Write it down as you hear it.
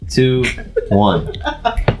2, 1.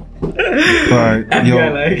 Alright, yo,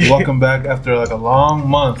 welcome back after like a long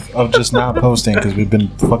month of just not posting because we've been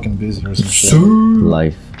fucking busy or some shit.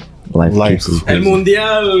 Life keeps us El busy.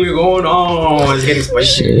 Mundial going on. It's getting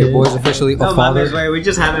spicy. Your boy's officially a father. Way, we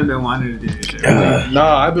just haven't been wanting to do this shit. No,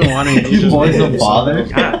 I've been wanting to. Your boy's a father?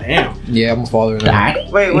 God damn. Yeah, I'm a father now.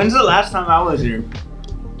 Wait, when's the last time I was here?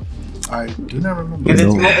 I do not remember. Because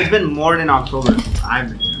it's been more than October since I've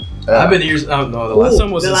been here. I've been here. Oh, no, the last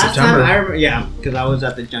time was in September. I remember, yeah, because I was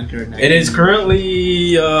at the junkyard. It is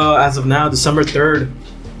currently, as of now, December 3rd,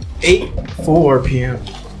 8:04 p.m.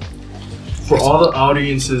 For all the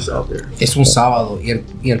audiences out there. Es un sábado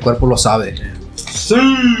y el cuerpo lo sabe.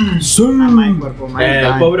 My cuerpo, my And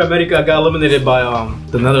time. Pobre America got eliminated by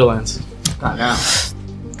the Netherlands.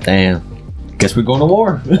 Damn. Guess we're going to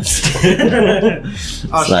war.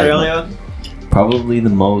 Australia. Probably the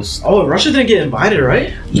most. Oh, Russia didn't get invited,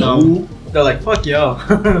 right? No. They're like, fuck y'all.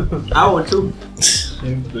 I would too.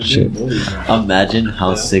 Shit. Imagine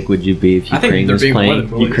how sick would you be if I think Ukraine they're was being playing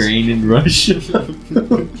bullied. Ukraine and Russia?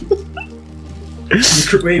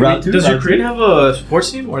 Wait, does Ukraine have a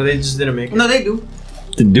sports team, or they just didn't make it? No, they do.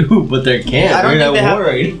 To do, but they can't. I don't They're think they not have a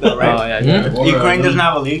worried. league, though, right? Oh, yeah. Ukraine doesn't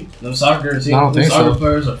have a league. The soccer team, I don't think so.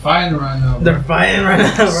 players are fighting right now. Bro. They're fighting right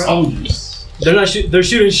now, bro. Soldiers. They're not. They're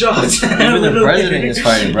shooting shots. Even the president is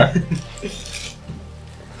fighting, bro.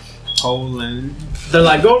 Poland. They're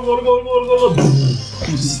like, go.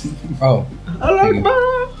 Oh, I like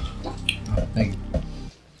that. thank you.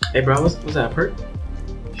 Hey, bro, what's that? Perk?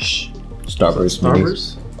 Starburst.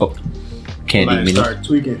 Minis. Starburst. Candy mini. Start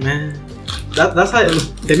tweaking. Man, that's how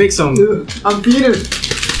they make some. I'm Peter.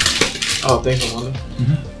 Oh, thanks, Wanda.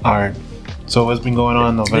 Alright, so what's been going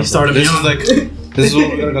on in November? They started This is young. like this is what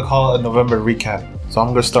we're gonna call a November recap. So I'm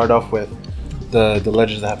gonna start off with the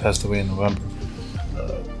legends that have passed away in November.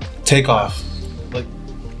 Takeoff, like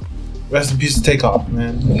rest in peace to Takeoff,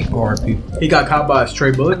 man. R.I.P. He got caught by a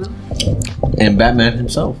stray bullet. And Batman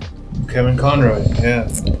himself. Kevin Conroy, yeah,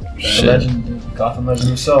 the legend, Gotham legend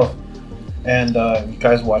himself. And you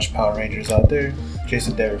guys watch Power Rangers out there.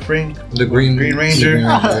 Jason David Frank, The Green Ranger,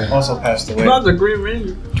 also passed away. Not the Green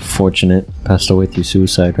Ranger. Fortunate. Passed away through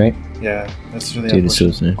suicide, right? Yeah, that's really Due to unfortunate.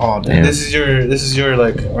 suicide. Oh, Damn. This is your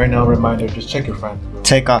like right now reminder. Just check your friends, bro.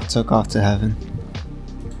 Takeoff took off to heaven.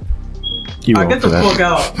 You Alright, wrong get the for that. fuck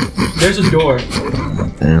out. There's a door.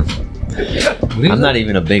 Damn. I'm not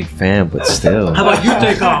even a big fan, but still. How about you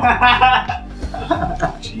take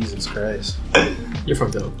off? Jesus Christ. You're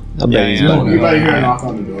fucked up. I bet he's Yeah. going You better out. hear a knock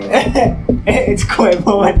on the door. It's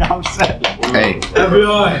Quavo and I'm set. Hey,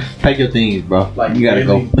 FBI. pack your things, bro. Like, You gotta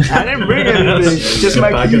really? go. I didn't bring anything. Just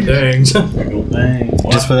my Pack of things.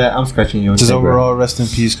 Just for that, I'm scratching you. Just overall, rest in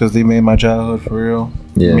peace because they made my childhood for real.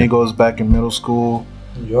 Yeah. Amigos back in middle school.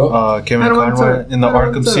 Yup. Kevin Conroy in the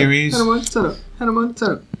Arkham series Shut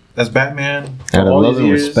up. as Batman. Out of all love these and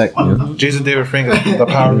years. respect, man. Jason David Frank, the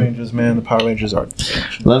Power Rangers, man. The Power Rangers are.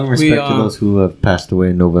 Love and respect to those who have passed away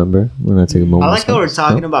in November. We're gonna take a moment. I like to that we're stop.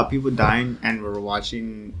 talking about people dying and we're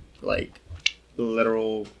watching like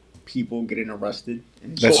literal people getting arrested.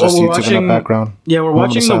 That's So, just we're YouTube in watching- the background. Yeah, we're Moment of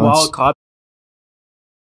watching the silence. Wild Cop.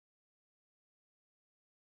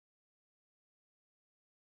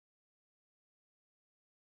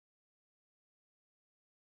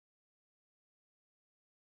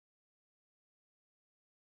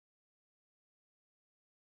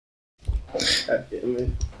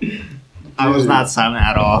 I was not silent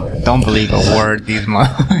at all. Don't believe a word these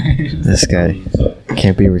months. This guy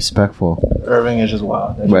can't be respectful. Irving is just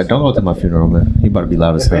wild. Bro, don't go to my funeral, man. You about to be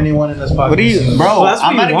loud as If hell. anyone in this podcast, What do you, bro? Well, that's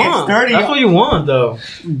I'm what about you to get want. sturdy, That's what you want, though.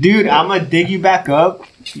 dude. I'm gonna dig you back up,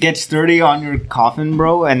 get sturdy on your coffin,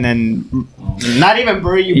 bro, and then not even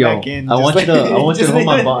bury you Yo, back in. I want you to. I want you to just hold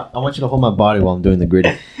my. like- I want you to hold my body while I'm doing the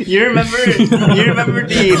gritty. You remember? You remember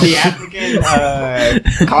the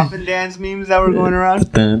African coffin dance memes that were going around?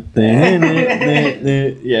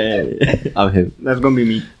 Yeah, I'm hip. That's gonna be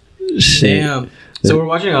me. Shit. Damn. So we're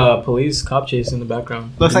watching a police cop chase in the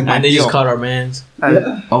background. Looks like my and they just deal. caught our mans.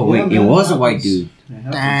 Oh wait, it was a white dude.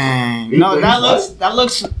 Dang. No, that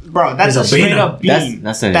looks, bro. That's It's a a straight bean. up beam.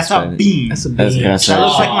 That's That's a beam. That's a That's beam. that's That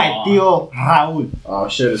looks like nah, my tío Raúl. Oh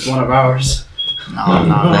shit, it's one of ours. No.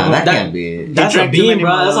 that can't be it. That's a drank too beam, many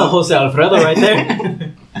bro. That's a Merlot. Jose Alfredo right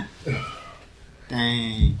there.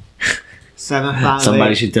 Dang. 7'5".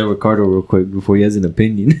 Somebody should tell Ricardo real quick before he has an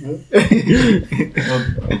opinion.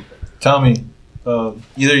 well, tell me,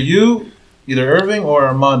 either Irving or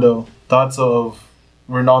Armando, thoughts of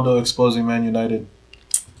Ronaldo exposing Man United.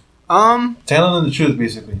 Telling them the truth,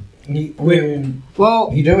 basically. Well,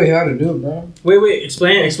 he did what he had to do, bro. Wait.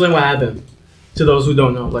 Explain what happened. To those who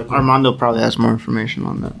don't know, like Armando probably has more information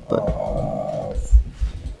on that, but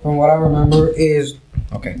From what I remember is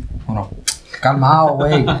okay. Hold on. Calmao,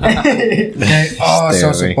 wait. Okay. Oh,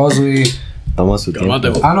 so Stay away. supposedly, Toma su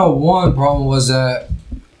tiempo. I know one problem was that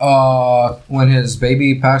when his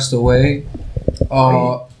baby passed away,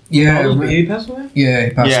 yeah, Ronaldo's baby passed away. yeah,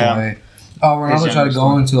 he passed Yeah. away. Ronaldo His tried to go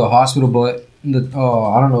youngest into the hospital, but I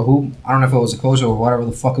don't know who. I don't know if it was a coach or whatever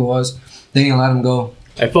the fuck it was. They didn't let him go.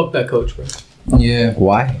 I fuck that coach, bro. Yeah.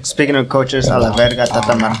 Why? speaking of coaches, a la verga,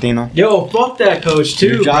 Tata Martino. Yo, fuck that coach too,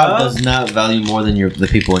 Your job bro. does not value more than the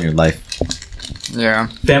people in your life. Yeah.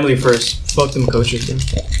 Family first. Fuck them coaches, man.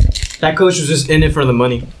 That coach was just in it for the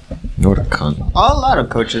money. What a cunt. A lot of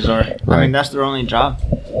coaches are. I Right. mean, that's their only job,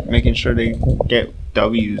 making sure they get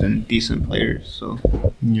W's and decent players. So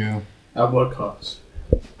Yeah. At what cost?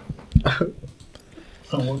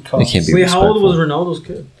 They can't be Wait, how old was respectful. Ronaldo's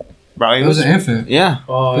kid? bro, It was an infant. yeah.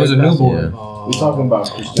 Oh, It was a that's- newborn. We're talking about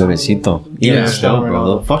Cristiano. Bebecito. Yeah. Even still,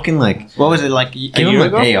 bro. The fucking like. What was it like? A Give him year a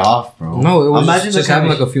ago? day off, bro. No, it was Imagine just the kind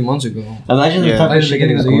happened of- like a few months ago. Imagine Yeah. the type Like of the shit he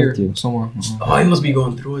beginning was of the going year, through. somewhere. Oh, he must be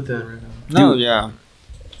going through it then right now. No, yeah.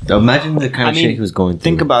 Imagine the kind I of mean, shit he was going through.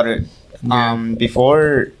 Think about it. Yeah.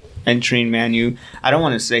 Before entering Man U, I don't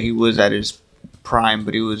want to say he was at his prime,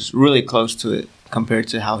 but he was really close to it compared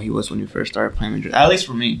to how he was when he first started playing Madrid. At least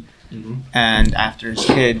for me. And after his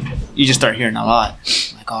kid, you just start hearing a lot.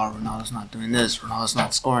 Like, oh, Ronaldo's not doing this. Ronaldo's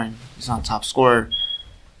not scoring. He's not top scorer.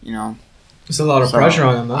 You know. It's a lot of So, pressure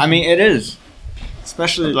on him. Though. I mean, it is.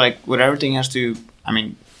 Especially, like, with everything he has to... I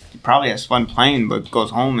mean, he probably has fun playing, but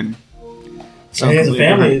goes home and... he has a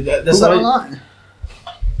family. That's Who got a how lot?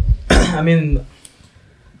 I mean,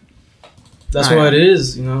 that's Alright. what it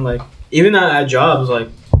is. You know, like even at jobs, like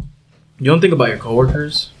you don't think about your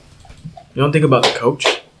coworkers. You don't think about the coach.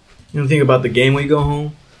 You don't think about the game when you go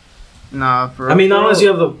home. Nah, for I mean, not for unless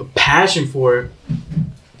real. you have the passion for it,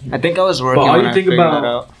 I think I was working all when you I think figured about- that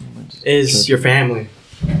out. is your family.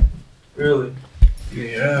 Really.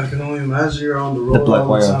 Yeah, I can only imagine you're on the road. The black all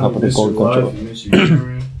wire on time. top of the You miss gold your control. wife, you miss your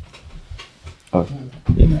children.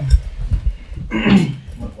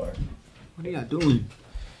 What are y'all doing?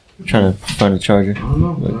 Trying to find a charger. I don't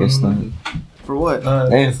know. I guess not. For what?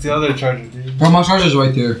 It's the other charger, dude. Bro, my charger's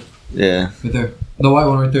right there. Yeah. Right there. The white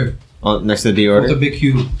one right there. Oh, next to the With the order. big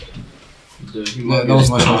Q. Yeah, that was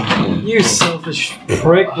my charger. You selfish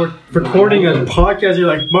prick. We're recording a podcast. You're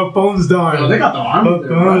like, my phone's dying. They got the arm. My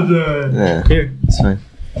phone's dying. Yeah, Here. it's fine.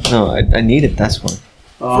 No, I need it. That's why.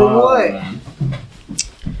 For what?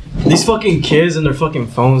 These fucking kids and their fucking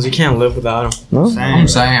phones, you can't live without them. No. I'm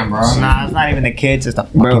saying, bro. Nah, it's not even the kids. It's the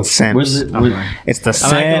fucking Bro, simps. where's it? It's the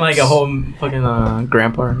simps. I'm acting like a whole fucking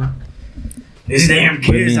grandpa right now. These damn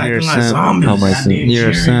kids You're a acting like simp. zombies. How am I simp? You're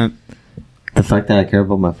a simp. The fact that I care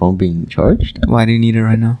about my phone being charged? Why do you need it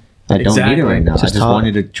right now? I don't need Exactly. it right now. I Just just talk.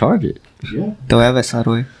 wanted to charge it. Te voy a besar,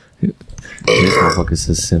 güey. This motherfucker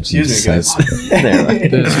says Simpson. Excuse me, guys. There, right.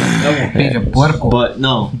 Pinche puerco. But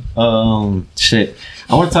no, shit.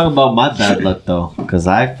 I want to talk about my bad luck though, because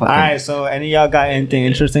I fucking Alright, so any of y'all got anything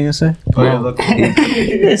interesting to say? Oh, yeah, look.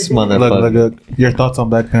 this motherfucker. Look. Your thoughts on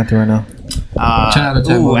Black Panther right now? 10 out of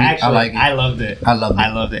 10 movie. Actually, I like it. I loved it. I love it.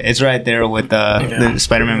 I loved it. It's right there with the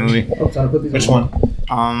Spider-Man movie. Which one?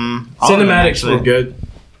 All of them, Cinematics actually. were good.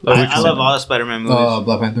 I love all the Spider-Man movies.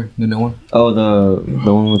 Black Panther, the new one. Oh,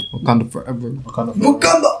 the one with Wakanda forever.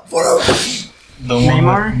 Wakanda forever. The one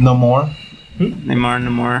Neymar? with No More.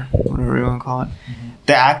 Namor, whatever you want to call it.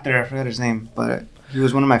 The actor, I forgot his name, but he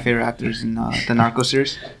was one of my favorite actors in the Narcos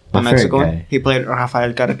series. The My favorite Mexico one. guy. He played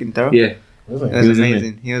Rafael Cara Quintero. yeah. It was He was in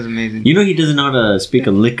amazing. He was amazing. You know he doesn't know how to speak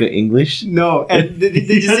a lick of English. No, and did you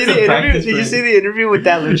see That's the a interview? practice Did you run. see the interview with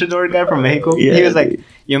that luchador guy from Mexico? Yeah, He was like,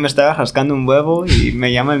 yo me estaba rascando un huevo y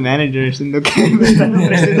me llama el manager diciendo que me están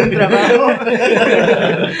ofreciendo un trabajo.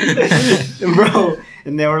 Bro,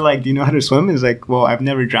 and they were like, do you know how to swim? He's like, well, I've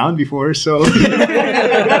never drowned before, so. And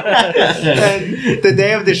the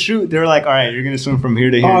day of the shoot, they were like, all right, you're going to swim from here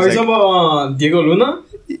to here. Oh, He's you're like, talking about Diego Luna?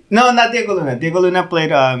 no, not Diego Luna. Diego Luna played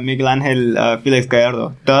Miguel Angel Felix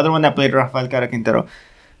Gallardo. The other one that played Rafael Cara Quintero.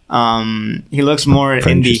 He looks more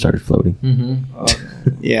Friend just indie. started floating. Mm-hmm.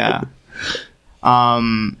 Yeah.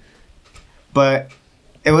 But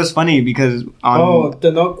it was funny because on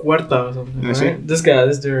Tenoch Huerta or something. Let me see. Right? This guy,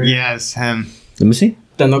 this dude. yes, him. Let me see.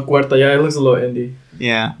 Tenoch Huerta, yeah, it looks a little indie.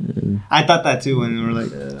 Yeah. I thought that too when we were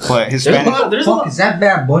like, what, his There's a Spanish? lot. There's a lot. Is that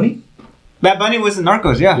Bad Bunny? Bad Bunny was in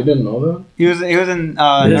Narcos, yeah. You didn't know that? He was in His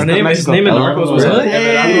Narcos name, his Mexico. name in Oh, Narcos was really?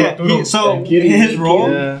 Yeah. So his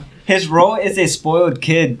role, Yeah. his role is a spoiled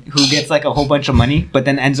kid who gets like a whole bunch of money, but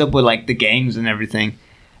then ends up with like the gangs and everything.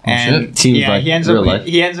 And shit. Seems yeah, like he ends real up life.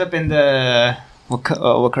 he ends up in the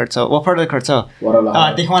What cartel? What part of the cartel?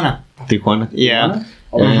 Tijuana. Tijuana. Yeah.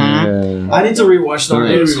 I need to rewatch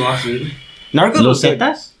Narcos. Narcos. Los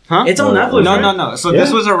Zetas? Huh? It's on Netflix. No. So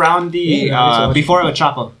this was around the before El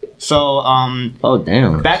Chapo. So Oh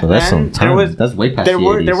damn! back so that's then, some time. there was- That's way past there the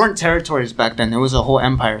were 80s. there weren't territories back then. There was a whole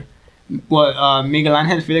empire. What Miguel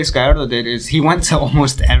Angel Felix Gallardo did is he went to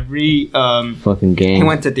almost every fucking game. he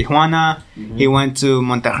went to Tijuana, he went to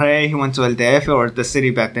Monterrey, he went to El DF or the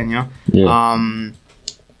city back then, you know. Yeah.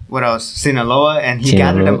 What else? Sinaloa, and he Sinaloa,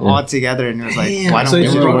 gathered them yeah. all together, and he was like, Damn, "Why don't so we he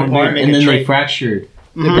just broke go apart, make and a then they trade?" fractured,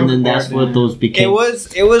 Mhm. and then that's what those became. It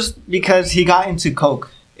was because he got into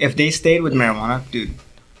coke. If they stayed with marijuana, dude,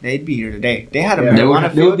 they'd be here today. They had a There marijuana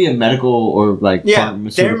would, there would field. be a medical or like Yeah, their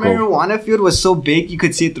pharmaceutical. marijuana field was so big you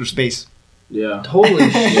could see it through space. Yeah. Holy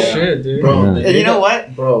shit, dude. Bro, Yeah. And you know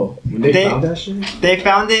what? Bro, when they They- found that shit, They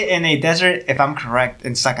found it in a desert, if I'm correct,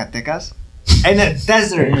 in Zacatecas. In a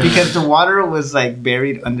desert because the water was like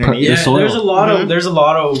buried underneath. The Yeah, soil. there's a Mhm.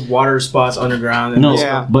 lot of water spots underground. And No,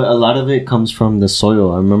 Yeah. but a lot of it comes from the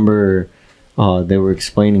soil. I remember they were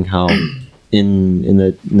explaining how in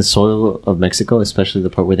the soil of Mexico, especially the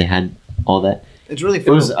part where they had all that. It's really It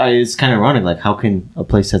fun. was it's kind of ironic. Like, how can a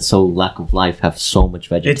place that's so lack of life have so much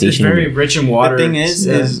vegetation? it's very rich in water. The thing is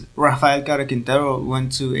Yeah. Rafael Cara Quintero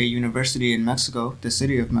went to a university in Mexico, the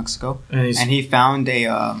city of Mexico, and he's, and he found a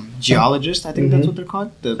geologist. I think that's what they're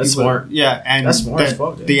called. The That's people- smart. Yeah, and That's smart as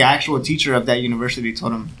fuck, dude. the actual teacher of that university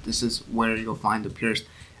told him this is where you'll find the purest.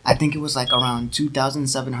 I think it was like around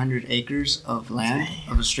 2,700 acres of land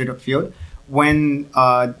of a straight up field. When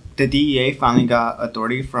the DEA finally got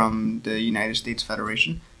authority from the United States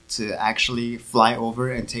Federation to actually fly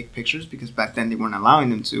over and take pictures, because back then they weren't allowing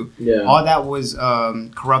them to. yeah. All that was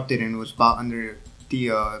corrupted and was bought under the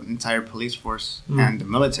entire police force and the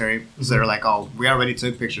military. So they're like, "Oh, we already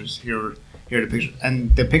took pictures. Here are the pictures."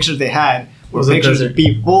 And the pictures they had were Was it pictures desert?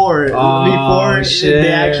 before shit.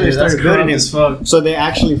 they actually That's started building corrupt as it. fuck. So they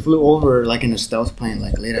actually flew over like in a stealth plane,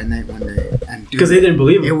 like late at night one day, and dude, Because they didn't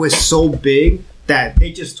believe it him. was so big that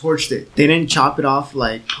they just torched it. They didn't chop it off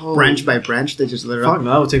like branch by branch. They just lit it Fuck up. no,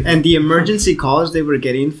 that would take. And the emergency calls they were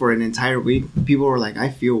getting for an entire week, people were like, "I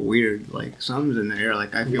feel weird. Like something's in the air.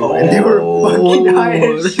 Like I feel." And they were fucking high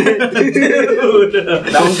as shit, dude.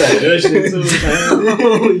 That was that good shit too.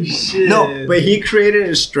 Holy shit. No, but he created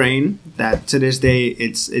a strain that to this day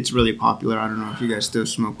it's really popular. I don't know if you guys still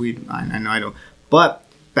smoke weed. I know I don't. But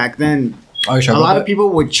back then, Oh, you sure a about lot that? of people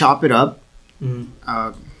would chop it up, Mhm.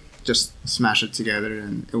 just smash it together,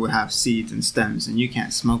 and it would have seeds and stems, and you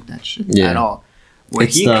can't smoke that shit Yeah. at all. What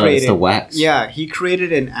It's the wax. Yeah, he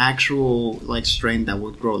created an actual like strain that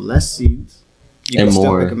would grow less seeds. You And could still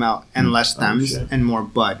more- pick them out, and less stems shit. and more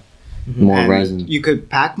bud. More And resin. You could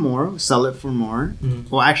pack more, sell it for more. Mhm.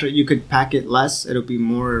 Well, actually, you could pack it less. It'll be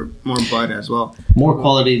more bud as well. More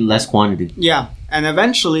quality, less quantity. Yeah, and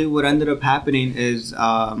eventually, what ended up happening is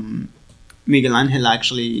Miguel Angel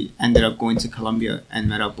actually ended up going to Colombia and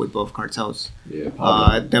met up with both cartels, Yeah,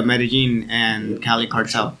 Pablo. the Medellin and Cali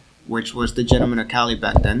cartel, which was the gentleman of Cali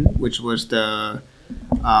back then, which was the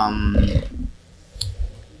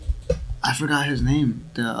I forgot his name.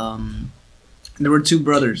 There were two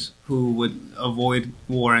brothers who would avoid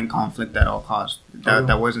war and conflict at all costs.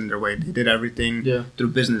 That wasn't their way. They did everything Yeah. through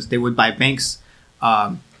business. They would buy banks,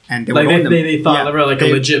 and they Like would own them. they thought they were like a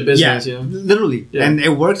legit business, yeah, you know? literally, Yeah. and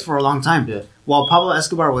it worked for a long time. Yeah. While Pablo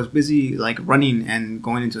Escobar was busy like running and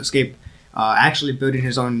going into escape, actually building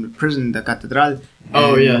his own prison, the Catedral.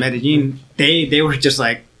 Oh, in yeah. Medellin. They were just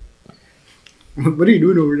like, what are you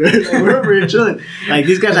doing over there? Like, we're over here chilling. Like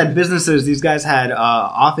these guys had businesses. These guys had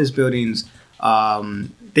office buildings.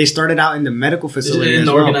 They started out in the medical facility In as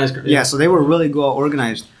the well. organized- Yeah, yeah. so they were really well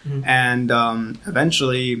organized. Mhm. And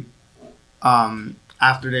eventually,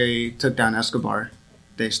 after they took down Escobar,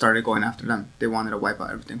 they started going after them. They wanted to wipe out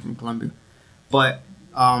everything from Colombia. But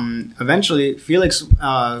eventually, Felix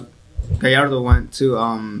Gallardo went to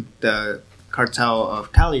the cartel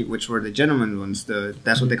of Cali, which were the gentlemen ones.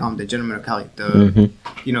 That's what they call them, the gentlemen of Cali.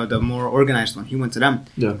 The more organized one. He went to them.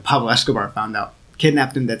 Yeah. Pablo Escobar found out,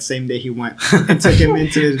 kidnapped him that same day he went, and took him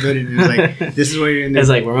into his building. And he was like, "This is what you're gonna do." It's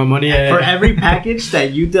like, where my money at? For every package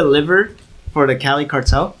that you deliver for the Cali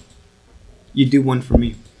cartel, you do one for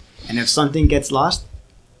me. And if something gets lost,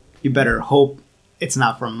 you better hope it's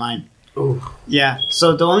not from mine. Ooh. Yeah.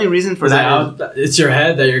 So the only reason for It's that like, it's your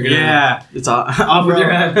head that you're gonna. Yeah. It's off with Bro.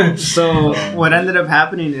 your head. So what ended up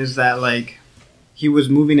happening is that like he was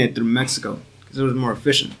moving it through Mexico because it was more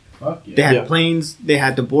efficient. Fuck yeah. They had Yeah. planes, they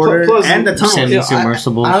had the border Plus- and the tunnels.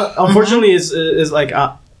 Semi-submersibles. Unfortunately, it's like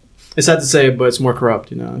it's sad to say, but it's more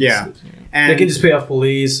corrupt. You know. Yeah. And They can just pay off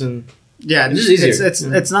police and Yeah, It's just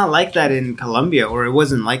easier. it's not like that in Colombia, or it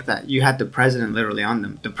wasn't like that. You had the president literally on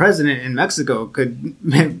them. The president in Mexico could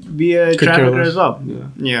be a Could trafficker care less. as well.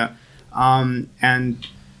 Yeah. Yeah. And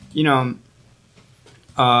you know,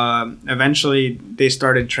 eventually they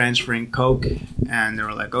started transferring coke, and they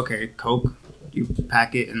were like, okay, coke, you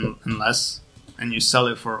pack it in less, and you sell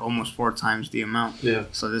it for almost 4 times the amount. Yeah.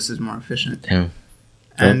 So this is more efficient. Damn.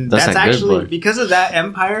 And That's that's not good, actually boy. because of that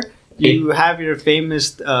empire. You have your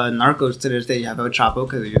famous narcos to this day. You have El Chapo,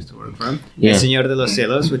 because he used to work for him. Yeah. El Señor de los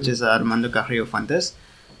Cielos, which is Armando Carrillo Fuentes.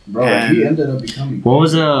 Bro, And- he ended up becoming. What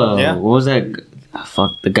was Yeah. what was that?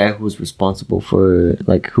 Fuck, the guy who was responsible for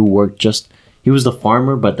like who worked just. He was the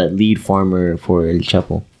farmer, but that lead farmer for El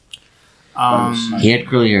Chapo. He had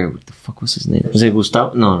curly hair. What the fuck was his name? Was it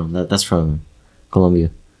Gustavo? No, that's from Colombia.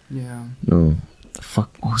 Yeah. No, the fuck.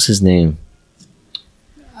 What was his name?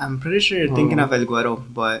 I'm pretty sure you're thinking of El Güero,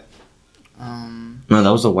 but... No, that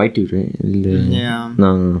was a white dude, right? Yeah.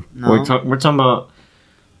 No. No? We're talking about.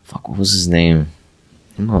 Fuck, what was his name?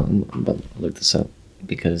 I'm about to look this up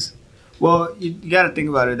because. Well, you got to think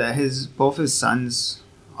about it that both his sons,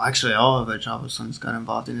 actually all of El Chapo's sons, got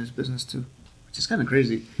involved in his business too, which is kind of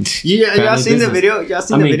crazy. Y'all Family seen the business. video? Y'all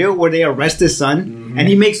seen I the mean- video where they arrest his son and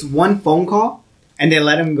he makes one phone call and they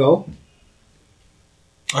let him go?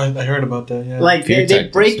 I heard about that. Yeah. Like Fear they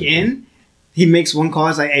tactics, break yeah. in, he makes one call.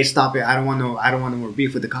 It's like, "Hey, stop it! I don't want no more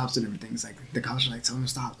beef with the cops and everything." It's like the cops are like, "Tell him to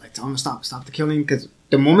stop! Stop the killing!" Because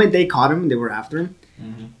the moment they caught him, they were after him.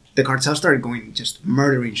 The cartel started going, just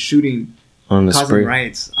murdering, shooting, On the causing spree.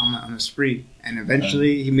 riots on a spree. And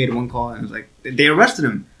eventually, he made one call, and it was like they arrested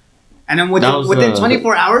him. And then That was within the-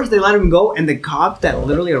 24 hours, they let him go, and the cop that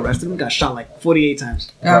literally arrested him got shot like 48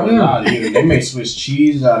 times. Bro, nah, dude, they made Swiss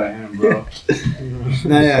cheese out of him, bro.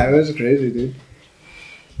 Yeah, it was crazy, dude.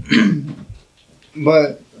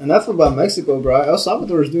 But enough about Mexico, bro. El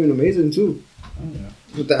Salvador is doing amazing too.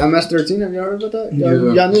 With the MS-13, have you heard about that?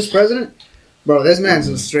 Y'all knew his president? Bro, this man's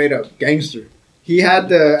a straight up gangster. He had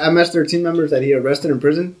the MS-13 members that he arrested in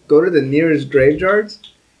prison go to the nearest graveyards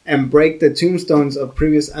and break the tombstones of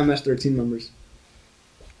previous MS-13 members.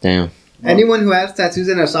 Damn. Anyone who has tattoos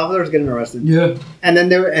in El Salvador is getting arrested. Yeah. And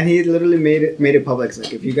then he literally made it public. It's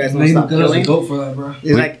like, if you guys don't Made him stop good as a killing, goat for that, bro.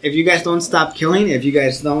 he's like, if you guys don't stop killing, if you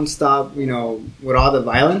guys don't stop, with all the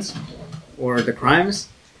violence or the crimes,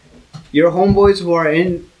 your homeboys who are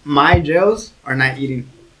in my jails are not eating.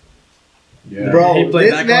 Yeah. Bro, He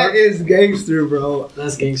played this that man card? is gangster, bro.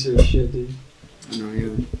 That's gangster shit, dude.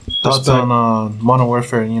 Thoughts on Modern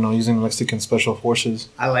Warfare? Using Mexican special forces.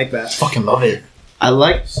 I like that. Fucking love it. I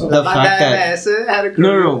like the fact that.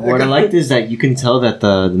 No. What I liked is that you can tell that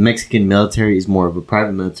the Mexican military is more of a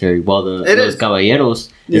private military, while the It Los is. Caballeros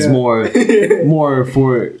is Yeah. more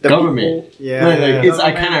for government. Yeah. Like, it's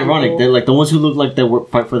kind of ironic. They're like the ones who look like they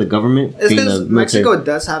fight for the government. It's being because the military. Mexico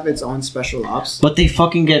does have its own special ops. But they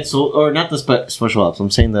fucking get or not the special ops.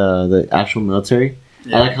 I'm saying the actual military.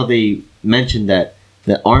 Yeah. I like how they mentioned that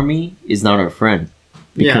the army is not our friend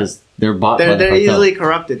because they're bought. by the They're cartel. easily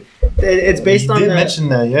corrupted. It's based You on did the, mention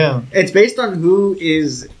that, yeah. It's based on who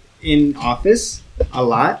is in office a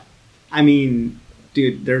lot. I mean,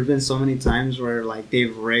 dude, there have been so many times where like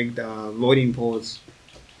they've rigged voting polls.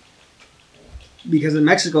 Because in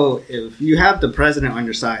Mexico, if you have the president on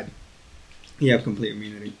your side, you have complete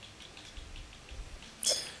immunity.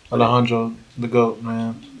 Alejandro, the GOAT,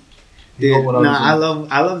 man. Dude, What I was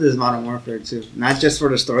I love this Modern Warfare too. Not just for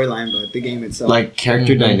the storyline, but the game itself. Like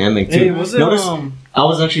character dynamic too. Hey, was it Notice, I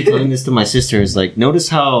was actually telling this to my sister. Is like notice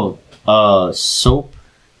how Soap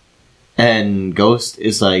and Ghost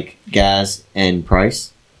is like Gas and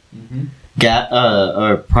Price.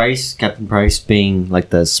 Or Price, Captain Price being like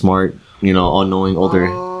the smart, all-knowing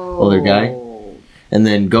older guy, and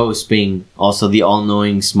then Ghost being also the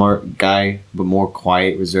all-knowing smart guy but more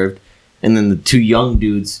quiet, reserved, and then the two young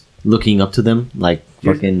dudes looking up to them like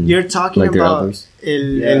fucking. You're talking like their about elders.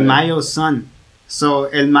 El Mayo's son. So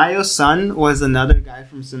El Mayo's son was another guy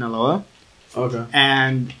from Sinaloa. Okay.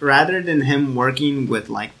 And rather than him working with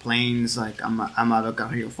like planes like Amado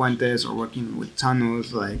Carrillo Fuentes or working with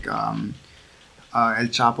tunnels like El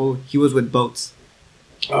Chapo, he was with boats.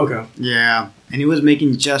 Okay. Yeah, and he was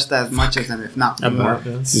making just as much as them, if not more.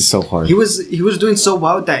 This is so hard. He was doing so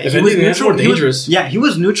well that If he was anything, that's more he was- dangerous. yeah, he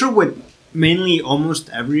was neutral with mainly almost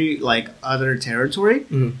every like other territory,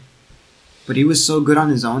 Mhm. but he was so good on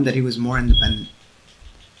his own that he was more independent.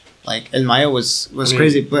 Like El Mayo was mean-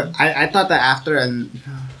 crazy, but I thought that after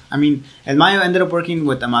El Mayo ended up working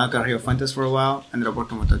with Amado Carrillo Fuentes for a while, ended up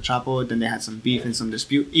working with the Chapo, then they had some beef and some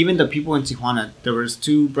dispute. Even the people in Tijuana, there was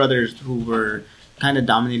two brothers who were kind of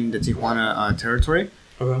dominating the Tijuana territory.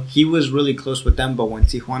 Okay. He was really close with them, but when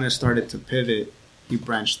Tijuana started to pivot, he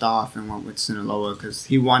branched off and went with Sinaloa because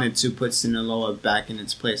he wanted to put Sinaloa back in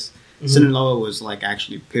its place. Mhm. Sinaloa was like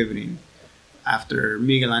actually pivoting after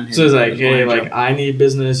Miguel Angel. So it's like, was hey, going like to- I need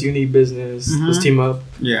business, you need business. Let's Mhm. team up.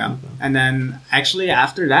 yeah. And then actually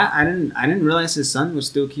after that, I didn't realize his son was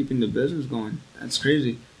still keeping the business going. That's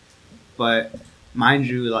crazy. But mind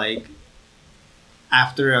you, like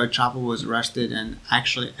after El Chapo was arrested and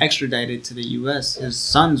actually extradited to the U.S., his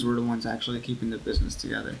sons were the ones actually keeping the business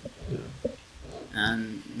together. Yeah.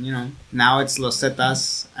 And you know, now it's Los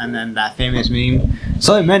Zetas, and then that famous meme.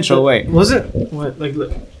 So Mencho, wait. Was it what like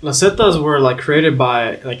Las Zetas were like created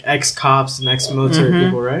by like ex cops and ex military Mhm.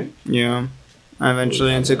 people, right? Yeah.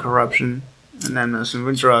 Eventually into corruption, and then messing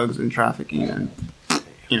with drugs and trafficking, and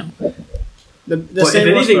you know. The But if same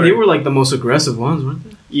old anything, story. they were like the most aggressive ones, weren't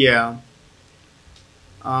they? Yeah.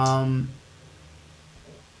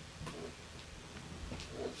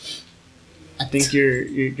 I think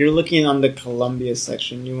you're looking on the Colombia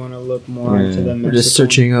section. You want to look more Yeah. into the We're just Mexico.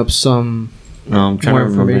 searching up some No, I'm trying more to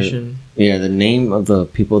remember. information. Yeah, the name of the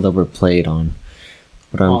people that were played on.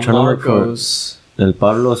 But I'm on trying to look for Narcos. El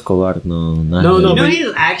Pablo Escobar. No, not No, him. no, You know, but-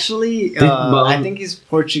 he's actually. but- I think he's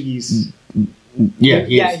Portuguese. Yeah,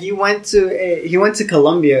 Yeah. He went to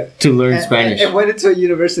Colombia to learn and, Spanish. and went into a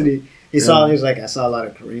university. He Yeah. saw. He was like, I saw a lot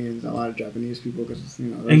of Koreans, a lot of Japanese people, because you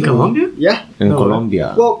know. In Colombia? Yeah. in No.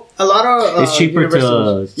 Colombia. Well, a lot of it's cheaper to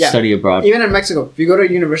universities- yeah. study abroad. Even in Mexico, if you go to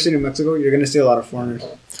a university in Mexico, you're gonna see a lot of foreigners.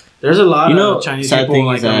 There's a lot You know, of Chinese sad people thing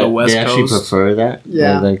like is on that the West they actually Coast. prefer that.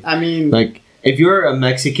 Yeah, Like, I mean, like if you're a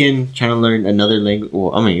Mexican trying to learn another language,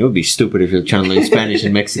 well, I mean, it would be stupid if you're trying to learn Spanish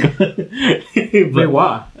in Mexico. Wait, but,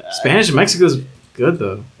 why? Spanish in Mexico is good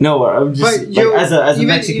though. no, I'm just But like, you- as a even-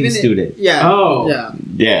 Mexican even- student. yeah, Oh. yeah.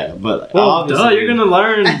 Yeah, but Well, obviously- duh, you're gonna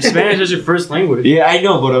learn Spanish as your first language. Yeah, I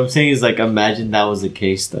know, but what I'm saying is like, imagine that was the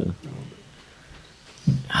case though.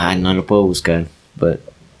 No lo puedo buscar, but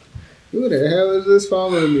Who the hell is this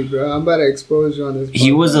following me, bro? I'm about to expose you on this.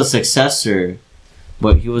 he was a podcast. successor,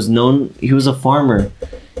 but he was known. He was a farmer.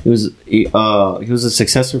 He was a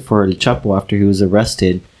successor for El Chapo after he was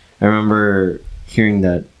arrested. I remember hearing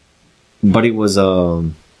that, but it was I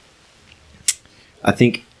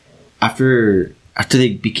think after they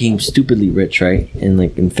became stupidly rich, right,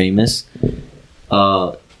 and famous.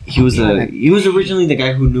 He was originally the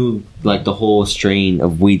guy who knew like the whole strain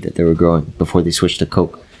of weed that they were growing before they switched to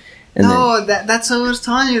coke. And that's what I was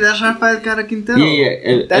telling you. That's Rafael Cara Quintero.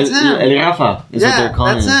 yeah, That's him. El Rafa is what they're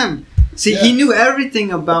calling that's him. See, he knew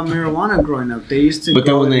everything about marijuana growing up. They used to. But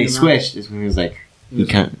then grow when it they in the switched, is when he was like,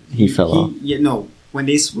 he fell off. Yeah, no. When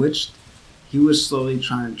they switched, he was slowly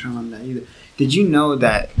trying to turn on that either. Did you know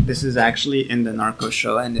that this is actually in the narcos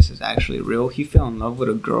show and this is actually real? He fell in love with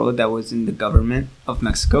a girl that was in the government of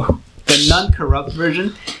Mexico, the non-corrupt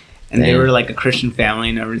version, and they Damn. were like a Christian family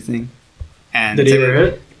and everything. And Did he ever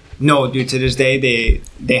hit? No, dude. To this day,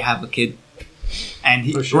 they have a kid, and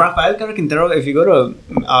Oh, shit. Rafael Cara Quintero. If you go to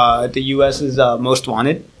the U.S.'s Most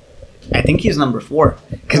Wanted, I think he's number 4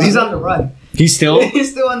 because he's on the run. He's still.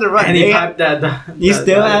 He's still on the run. And he They- piped that. they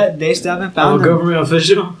still haven't a found him. government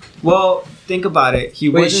official. Well, think about it. He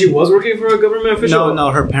Wait, wasn't. she was working for a government official.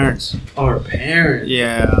 No, her parents. Oh, her parents.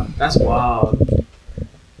 Yeah. That's wild.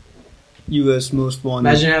 U.S. Most Wanted.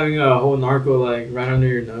 Imagine having a whole narco like right under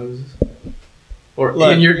your nose, or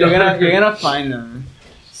Look, in your you're door. gonna find them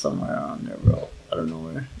somewhere around there, bro. I don't know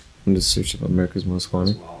where. I'm just searching America's Most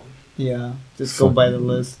Wanted. Yeah, just go by the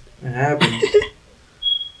list. It happened.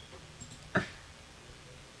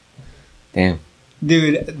 Damn.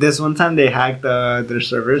 Dude, this one time they hacked their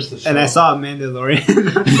servers, and I saw a Mandalorian.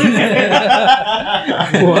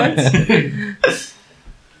 What?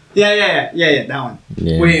 Yeah, that one.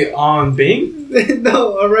 Yeah. Wait, on Bing?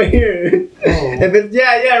 No, right here. Oh. If it's,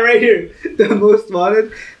 yeah, right here. The Most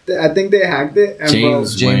Wanted. I think they hacked it. And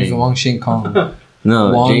James James Wang. Wang Shin Kong.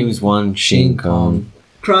 No, Wang- James Wan Shin Kong.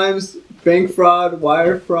 crimes, bank fraud,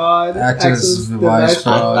 wire fraud, Access device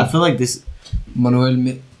fraud. I feel like this Manuel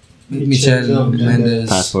Michel Mendez.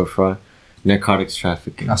 passport fraud, narcotics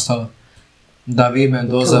trafficking. Hasta David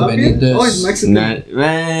Mendoza Colombian? Benitez. Oh, he's Mexican.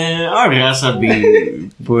 Man, our raza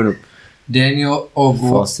be putting Daniel Ogu.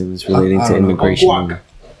 false statements relating I to don't know. immigration. Oguac.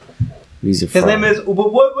 Visa His fraud. name is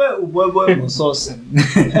Ubabwe Mosos.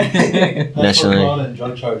 National. and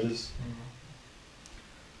drug charges.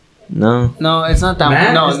 No. No, it's not that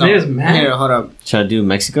Matt? one. No, His no. name is Matt? Here, hold up. Should I do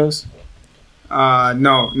Mexico's?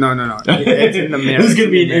 No. It's in the mirror. This is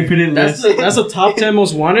gonna be an infinite That's list. a top 10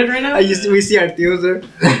 most wanted right now. We see our tios there.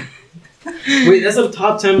 Wait, that's a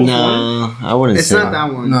top 10 most wanted. No, I wouldn't It's say. not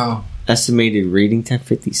that one. No. Estimated reading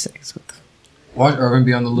 1056. What the Watch Urban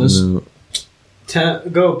be on the list. No.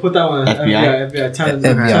 Go put that one. FBI? FBI. 10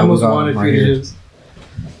 FBI, most we got wanted one right here. fugitives.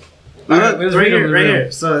 Look, let's right read here, them, right read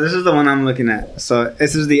here. So this is the one I'm looking at. So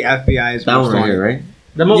this is the FBI's. That one most right wanted. here, right?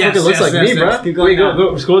 That motherfucker Yes, looks yes, like yes, me, yes. bro. Keep going Wait, down.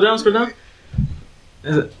 go. Scroll down, scroll down.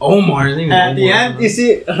 Is it Omar? His name is At the Omar, end, bro. you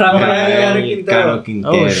see Rafael Caro Quintero.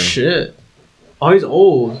 Quintero. Oh shit. Oh, he's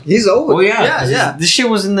old. He's old. Oh yeah, yeah, yeah. This shit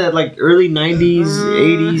was in the like early 90s,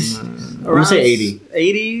 80s. I'm gonna say 80.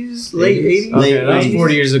 80s, late 80s. Late Okay, that was 80s.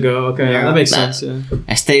 40 years ago. Okay, Yeah. that makes Nah. sense.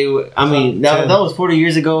 Yeah. I mean, that was 40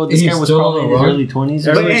 years ago. This He's guy was still probably on in the his run. early 20s.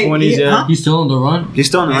 Early But hey, 20s, he- yeah. huh? He's still on the run. He's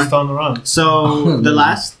still on the He's run. still on the run. So the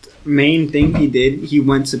last main thing he did, he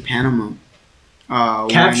went to Panama.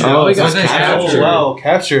 Captured. when- Oh, he got so that's captured. Oh, wow,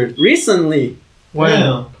 captured. Recently. When?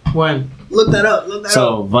 Damn. When? Look that up. Look that up.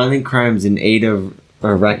 So, violent crimes in aid of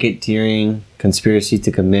racketeering, conspiracy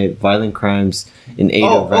to commit violent crimes in aid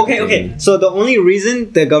of Oh, okay, racketeering. okay. So the only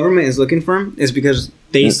reason the government is looking for him is because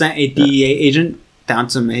they sent a DEA agent down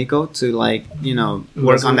to Mexico to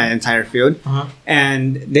work on that entire field, Uh-huh.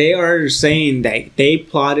 and they are saying that he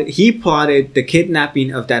plotted the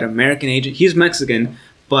kidnapping of that American agent. He's Mexican,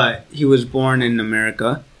 but he was born in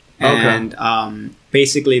America, and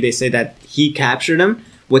basically they say that he captured him.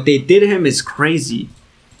 What they did to him is crazy.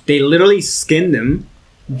 They literally skinned him.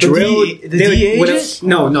 Drilled the DEA agent?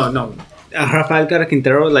 No. Rafael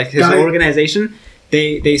Quintero, like his Guy- organization,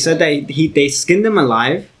 they said that they skinned him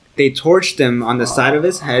alive. They torched him on the side of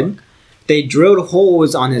his head. They drilled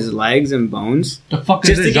holes on his legs and bones The fuck is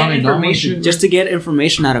just to this get Johnny Dahmer information. shit? Just to get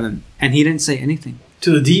information out of him, and he didn't say anything.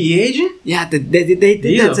 To the DEA agent? Yeah, they did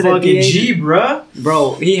He's that a to the fucking DEA G, agent. bruh.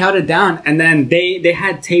 Bro, he held it down, and then they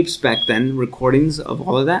had tapes back then, recordings of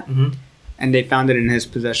all of that, Mhm. and they found it in his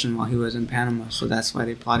possession while he was in Panama. So that's why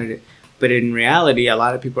they plotted it. But in reality, a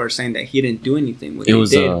lot of people are saying that he didn't do anything. What It they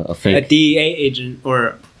was did, a a fake. DEA agent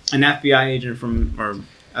or an FBI agent or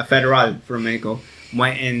a federal from Mexico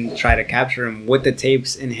went and tried to capture him with the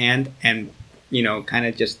tapes in hand, and kind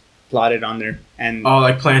of just plotted on there. And Oh,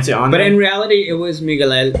 like plant it on but there? in reality, it was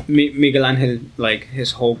Miguel Angel, like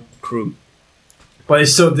his whole crew. But they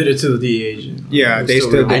still did it to the DEA agent. Yeah, It was they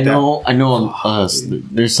still real. did. I know.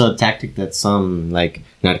 There's a tactic that some like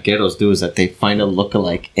narqueros do is that they find a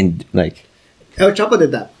lookalike and like El Chapo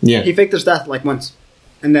did that. Yeah. He faked his death like once.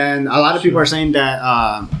 And then a lot of people are saying that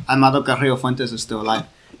Amado Carrillo Fuentes is still alive.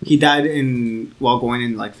 He died while going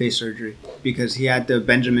in like face surgery because he had the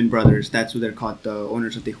Benjamin brothers. That's who they're called, the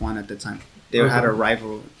owners of Tijuana at the time. They had a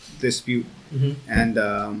rival dispute, Mhm.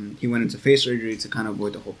 and he went into face surgery to kind of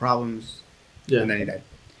avoid the whole problems. Yeah. And then he died.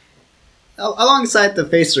 Alongside the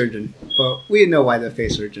face surgeon, but we know why the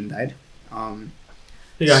face surgeon died.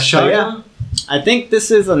 He got shot? yeah. I think this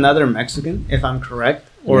is another Mexican, if I'm correct.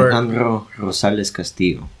 Or Alejandro Rosales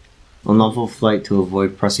Castillo, unlawful flight to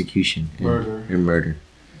avoid prosecution and murder.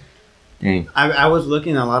 Dang. I was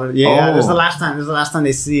looking a lot of Oh. This is the last time. This is the last time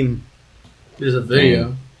they see him. There's a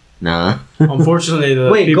video. Nah. Unfortunately,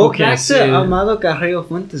 the Wait, people go can't back see to it. Amado Carrillo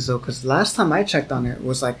Fuentes though, because last time I checked on it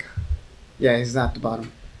was like, yeah, he's at the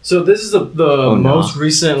bottom. So this is the no. most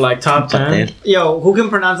recent like top 10. Patel. Yo, who can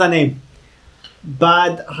pronounce that name?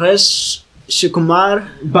 Badresh Shikumar.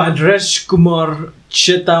 Badresh Kumar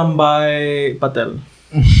Chitambai Patel.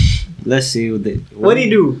 Let's see. What do you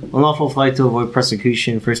do? Unlawful flight to avoid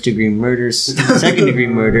prosecution, first degree murder, second degree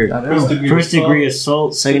murder, first degree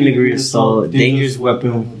assault, second degree assault, dangerous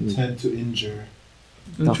weapon. Intent to injure.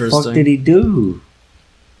 The fuck did he do?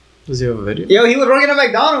 Does he have a video? Yo, he was working at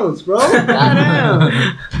McDonald's, bro.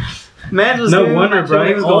 Goddamn. Man was No giving wonder, him bro.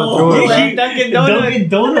 He was going Oh, through it. he Like, like Dunkin' Donuts.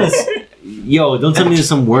 Donuts. Yo, don't tell me there's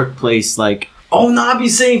some workplace like. oh, no, I be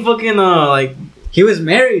saying fucking like, He was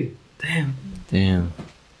married. Damn.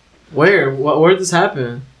 where? Where did this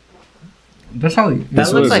happen? That's how. That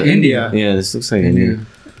This looks was like it. India. Yeah, this looks like India.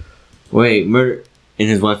 Wait, murder and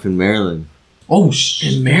his wife in Maryland. Oh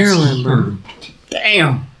shit. In Maryland, bro.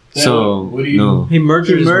 Damn. So what do you no. He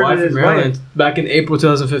murdered his murdered wife in his Maryland back in April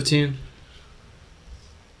 2015.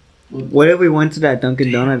 What if we went to that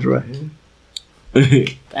Dunkin' Donuts, bro?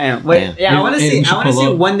 Damn. Wait, Damn. yeah, I want to Hey, see. we should I want to pull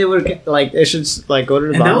see up. when they were like. It should like go to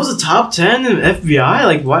the And bottom. that was a top 10 in FBI?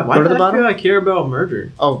 Like, why Go to did the bottom? FBI care about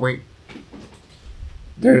murder? Oh wait.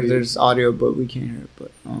 There's audio, but we can't hear it.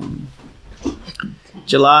 But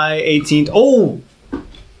July 18th. Oh,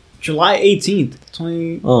 July 18th,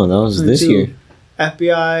 20. Oh, that was this 22. year.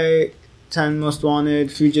 FBI 10 most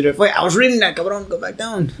wanted fugitive. Wait, I was reading that. Cabron, go back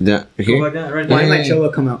down. That Go here. like that, right Why there. did my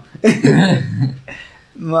chilla come out?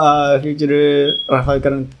 Fugitive Rafael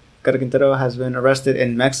Quintero has been arrested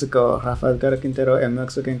in Mexico. Rafael Quintero, a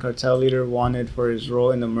Mexican cartel leader, wanted for his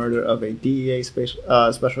role in the murder of a DEA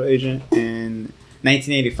special agent in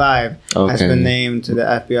 1985 has Okay. been named to the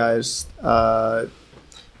FBI's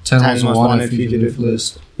 10 most most wanted wanted fugitive fugitive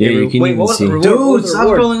list. Yeah, you can even see. Dude, stop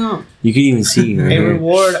scrolling up. You can even see right A here.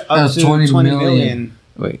 reward up That's to 20 20 million. million.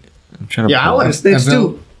 Wait, I'm trying to. Yeah, I pull would have it. snitched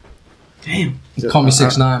too. Damn. Call me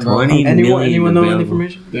 6'9", bro. 20 Anyone million know any available.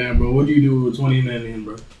 information? Damn, bro. What do you do with 20 million,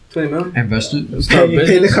 bro? 20 million? Invested. Start You paid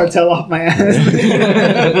the business. cartel off my ass.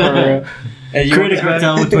 Hey, you Create a want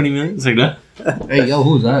cartel with 20 million? It's like that. Hey, yo,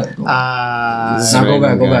 who's that? Uh, This Now is go back,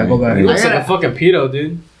 random go back, guy. go back. He looks I like gotta- a fucking pedo,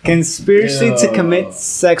 dude. conspiracy to Yeah. commit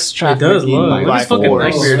sex He trafficking does look. Look at by his fucking force.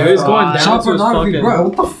 neck beard, dude. It's going down Child to his pornography, fucking... bro.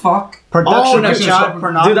 What the fuck? Production Oh, of dude, child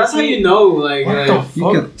pornography. Dude, that's how you know, like... What like the fuck?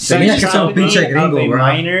 You could Sex tenía que ser un pinche trafficking of gringo, a bro.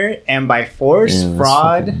 minor and by force, Yeah, that's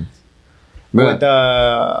fraud, fucking- Bro, with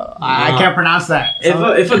I can't pronounce that. if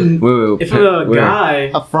a if a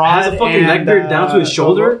guy A fraud has a fucking and, neck beard down to his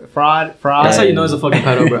shoulder, fraud, that's how you know he's a fucking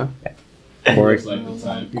pedo, bro. Looks like the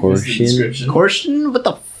time. Coercion. Description. coercion. What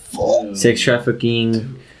the fuck? sex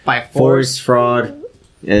trafficking, By force. force, fraud,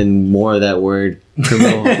 and more of that word.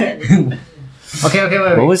 Criminal. Okay,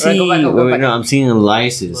 wait. What was he? Go back, go wait, back. no, I'm seeing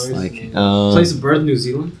Elias. Like, Place of birth, New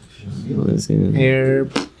Zealand. what is it? Here.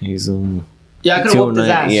 He's Yeah, I could have whooped his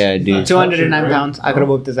 209 ass. Yeah, dude. 209 pounds. I could have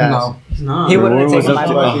whooped his ass. No. He's not. He wouldn't have Reward was taken up my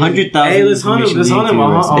to money. 100,000. Hey, let's hunt him. Let's hunt him.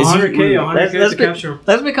 Is he- 100K. 100K Let's to be- capture him.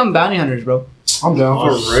 Let's become bounty hunters, bro. I'm down.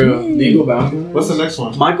 For real. Legal bounty. What's the next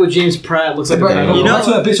one? Michael James Pratt looks like Bro, a pedo. You know- watch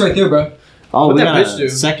that bitch right there, bro. Oh, What we that got bitch a do?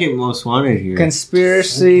 second most wanted here.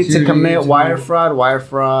 Conspiracy to commit wire fraud,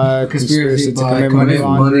 conspiracy to commit money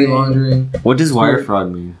laundering, What does wire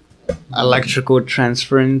fraud mean? electrical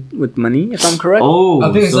transferring with money, if I'm correct. Oh,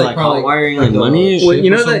 I think it's so like like probably hot wiring like like the- money. Well, shit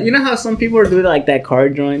you or know that something. you know how some people do like that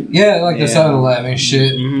card joint. Yeah, like the Yeah. 7-Eleven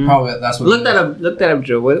shit. Mhm. Probably that's what. Look that up,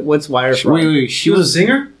 Joe. What's wire fraud? Wait, She was a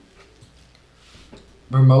singer?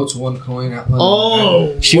 Remotes 1 coin.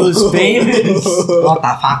 At she was famous. What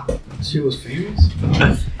the fuck? She was famous?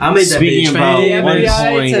 I made that Speaking bitch about famous. one FBI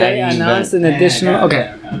coin today that he announced an additional.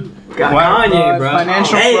 Okay. Kanye, fraud, bro.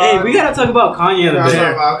 financial hey, fraud. we gotta talk about Kanye in a bit.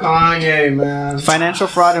 about Kanye, man. Financial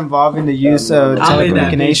fraud involving the use of I made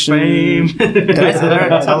that bitch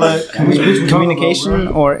telecommunication, communication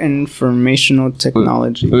or informational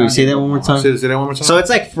technology. Wait, say that one more time. Say that one more time. So it's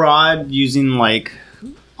like fraud using like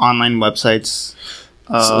online websites,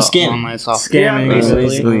 Scam. online software, Scamming,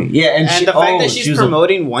 Basically. Yeah, and, And she, the fact that she she's was a-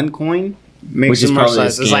 promoting OneCoin makes Which is it more probably a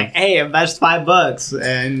sense. It's scam. like, hey, invest $5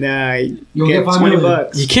 and You'll get get $5 $20. million.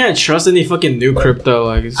 You can't trust any fucking new crypto.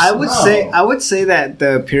 Like, it's, I would say that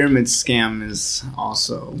the pyramid scam is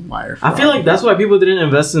also wire fraud. I feel like that's why people didn't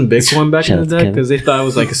invest in Bitcoin back Shout in out the to day Kevin. because they thought it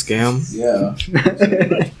was like a scam. Yeah.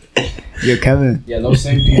 Yo, Kevin. Yeah, those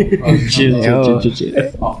same people. Yo. Off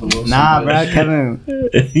the Wilson Nah, Bridge. bro, Kevin.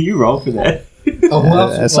 you wrong for that. Oh, who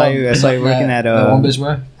else? I saw you working at that one bitch,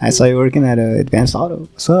 bro. I saw you working at Advanced Auto.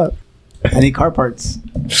 What's up? I need car parts.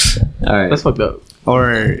 All right, That's fucked up.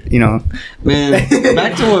 Or, man.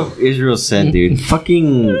 Back to what Israel said, dude.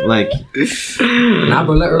 Fucking like. Nah,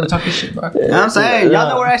 bro, let her talk this shit, bro. you know what I'm saying? Y'all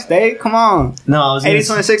know where I stay? Come on. No, I was gonna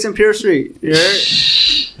 8026 Imperial Street. You heard?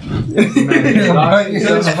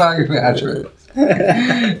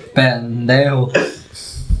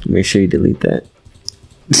 Pendejo. Make sure you delete that.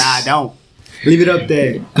 Nah, don't. Leave it up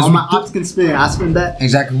there. All my ops can spin. I spin that.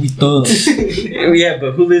 Exactly, we thugs. Yeah,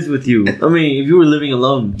 but who lives with you? I mean, if you were living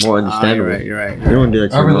alone, more understandable. You're right. You don't want to do that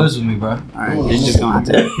to your Whoever mom. lives with me, bro. Alright, you're just going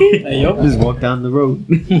to. Hey, yo. Just walk down the road.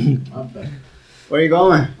 I'm back. Where you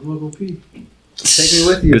going? I'm gonna go pee. Take me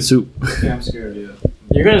with you. Good soup. Yeah, I'm scared, yeah.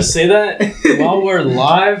 You're gonna say that while we're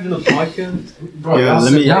live in the podcast? Bro, Yo, y'all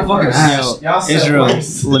let said- me- Y'all fucking ass. Y'all said Israel,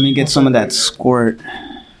 once. let me get some of that squirt.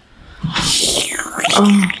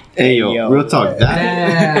 Hey yo, Yo. real talk.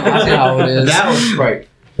 Damn, I see how it is. That was Sprite.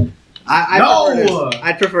 I No!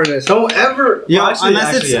 I prefer this. Don't ever. Yo, Well, actually,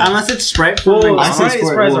 unless it's Sprite from Well, I say McDonald's. Sprite,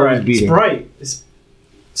 Squirt Sprite's will always alright. beat it.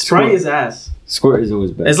 Sprite is ass. Squirt is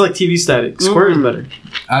always better. It's like TV static. Squirt is better.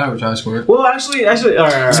 I never tried squirt. Well, actually,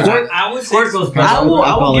 alright. Squirt- I would Squirt goes better. I will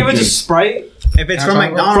I'll give it to drink. Sprite If it's from From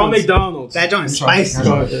McDonald's, from McDonald's. that joint is spicy.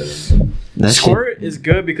 That Squirt is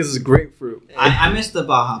good because it's grapefruit. I missed the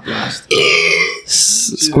Baja Blast.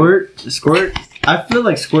 Squirt. I feel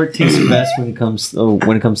like Squirt tastes best when it comes to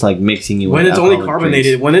like mixing it with When it's only alcoholic carbonated,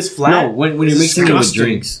 drinks. when it's flat. No, when you're it's mixing it with disgusting.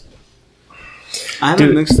 drinks. I haven't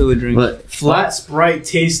Dude, mixed it with drinks. But Flat Sprite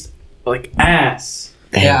tastes like ass.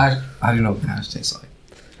 Yeah, I do know what hash tastes like.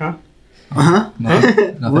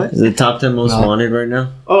 Nothing. What? Is the top 10 most No. wanted right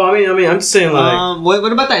now? Oh, I mean, I'm just saying like.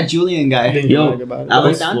 What about that Julian guy? I think Yo, like about it.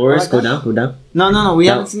 Alex Go down, Flores, go go down. No. We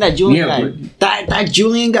No. haven't seen that Julian Yeah, guy. That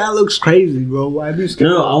Julian guy looks crazy, bro. Why are you scared?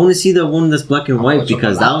 No, I want to see the one that's black and white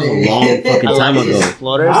because that was a long fucking time ago.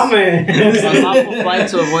 Flores. Ah, man. Unlawful flight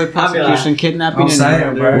to avoid prosecution, kidnapping, I'm saying,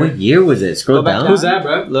 and bro. murder. What year was it? Scroll Go back down. Who's that,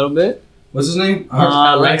 bro? A little bit. What's his name?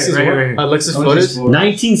 Alexis right here, what? right here. Alexis Alexis Flores. Flores.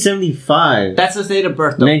 1975. That's his date of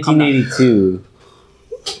birth, though. 1982.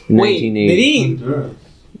 Wait, did he?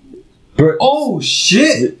 Oh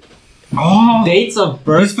shit! Oh, Dates of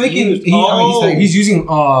birth? he's faking. used- He's using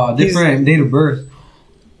different date of birth.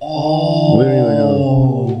 Oh. We don't even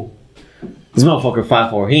know. This motherfucker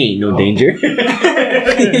 5'4". He ain't no danger. He's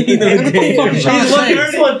He's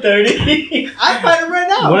 130. I find him right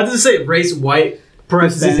now. What does it say? Race white,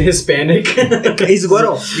 parentheses Hispanic. He's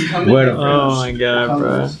güero. Oh my god,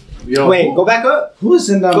 bro. Yo, Wait, go back up. who's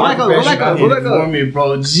in that? Go back up, go back up, go back up. For me,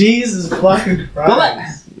 bro. Jesus fucking Christ. Go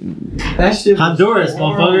back. That shit. Honduras,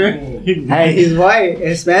 motherfucker. Hey, he's white,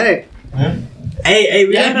 Hispanic. Hey,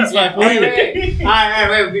 we Yeah, got he's 5'4".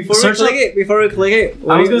 Alright, before Search we click it,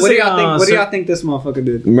 I was gonna say, what do y'all think this motherfucker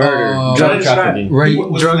did? Murder. Drug trafficking. Right.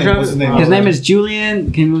 What's Drug his name? What's his name? His name is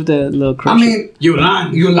Julian. Can you move the little I mean,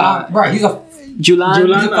 Yulan. you lie, bro. He's a Julian. He's a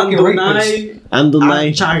Yulan fucking Andonai.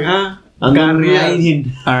 Andonai. Chaga. Andonai.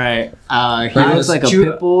 Alright. He Right, looks like a Ju-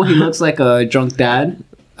 pit bull. He looks like a drunk dad.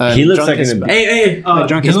 He looks drunk like Hisp- an- Hey, a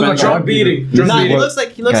drunk he look Hispanic. like drunk beating. Drunk Nah, he beating. looks like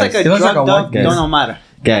Guys, a he looks like drunk a dog. white guy. Don't know matter.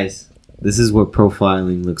 Guys, this is what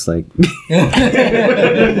profiling looks like.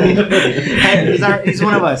 Hey, he's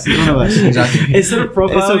one of us. He's one of us. exactly. Instead of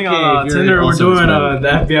profiling okay on if you're Tinder, we're also doing Hispanic.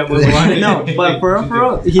 the FBI most wanted. No, but for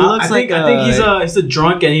real, he looks I think he's a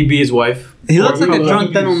drunk and he beat his wife. he looks like a no,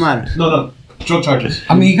 drunk. That no. don't matter. No. Drug charges.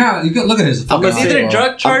 I mean, you can look at his. fucking It's either eyes, bro.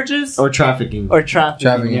 drug charges Or trafficking. or trafficking.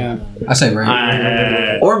 Trafficking. Yeah. I say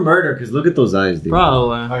right. Or murder, because look at those eyes, dude.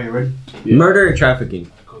 Probably. Are you ready? Murder and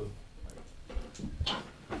trafficking.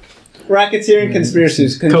 Racketeering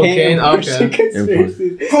conspiracies. Cocaine, okay.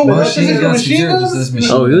 Conspiracies. Bro, Machine guns, this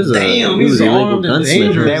machine. Oh, he was a, Damn, he was he's a illegal armed and gunslinger.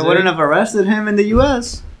 dangerous. They wouldn't have arrested him in the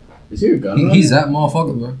U.S. Is he a gun? He's that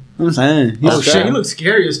motherfucker, bro. I'm saying. Oh shit, he looks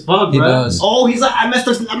scary as fuck, He bro. does. Oh, he's like, I'm not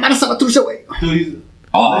Dude, he's.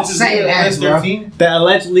 Oh, say that, bro. the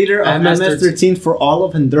alleged leader of MS-13 for all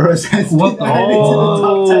of Honduras has What the-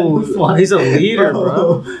 Oh, he's a leader,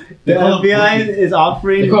 bro. The FBI is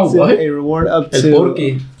offering They call what? a reward up El to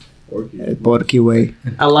Porky. El Porky way.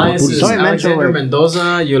 Alliances, Sorry, Alexander Metro. Mendoza,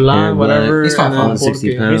 Yulan, whatever. He's and then 160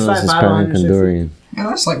 Porky. pounds, He's 5'5", Hispanic 160. Honduran. Man,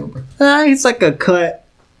 that's like, bro. He's like a cut,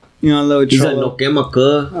 little He's like, cholo. no quema,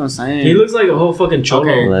 cuh. I'm saying. He looks like a whole fucking cholo.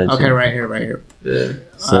 okay. Legend. Okay, right here. Yeah.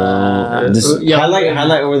 So, this yeah.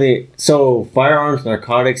 highlight over the firearms,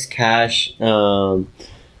 narcotics, cash, and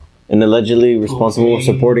allegedly responsible for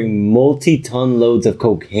supporting multi-ton loads of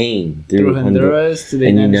cocaine through Honduras to the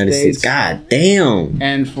and United States. God damn!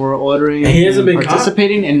 And for ordering And he hasn't and been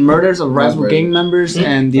participating in murders of rival crazy. gang members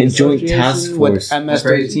and the And joint association task with force.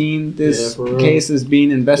 MS-13. This Yeah, for real. case is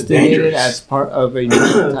being investigated Dangerous. as part of a joint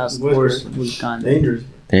task Whisper. force with Uganda. Dangerous.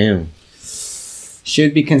 Damn.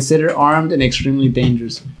 Should be considered armed and extremely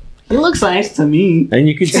dangerous. He looks nice to me. And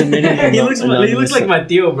you can submit it. He looks like my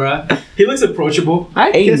Theo, bro. He looks approachable.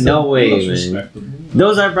 I Ain't kiss no him. way, man.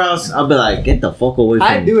 Those eyebrows, I'll be like, get the fuck away from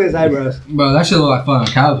I me. do his eyebrows. Bro, that shit look like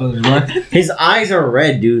fucking caterpillars, bro. His eyes are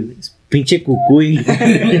red, dude. It's pinche cucuy.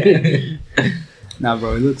 Nah,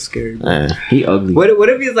 bro, he looks scary. Bro. He ugly. What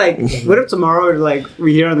if he's like? What if tomorrow, like,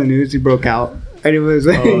 we hear on the news he broke out and it was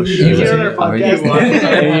like, Oh, you shit. hear on our Are you, podcast?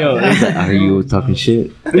 hey, yo, it's like, are you talking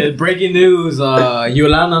shit? Breaking news: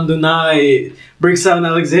 Yulan Andonai breaks out in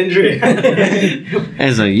Alexandria.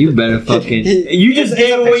 And so you better fucking. You just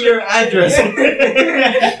gave away your address.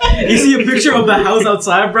 You see a picture of the house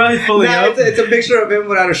outside, bro? He's pulling Nah, up. it's a picture of him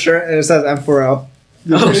without a shirt and it says M4L.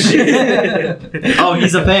 Oh shit! Oh,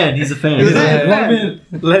 he's a fan. He's a fan. Let him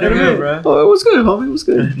in. Let him in, bro. Oh, it was good, homie. It was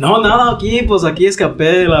good. No, aquí, pues aquí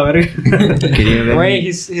escapé de la verga. Quería ver Wait, mi-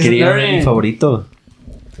 he's quería ver mi Honduran. favorito.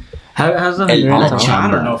 How's the El Honduran la talk? chamba.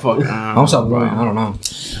 I don't know, fuck. I'm sorry, bro. I don't know.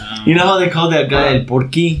 You know how they call that guy El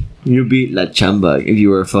Porky? You'd be La Chamba if you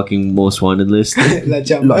were a fucking most wanted list. La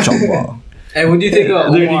chamba. Hey, what do you think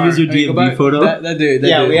of They're gonna Omar? use your Hey, go DMV back. photo? That dude. That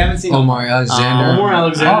Yeah, dude. we haven't seen Omar Alexander. Omar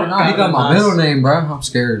Alexander. Oh, no, he got my middle name, bro. I'm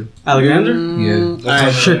scared. Alexander? Yeah.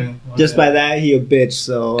 Alright, just by that, he a bitch,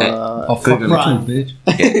 so, Oh, fuck you too, fraud.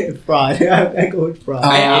 bitch. Fraud. I go with fraud.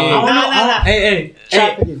 Hey,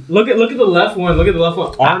 Trafficking. look at the left one. Look at the left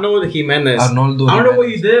one. Arnold Jimenez. Arnoldo I don't know what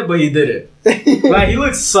Jimenez. he did, but he did it. Like he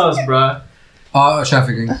looks sus, bro.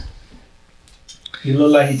 Trafficking. He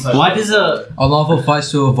looked like he touched. Why does a Unlawful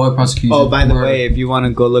fights to avoid prosecution. Oh, by the Murder. way, if you want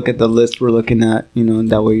to go look at the list we're looking at,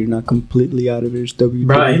 that way you're not completely out of it.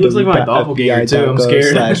 Bro, he looks like my doppelganger, too. I'm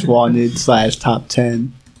scared. /wanted/top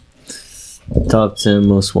 10. top 10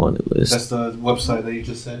 most wanted list? That's the website that you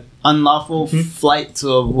just said. Unlawful flight to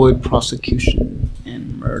avoid prosecution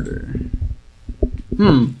and murder.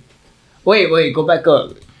 Wait, go back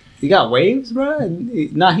up. You got waves, bro?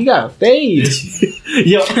 Nah, he got a fade.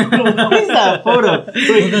 Yo, what is that photo?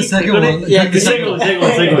 Wait, The second one. Yeah, the second one.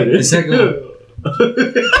 The second one.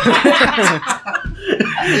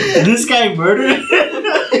 This guy murdered?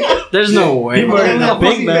 There's no way. He murdered a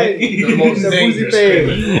Big Mac. The most dangerous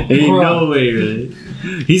fade. Ain't no way, man.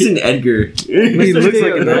 He's an Edgar. He looks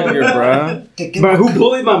like an Edgar, bro. Bro, who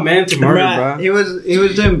bullied my man to murder, bro? He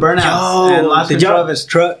was doing burnouts Yo, and lost did control y'all- of his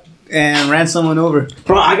truck and ran someone over.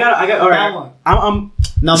 Bro, I got. All That right, one. I'm.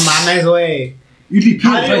 No mames, way. EDP.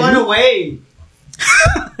 How did he run away?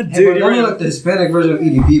 Dude, you're like the Hispanic version of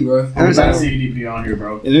EDP, bro. I'm trying to see EDP on here,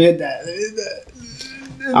 bro. Look at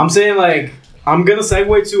that. I'm saying like I'm gonna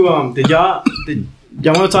segue to Did y'all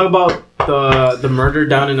want to talk about the murder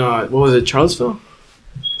down in what was it, Charlottesville?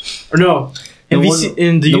 Or no, in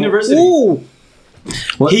the university. Ooh.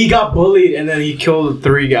 What? He got bullied and then he killed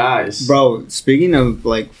 3 guys. Bro, speaking of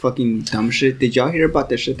like fucking dumb shit, did y'all hear about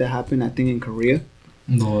the shit that happened, I think, in Korea?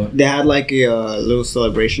 No. They had like a little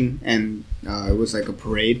celebration and it was like a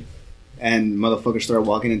parade. And motherfuckers started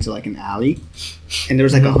walking into like an alley, and there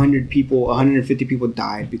was like 100 people, 150 people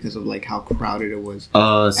died because of like how crowded it was.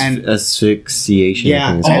 And asphyxiation. Yeah,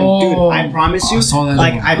 I and think it's dude, I promise you, I saw that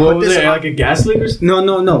like one. I What put was this. it, like a gas leak or something?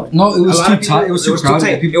 No. No, it was A lot too of people- tight. It was too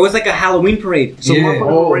crowded. It was like a Halloween parade, so Yeah. motherfuckers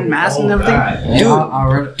were wearing masks and everything. God. Dude, I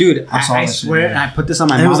read. Dude, I saw I that shit, swear, yeah. and I put this on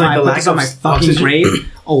my And it was mom. like the I put lack this on of my fucking oxygen.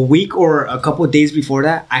 grave. A week or a couple of days before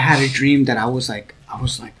that, I had a dream that I was like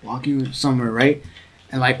walking somewhere, right?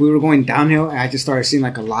 And like we were going downhill, and I just started seeing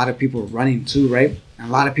like a lot of people running too, right? And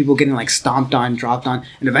a lot of people getting like stomped on, dropped on,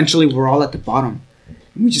 and eventually we're all at the bottom.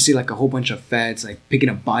 And we just see like a whole bunch of feds like picking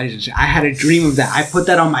up bodies and shit. I had a dream of that. I put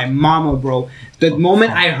that on my mama, bro. The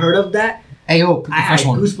moment I heard of that, Hey, yo, I had first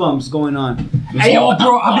one. goosebumps going on. Hey, yo,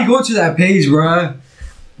 bro, I be going to that page, bro.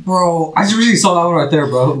 Bro, I just really saw that one right there,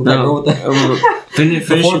 bro. With that girl with that. Finish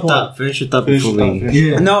The your fourth thought. Finish your thought before we.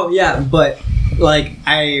 Yeah. No, yeah, but like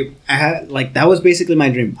I had like that was basically my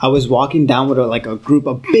dream. I was walking down with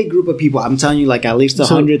a big group of people. I'm telling you, like at least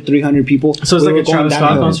 100, 300 people. So it's We like were a Travis going Scott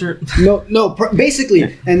downhill. concert. No,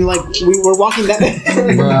 basically, and like we were walking down.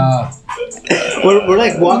 Bruh. we're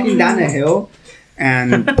like walking down a hill,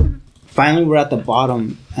 and finally we're at the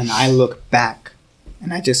bottom, and I look back,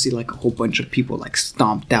 and I just see like a whole bunch of people like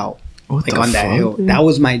stomped out. Like on that hill. That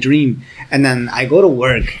was my dream. And then I go to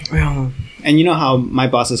work. And you know how my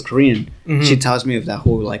boss is Korean. Mhm. She tells me of that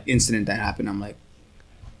whole like incident that happened. I'm like,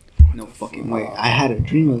 no fucking way. I had a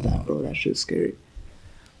dream of that, bro. That shit's scary.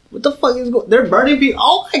 What the fuck is going? They're burning people.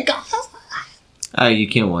 Oh my god. You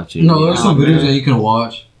can't watch it. No, there's some man. videos that you can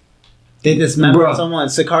watch. They dismembered Bro. someone.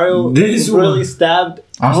 Sicario This really one. stabbed.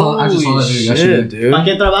 I just saw that video yesterday. dude. ¿Pa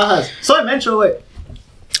qué trabajas? Soy Metro, wait.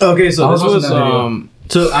 Okay, so I this was was watching that video.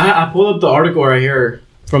 so I pulled up the article right here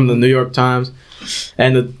from the New York Times,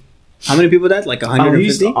 and How many people died? Like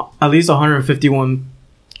 150? at least 151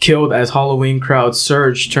 killed as Halloween crowd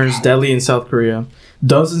surge turns deadly in South Korea.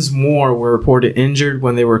 Dozens more were reported injured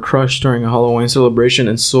when they were crushed during a Halloween celebration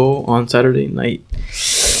in Seoul on Saturday night.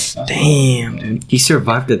 Damn, dude. He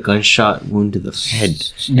survived a gunshot wound to the head.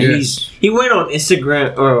 And Yes. he went on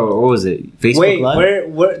Instagram or what was it? Facebook Wait, Live.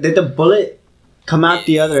 where did the bullet come out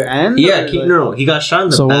the other end? Yeah, Or, like- no, he got shot in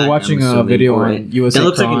the So back. we're watching I'm a assuming, video or- on USA That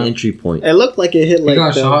looks like an Crime. entry point. It looked like it hit like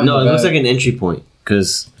got the, shot. No, it looks back. like an entry point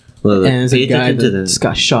because well, And it's pay a guy attention that just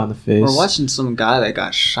got shot in the face. We're watching some guy that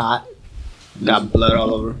got shot, got blood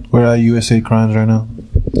all over. We're at USA Crimes right now.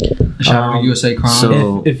 Shout out to USA Crime.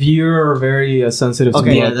 so- If you're very sensitive to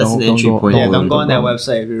Okay, yeah, blood, that's an entry point. Yeah, Oh, don't go on that don't-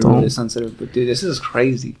 website if you're don't. really sensitive. But dude, this is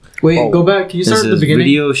crazy. Wait, Oh. go back. Can you This start at the is beginning?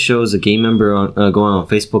 video shows a gang member on going on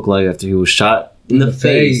Facebook Live after he was shot in the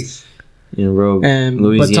face in Rogue, And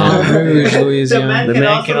Louisiana. Baton Rouge, Louisiana. The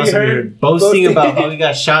man can also be heard boasting about how he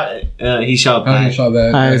got shot. He shot Oh, he back. shot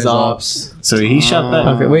back. Eyes ops. So he shot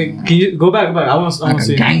back. Okay, wait. Can you go back? Go back. I want Like to a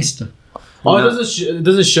see. gangster. Oh, No.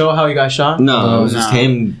 does it show how he got shot? No, it was just No.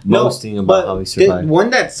 him No, boasting about how he The survived. one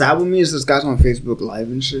that sad with me is this guy's on Facebook Live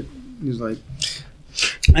and shit. He's like,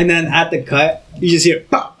 and then at the cut, you just hear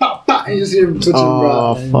pop, pop, pop, and you just hear him twitching,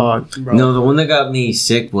 Oh bro. fuck! Bro. No, the one that got me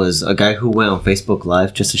sick was a guy who went on Facebook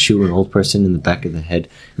Live just to shoot an old person in the back of the head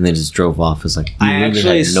and then just drove off. It was like, you I really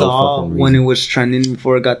actually had no saw fucking when it reason. was trending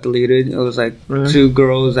before it got deleted. It was like Really? 2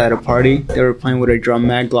 girls at a party. They were playing with a drum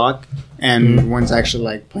mag Glock, and one's actually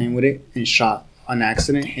like playing with it and shot on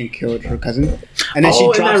accident and killed her cousin. And then she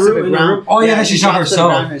in that drops to room, the in the ground. room. Oh, yeah, then she shot drops to the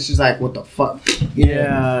herself. ground And she's like, "What the fuck?"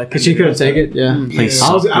 Yeah, because she couldn't take it. Yeah. Play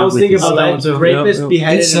I was thinking about that one too. Rapist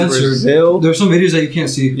beheaded It's in censored. Brazil. There's some videos that you can't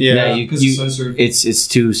see. Yeah, because it's censored. It's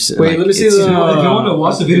too. Wait, let me see it's the- too- If you want to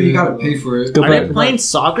watch the video, you gotta pay for it. Go Are back. they playing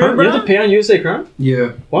soccer, You have bro? to pay on USA Crime?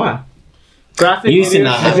 Yeah. Why? Graphic You used to videos?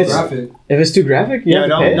 not If have it's- Graphic. If it's too graphic, you Yeah, have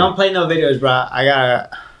to pay. don't play no videos, bro. I gotta.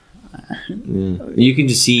 Yeah. You can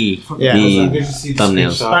just see Yeah. I the get to see the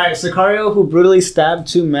thumbnails. All right, Sicario, who brutally stabbed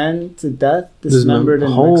 2 men to death, dismembered in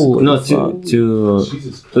Mexico. No, two.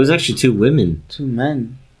 Jesus It was actually 2 women. 2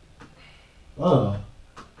 men. Oh.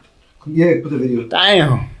 Yeah, put the video.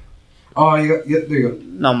 Damn. Oh, you got, yeah, there you go.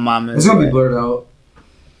 No mames. It's gonna be güey. blurred out.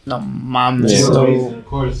 No mames. Yeah. For So- a reason, of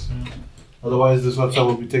course. Otherwise, this website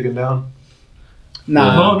will be taken down.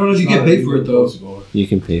 Nah. No, you get paid for it though. You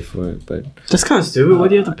can pay for it, but That's kind of stupid. Why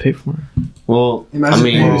do you have to pay for it? well, Imagine I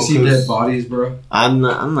paying mean, to see Well, 'cause- dead bodies, bro. I'm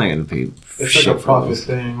not gonna pay. It's shit like a for profit this.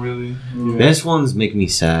 thing, really. This one's make me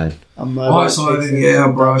sad. A Oh, mother I saw it. takes Yeah,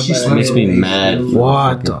 bro. She But- slept Makes with me me. mad.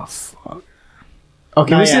 What the fuck? Oh,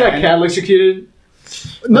 can Nah, we see yeah, that and- cat electrocuted?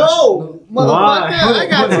 No! Motherfucker! I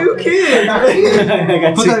got 2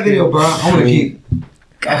 kids! Put that video, bro. I wanna keep.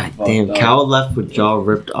 God damn, cow left with jaw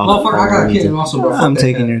ripped off. Motherfucker, I got a kid also, bro. I'm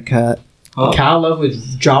taking your cat. Huh? Cow left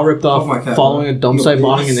with jaw ripped off Fuck my cat, following a dump site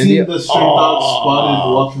bombing in Seen India. the stray dog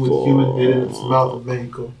spotted walking with human head in its mouth in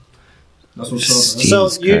Mexico. That's what's up, bro.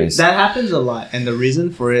 Jesus So Christ. that happens a lot, and the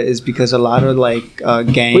reason for it is because a lot of like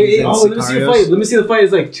gangs Wait, and let me see the fight. Let me see the fight.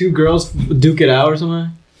 It's like 2 girls duke it out or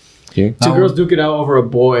something. Here? 2 girls duke it out over a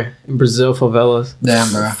boy in Brazil favelas.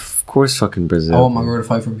 Damn, bro. Of course, fucking Brazil. I want my girl to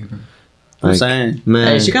fight for me, bro. I'm Like, saying. man,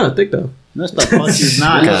 Hey, she kind of thick though. No, the fuck she's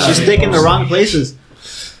not. God. She's thick in the wrong places.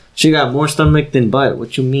 she got more stomach than butt.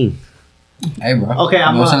 What you mean? Hey, bro. Okay,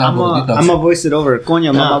 I'm No son las gorditas. gonna voice it over.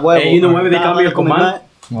 Coño, mamá huevo. Hey, you know why they call me a comal?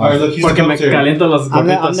 Alright, look, he's the Porque me commentary. caliento las I'm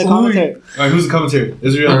the gorditas. commentator. Alright, who's the commentary?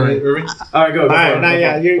 Israel Alright. Irving? Alright, go. Alright, nah,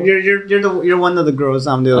 yeah, you're one of the girls.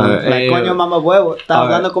 I'm the other. Alright, Like, hey, coño, mamá huevo. Estaba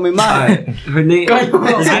alright. hablando con mi madre. Her name. Let's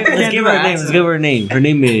Let's give her a name. Let's give her a name. Her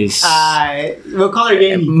name is. We'll call her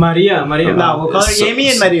Jamie. Maria. No, we'll call her So- Jamie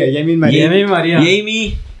and Maria. Jamie and Maria. Yemi Maria.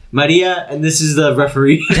 Jamie, Maria, and this is the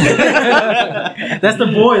referee. That's the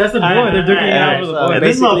boy. That's the boy. They're duking it out for the boy.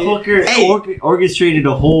 This basically- motherfucker Hey. orchestrated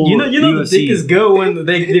a whole. You know the UFC. dick is good when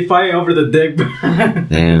they fight over the dick.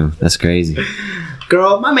 Damn, that's crazy.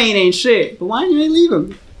 Girl, my man ain't shit. But why you ain't leave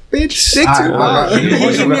him? Bitch, dick too. Alright, Wow. alright.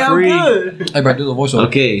 You me out Referee. good. Hey, bro, do the voiceover.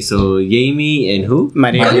 Okay, so Jamie and who?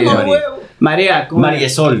 Maria. Maria. Maria. ¿cómo? Maria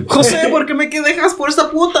Sol. José, ¿por qué me dejas por esta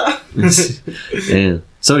puta? Damn.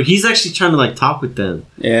 So he's actually trying to like talk with them,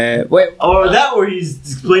 Yeah, wait. or that, or he's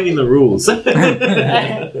explaining the rules.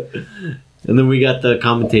 And then we got the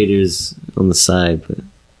commentators on the side, but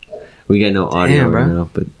we got no audio Damn, right bro. now.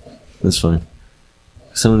 But that's fine.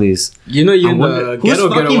 Some of these. You know, I in wonder- the ghetto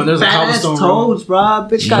when there's a cobblestone road. toes, bro?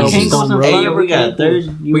 Bitch got Cobblestone cankles in road. front Hey, of we got her.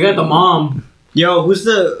 third. We got the mom. Yo, who's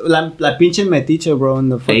the la pinche metiche, bro? In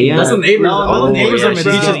the fucking. Yeah. That's the neighbors. No, All the no, neighbors yeah, are bro.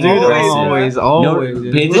 metiches, dude. Always, Always.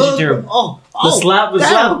 No, pay attention to her. Oh, The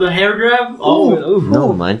slap, the hair grab. Oh,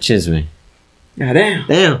 No manches, man. God damn.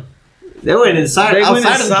 Damn. They went inside, They went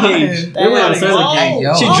outside of the inside. cage. They went outside the cage.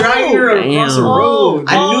 Yo. She dragged her across the Damn. road.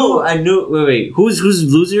 I knew. Wait. Who's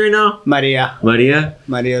losing right now? Maria. Maria.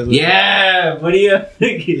 Yeah, Maria.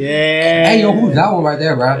 Yeah. Hey, yo, who's that one right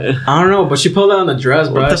there, bro? I don't know, but she pulled out on the dress,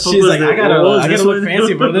 bro. What the fuck She's was like, that? I gotta What was this look one?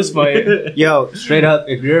 fancy for this fight. Yo, straight up,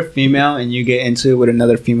 if you're a female and you get into it with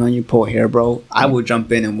another female and you pull hair, bro, I will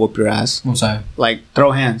jump in and whoop your ass. I'm sorry. Like,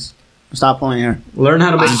 throw hands. Stop pulling hair. Learn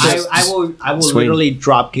how to make I will Swing. literally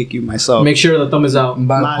drop kick you myself. make sure the thumb is out. I'm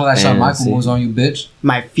about to pull that shot Man, Michael see. moves on you, bitch.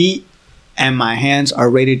 My feet and my hands are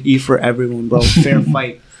rated E for everyone, bro. Fair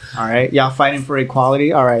fight. All right, y'all fighting for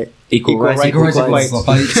equality. All right, Equal rights. right Go right to to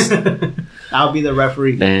fight. fights. I'll be the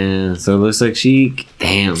referee. Damn. So it looks like she.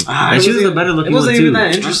 Damn. Ah, And it she was wasn't- the better looking it wasn't one too. even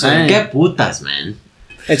that interesting. Que putas, man.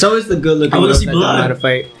 It's always the good looking I wanna ones see that don't know blood. how to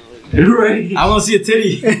fight. Right. I want to see a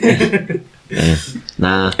titty.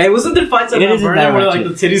 Nah. Hey, wasn't there fights at It Mount isn't Vernon that where like the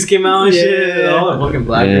ratchet. titties came out and shit? Yeah. All the fucking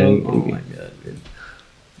black Yeah. girls. Oh my god, dude.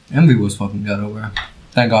 Envy was fucking ghetto, bro.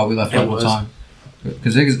 Thank God we left It that one was. time.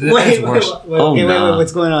 Because it's Wait, worse. Oh, nah.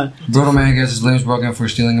 what's going on? Brutal man gets his limbs broken for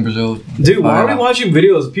stealing in Brazil. Dude, why are we watching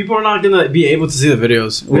videos? People are not gonna be able to see the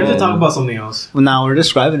videos. We have to Yeah. talk about something else. Well, now we're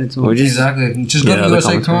describing it to We're him. just. Exactly. Just Yeah, go to the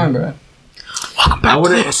USA commentary. Crime, bro. I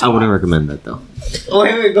wouldn't recommend that though.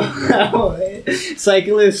 Wait, go.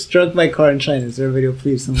 Cyclist struck by car in China. Is there a video,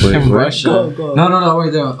 please? Wait, In where? Russia. Go. No,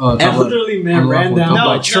 wait there. Elderly man ran down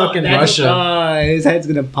by truck in that's- Russia. His head's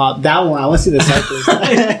gonna pop. That one. I want to see the cyclist.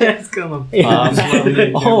 It's gonna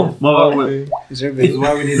Oh, Well, is there a This is video?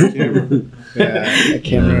 why we need a camera. Yeah, a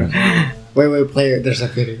camera. Wait, play it. There's a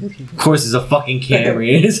video. of course, it's a fucking camera.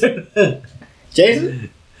 Jason?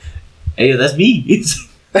 Hey, that's me.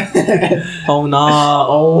 Oh nah.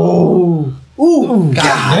 Oh. Ooh, God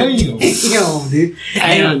damn. damn, dude.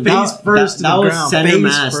 Damn, face first to That the was ground, center face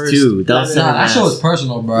mass first. too. That was Nah, center That mass. shit was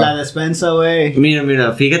personal, bro. La despensa way.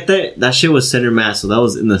 Mira, fíjate, that shit was center mass, so that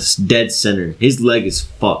was in the dead center. His leg is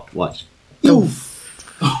fucked. Watch. Oof.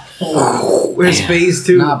 Where's phase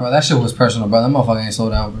 2? Nah, bro, that shit was personal, bro. That motherfucker ain't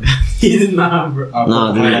slowed down, bro. He did not, bro.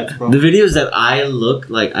 No, the videos that I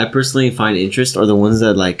I personally find interest are the ones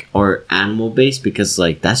that like are animal based because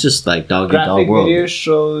like that's just like dog eat dog Graphic world. video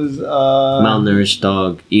shows Malnourished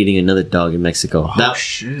dog eating another dog in Mexico. Oh,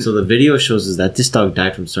 shit. So the video shows us that this dog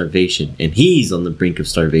died from starvation and he's on the brink of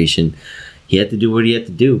starvation. He had to do what he had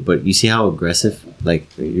to do, but you see how aggressive like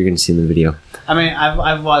you're gonna see in the video. I mean,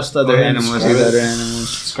 I've watched other animals with other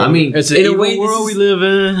animals. I mean, It's an in a evil way, world we live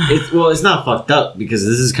in. it's not fucked up because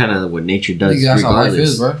this is kind of what nature does. Nigga, that's how life regardless.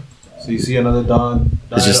 is, bro. So you see another dog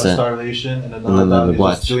died of just that. starvation, and then another dog the is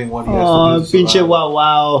watch. just doing what he has Oh, to do. to pinche survive.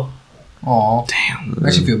 wow. Aw. Damn. I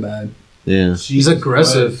actually feel bad. Yeah. He's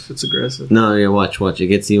aggressive. It's aggressive. No, yeah. Watch. It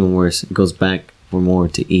gets even worse. It goes back for more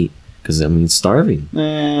to eat because I mean, it's starving,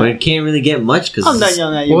 Man. but it can't really get much because I'm not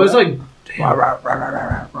yelling at you. Well, it's bro. like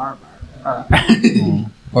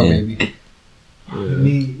Poor Yeah. baby. And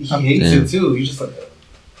he hates Damn. it too. He's just like,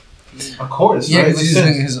 of course, Yeah, right? because he's Makes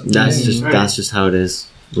thinking sense. his. that's just how it is.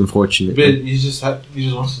 Unfortunately, But he just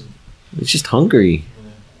wants to. it's just hungry.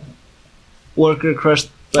 Worker crushed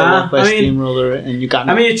by I mean- steamroller, and you got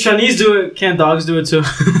I mean, if Chinese do it, can't dogs do it too?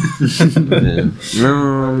 Yeah.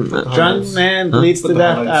 No. drunk man Huh? bleeds Put to the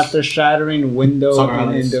death highlights. after shattering window Summer in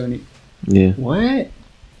highlights. Indonesia. Yeah. What?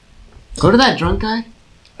 Go to that drunk guy.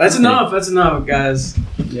 That's enough. That's enough, guys.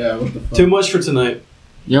 Yeah, what the fuck? Too much for tonight.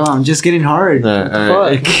 Yo, I'm just getting hard.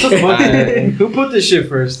 Alright. Who put this shit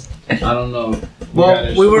first? I don't know.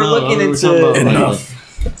 Well, we were looking we were into talking about, Enough.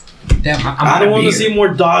 Damn, I don't want to see more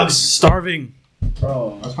dogs starving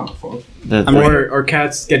Bro, that's kind of fucked. or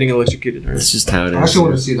cats getting electrocuted. Right? That's just how it I actually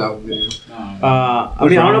want to is. see that video. I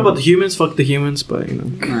mean, I don't know about the humans. Fuck the humans, but you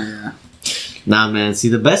know. Oh, yeah. Nah, man. See,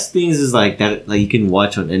 the best things is like that. Like you can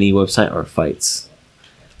watch on any website are fights.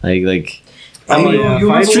 Like. I mean,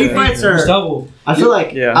 yeah, street fights are. Double. I feel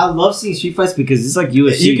like Yeah. I love seeing street fights because it's like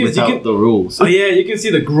UFC You can- without you can- the rules. Oh yeah, you can see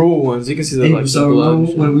the gruel ones. You can see the Hey, like so the blood. remember and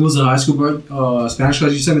shit. when we was in high school, bro, Spanish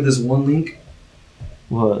class, you sent me this one link.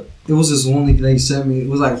 What? It was this one link that you sent me. It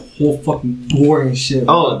was like whole fucking gore and shit.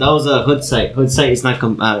 Oh, that was a Hood site. Hood site is not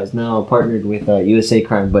it's now partnered with USA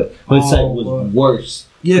Crime, but Hood site was worse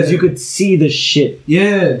yeah, because you could see the shit.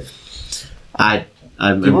 yeah. I'm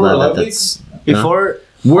You glad remember that that's Before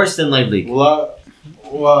worse than Live League. What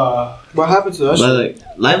happened to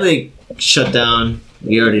Live League shut down.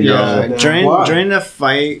 You already know. yeah, Why? during the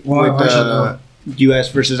fight Why with should the U.S.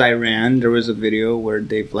 versus Iran, there was a video where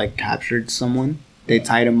they've like captured someone. They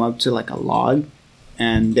tied him up to like a log,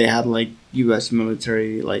 and they had like U.S.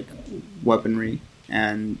 military like weaponry,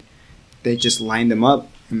 and they just lined him up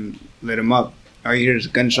and lit him up. All you hear is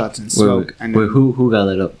gunshots and smoke, and Wait, who got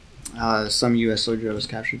lit up? some U.S. soldier was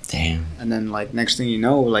captured. Damn. And then like next thing you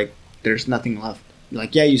know, like there's nothing left.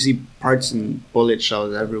 Like yeah, you see parts and bullet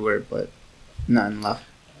shells everywhere, but nothing left.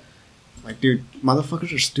 Like dude,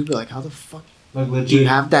 motherfuckers are stupid. Like how the fuck Like do you legit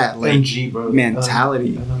have that like MG, bro.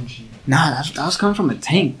 mentality? MG. Nah, that was coming from a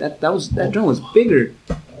tank. That drone was bigger.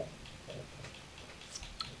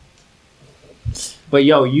 But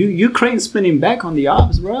yo, Ukraine spinning back on the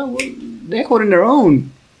ops, bro. Well, they're holding their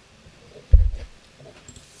own.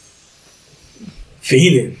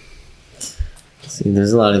 Feeding. See,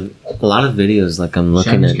 there's a lot of videos like I'm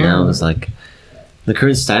looking at now. It's like the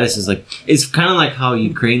current status is like it's kind of like how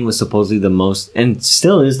Ukraine was supposedly the most and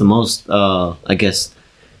still is the most I guess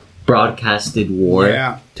broadcasted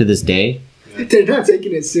war to this day. They're not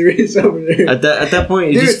taking it serious over there. At that point,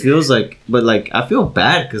 it Dude. just feels like, but like I feel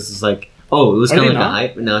bad because it's like, oh, it was Are kind they of like a not?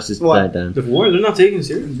 hype, and now it's just What? died down. The war, they're not taking it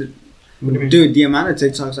serious. What do you mean? Dude, the amount of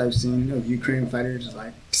TikToks I've seen of Ukraine fighters is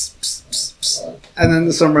like, pss, pss, pss, pss. And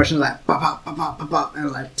then some Russians like, pop, pop, pop, pop, pop, pop,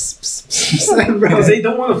 and like, pss, pss, pss, pss. Bro, Because they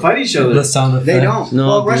don't want to fight each other. The sound effect. they don't. No,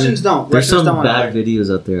 Well, dude, Russians don't. There's Russians some don't want to bad fight.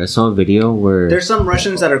 videos out there. I saw a video where There's some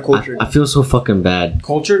Russians that are cultured. I feel so fucking bad.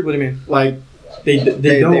 Cultured? What do you mean? Like, They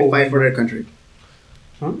they don't fight for their country.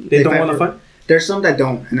 Huh? They don't fight want to for- fight. There's some that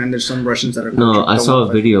don't, and then there's some Russians that are. No, I don't saw a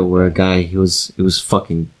want video where a guy, it was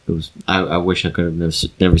I wish I could have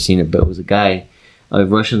never seen it, but it was a guy, a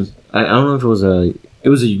Russian, I don't know if it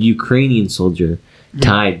was a Ukrainian soldier,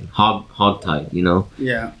 tied, hog tied, you know?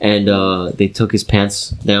 Yeah. And they took his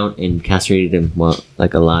pants down and castrated him,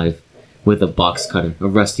 like alive, with a box cutter, a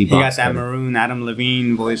rusty He box got that cutter. maroon Adam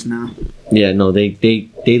Levine voice now. Yeah, no, they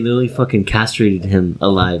literally fucking castrated him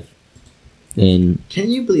alive. And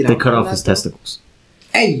Can you bleed they out? cut from off that, his though? testicles.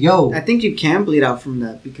 Hey, yo. I think you can bleed out from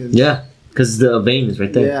that because. Yeah, because the vein is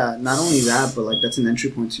right there. Yeah, not only that, but like that's an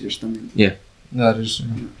entry point to your stomach. That is.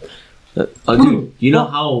 Dude, you know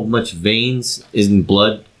how much veins in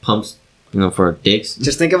blood pumps, for our dicks?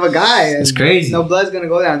 Just think of a guy. And It's crazy. No blood's gonna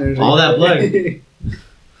go down there. All that blood.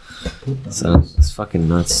 So it's fucking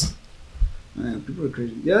nuts. Man, people are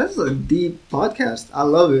crazy. Yeah, that's a deep podcast. I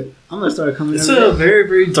love it. I'm gonna start coming. It's every a day. very,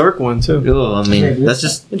 very dark one too. Oh, I mean, that's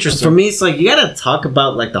just Interesting. for me. It's like you gotta talk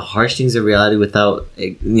about like the harsh things of reality without,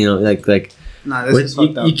 like. Nah, this With- is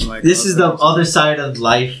fucked up. Like, this is the other side of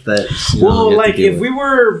life that. Well, like if we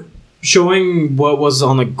were showing what was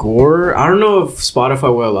on the gore, I don't know if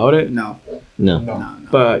Spotify will allow it, No, no. no.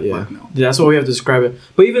 but yeah, Fuck no. that's what we have to describe it.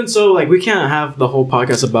 But even so, like we can't have the whole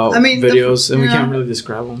podcast about I mean, videos, and we yeah. can't really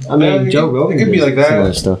describe them. I mean, Yeah, Joe it Rogan could be does like that.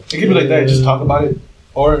 similar stuff. It could be like that. Just talk about it,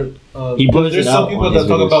 or He blows there's it some out people on that his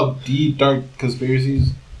talk videos. about deep dark conspiracies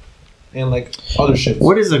and like other shit.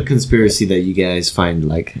 What is a conspiracy that you guys find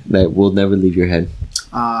like that will never leave your head?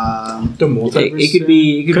 The multiverse. It could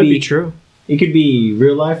be. It could be true. It could be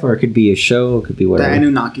real life, or it could be a show. It could be The whatever.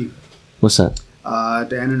 Anunnaki. What's that?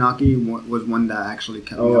 The Anunnaki was one that actually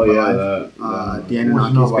kept me Oh up yeah, alive. The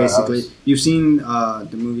Anunnaki is basically. You've seen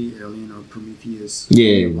the movie Alien or Prometheus?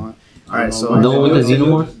 Yeah. All right, so The one with the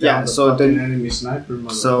xenomorph? Yeah, so the enemy sniper.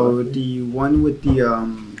 so the one with the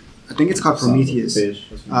I think it's called Prometheus.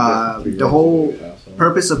 The whole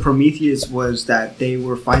purpose of Prometheus was that they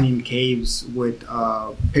were finding caves with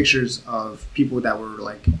pictures of people that were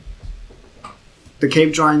like. The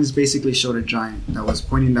cave drawings basically showed a giant that was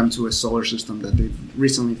pointing them to a solar system that they've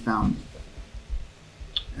recently found.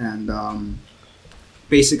 And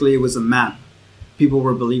basically, it was a map. People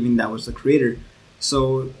were believing that was the creator.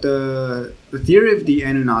 So the theory of the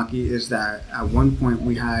Anunnaki is that at one point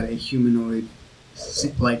we had a humanoid,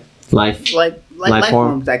 like Life. life form.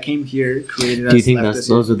 forms that came here, created us. Do you think left that's us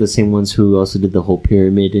here. those are the same ones who also did the whole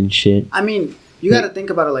pyramid and shit? I mean, you got to think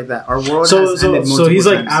about it like that. Our world So has ended so he's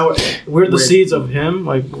like multiple times. we're the With- seeds of him,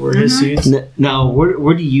 like we're his seeds. Now,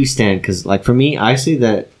 where do you stand? Because like for me, I say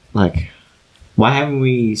that like, why haven't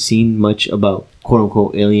we seen much about quote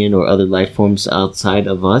unquote alien or other life forms outside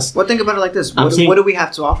of us? Well, think about it like this. I'm saying- What do we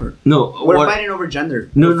have to offer? No, We're what- fighting over gender.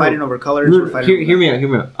 No, we're no. fighting over colors. No, we're fighting over hear me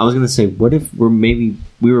out. I was gonna say, what if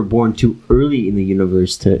we were born too early in the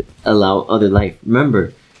universe to allow other life?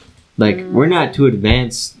 Remember, like we're not too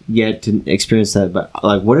advanced yet to experience that. But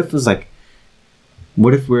like, what if it was like,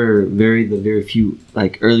 what if we're the very few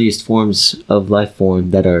like earliest forms of life form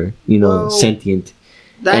that are Well, sentient?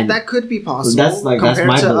 And That could be possible. that's Compared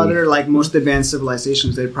my to belief. other like most advanced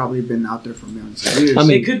civilizations, they've probably been out there for millions of years. I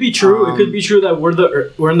mean, It could be true. It could be true that we're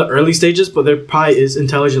in the early stages, but there probably is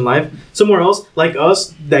intelligent life somewhere else, like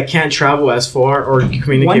us, that can't travel as far or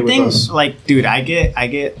communicate one with thing, us. like, dude, I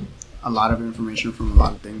get a lot of information from a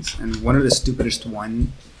lot of things, and one of the stupidest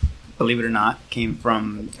one, believe it or not, came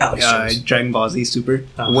from Dragon Ball Z Super,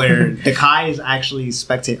 Oh. where the Kais actually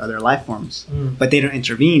spectate other life forms, but they don't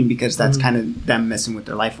intervene because that's kind of them messing with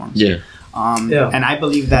their life forms. Yeah. Yeah. And I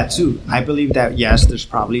believe that too. I believe that yes, there's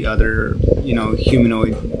probably other,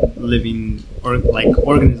 humanoid living or like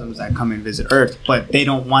organisms that come and visit Earth, but they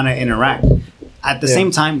don't want to interact. At the Yeah. same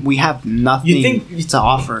time, we have nothing You think- to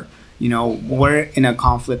offer. We're in a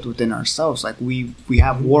conflict within ourselves. Like we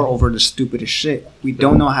have war over the stupidest shit. We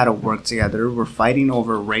don't know how to work together. We're fighting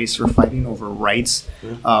over race. We're fighting over rights,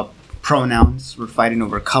 pronouns. We're fighting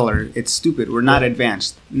over color. It's stupid. We're not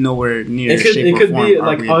advanced. Nowhere near shape It or could form be are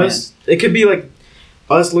like we us. advanced. It could be like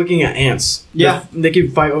us looking at ants. Yeah. they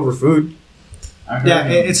could fight over food. Yeah,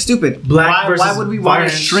 it's stupid. Black why versus would we want to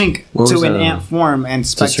virus. shrink What to was, an ant form and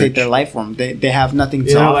search? spectate their life form? They have nothing to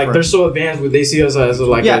You know, offer. like they're so advanced, they see us as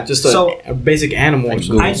like Yeah, just so- a basic animal. or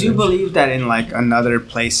something. I do believe that in like another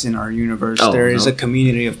place in our universe, Oh, there is no. a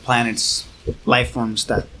community of planets, life forms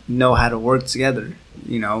that know how to work together.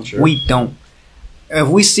 We don't. If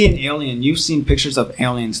we see an alien, you've seen pictures of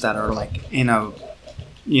aliens that are like in a,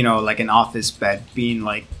 like an office bed being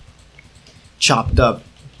like chopped up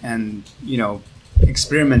and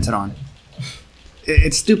experimented on.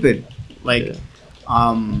 It's stupid. Like,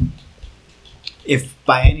 if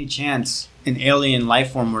by any chance an alien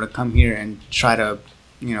life form were to come here and try to,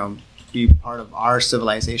 be part of our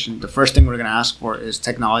civilization, the first thing we're going to ask for is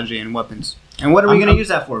technology and weapons. And what are we going to use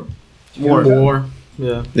that for? War.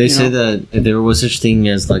 Yeah. They say that if there was such thing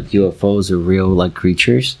as like UFOs or real like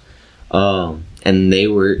creatures, and they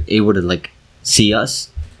were able to like see us,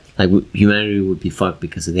 like humanity would be fucked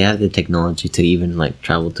because if they have the technology to even like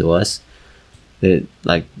travel to us. That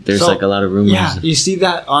like there's like a lot of rumors. Yeah, you see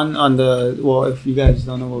that on the if you guys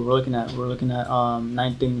don't know what we're looking at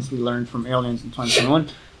 9 things we learned from aliens in 2021.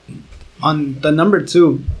 On the number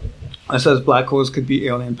 2, it says black holes could be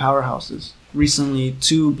alien powerhouses. Recently,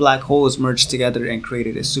 2 black holes merged together and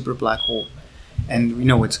created a super black hole. And you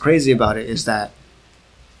know what's crazy about it is that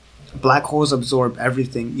black holes absorb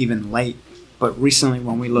everything, even light. But recently,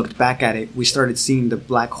 when we looked back at it, we started seeing the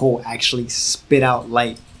black hole actually spit out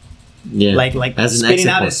light. Yeah, like as an spitting exit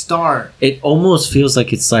out point. a star. It almost feels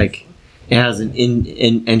like it's like it has an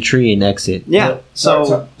entry and exit. Yeah.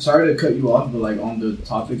 So sorry to cut you off, but like on the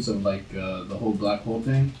topics of like the whole black hole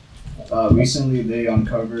thing, recently they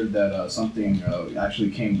uncovered that something actually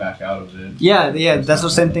came back out of it. yeah, that's the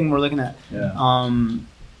same thing we're looking at. Yeah.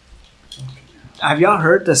 Have y'all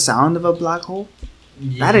heard the sound of a black hole?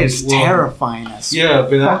 That is terrifying. Yeah,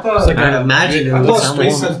 but I thought Like, I imagine it I would thought sound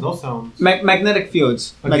space more- has no sound. Magnetic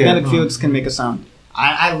fields. Okay, Magnetic no. fields can make a sound.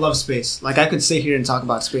 I love space. Like I could sit here and talk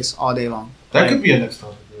about space all day long. That Like, could be a next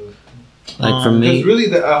topic. Really. Like for Because me,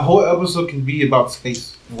 really, a whole episode can be about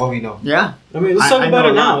space and what we know. Yeah. I mean, let's talk I about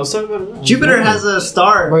know it now. now. Let's talk about it now. Jupiter has a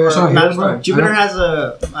star. Wait, it's not not a here, star. bro. Jupiter I has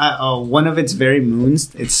a one of its very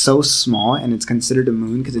moons. It's so small, and it's considered a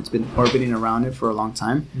moon because it's been orbiting around it for a long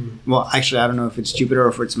time. Well, actually, I don't know if it's Jupiter or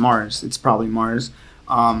if it's Mars. It's probably Mars.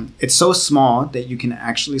 It's so small that you can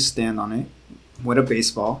actually stand on it with a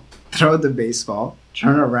baseball, throw the baseball,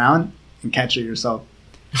 turn around, and catch it yourself.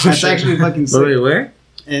 That's actually fucking sick. wait, where?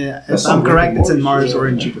 If I'm correct, it's in Mars or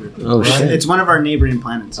in Jupiter. Oh shit! It's one of our neighboring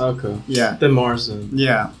planets. Okay. Yeah. Then Mars then.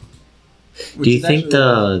 Yeah. Do you think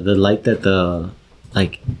the light that the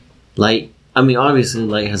light? I mean, obviously,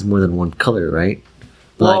 light has more than one color, right?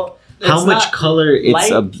 Well, Like how it's much not- color it's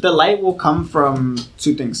light, the light will come from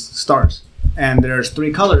 2 things: stars, and there's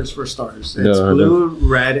 3 colors for stars. It's blue,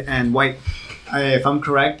 red, and white. If I'm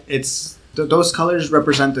correct, it's those colors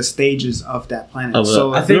represent the stages of that planet.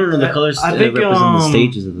 So I think- no, the colors I think, represent the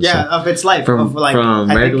stages of the sun. of its life. From- of like, from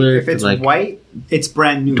I think regular if it's to, like, white, it's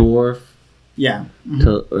brand new. Dwarf. Yeah.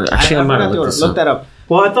 To, actually, I might have looked this look up. that up.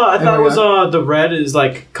 Well, I thought There it we was the red is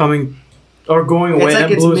like coming or going away, It's like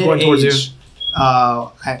and it's blue is going towards you.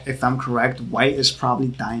 mid-age. If I'm correct, white is probably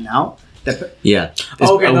dying out. Yeah.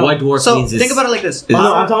 Okay, a no. white dwarf So means think about it like this. Oh,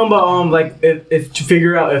 no, I'm talking about like if to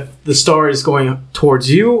figure out if the star is going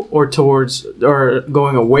towards you or towards or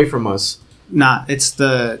going away from us. Nah, it's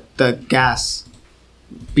the gas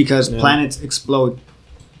because planets explode.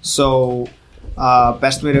 So,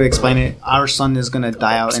 best way to explain it, our sun is gonna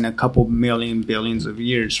die out in a couple million billions of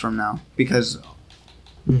years from now because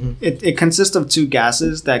it consists of 2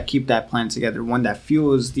 gases that keep that planet together. One that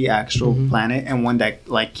fuels the actual planet, and one that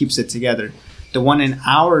like keeps it together. The one in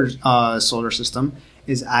our solar system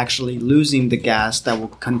is actually losing the gas that will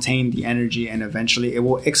contain the energy, and eventually it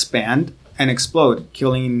will expand and explode,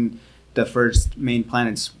 killing the first main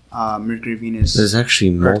planets, Mercury, Venus, There's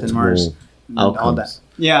actually Earth, and Mars, multiple and all that. outcomes.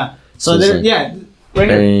 Yeah. So So it's there, like yeah, right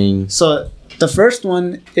here. Bang. So the first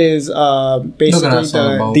one is basically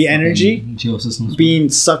the energy geosystems. being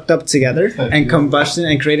sucked up together and combustion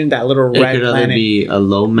and creating that little It red could either planet. be a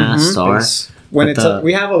low mass Mhm. star. When but it's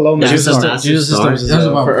we have a low mass just a star. massive star. Systems is That's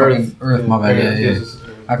about for fucking Earth. Earth. My bad. Yeah. Yes.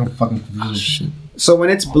 I can fucking Oh, confuse it. shit. So when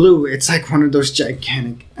it's blue, it's like one of those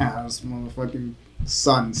gigantic ass motherfucking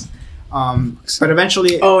suns. But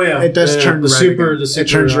eventually, Oh, yeah. it does Yeah, turn the red super- again. the It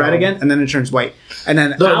turns super, red again, and then it turns white. And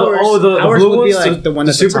then The ours blue would be ones, like the one the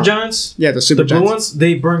that's the super top. giants. Yeah, the super The blue giants. ones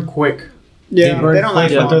they burn quick. Yeah, burn they don't like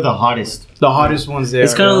quick. Yeah, they're long. the hottest. The hottest ones there.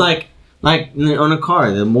 It's kind of like on a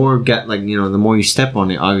car. The more the more you step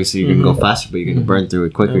on it, obviously you're gonna go faster, but you're gonna burn through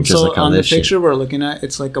it quicker, just So like how on the this shit. picture we're looking at,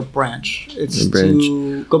 it's like a branch. It's A branch.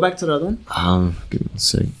 to go back to the other one. Give me a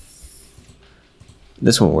sec.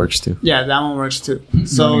 This one works too. Yeah, that one works too.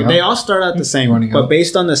 So Running they out. all start out the same, Running but out.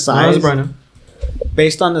 based on the How's size, it, Brandon?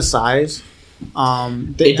 based on the size, It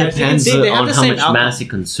as you can depends see, they have on the how same much outcome. mass it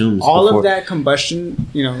consumes. All before. of that combustion,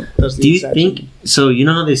 does the Do you exact think same. so? You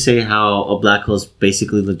know how they say how a black hole is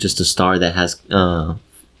basically just a star that has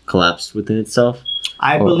collapsed within itself.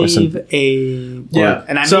 I or believe some- Yeah,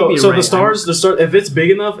 and I so may be so right. the star, if it's big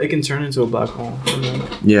enough, it can turn into a black hole.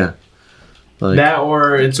 Yeah, like That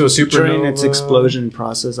or into a supernova. during its explosion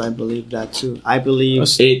process, I believe that too. I believe A I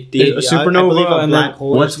supernova believe a and black then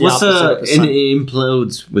hole what's is the opposite of the it sun.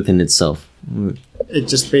 implodes within itself. It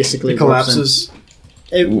just basically It collapses.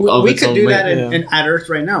 We could do that weight. at Earth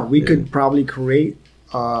right now. We could probably create.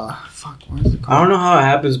 Fuck. What is it I called? don't know how it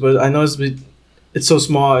happens, but I know it's so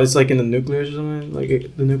small. It's like in the nucleus or something. Like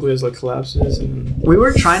the nucleus like collapses. And We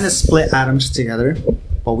were trying to split atoms together,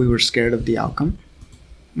 but we were scared of the outcome.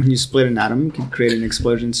 When you split an atom, you could create an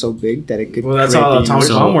explosion so big that it could. well, that's create how the the atomic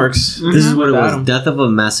universe. bomb works. This is what it was. Atom. Death of a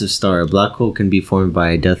massive star. A black hole can be formed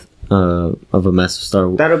by death of a massive star.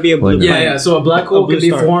 That'll be a blue. When- Yeah, planet. yeah. So a black hole A blue can be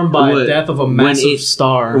star. formed by When- death of a when massive it-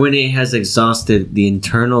 star. When it has exhausted the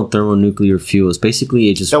internal thermonuclear fuels, basically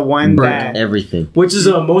it just The one burnt that- everything. Which is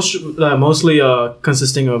mostly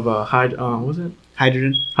consisting of what was it?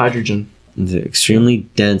 Hydrogen. Hydrogen. It's extremely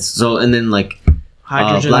dense. So and then like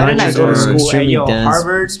Hydrogen. black Why didn't I holes go to are school? Hey, extremely yo, dense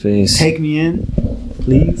Harvard, space. take me in,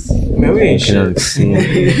 please. Man, we ain't Cannot shit.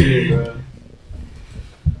 exceed.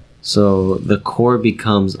 So the core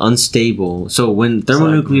becomes unstable. So when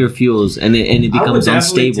thermonuclear fuels and it becomes I would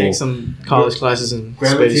definitely unstable take some college classes in space.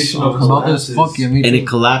 Gravitational About this, fuck yeah, me and too. it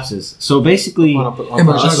collapses. So basically, Hey,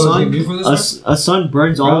 but should I go to DMV for this? a sun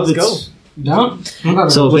burns all of let's its. Down? I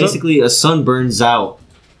gotta So go. basically, a sun burns out.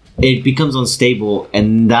 It becomes unstable,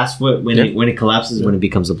 and that's when it collapses when it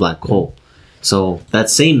becomes a black hole. So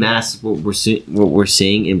that same mass, what we're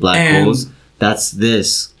seeing in black And- holes, that's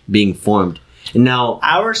this being formed. And now,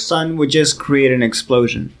 Our sun would just create an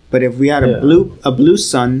explosion, but if we had Yeah. a blue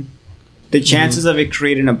sun, the chances of it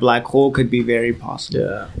creating a black hole could be very possible.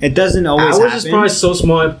 Yeah. It doesn't always Ours happen. is probably so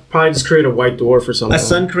small, it probably just create a white dwarf or something. A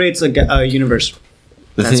sun creates a universe.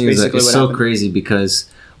 the That's thing is, like, basically it's what so happened. crazy because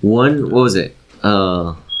what was it?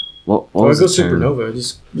 What Or it was goes the term? supernova.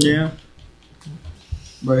 Just Yeah.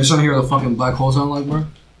 Bro, you trying to hear what the fucking black hole sound like, bro?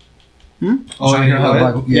 Hmm? You trying to hear how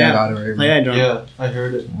black hole? Yeah, Yeah. I got it right Oh, here. yeah, John. Yeah, I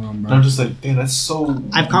heard it. Bro. And I'm just like, damn, that's so.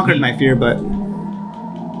 I've conquered my fear, but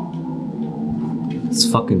It's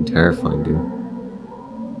fucking terrifying, dude.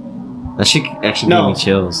 That shit actually No. gave me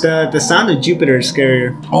chills. the sound of Jupiter is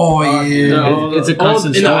scarier. Oh yeah. It's a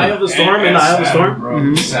constant in the storm. Eye of the Storm. In the Eye of the Storm.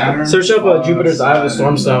 Mhm. Saturn. Search up Jupiter's Eye of the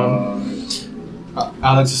Storm sound.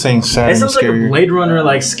 Alex is saying Saturn It is sounds like a scarier. Blade Runner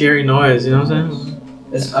like scary noise. You know what I'm saying?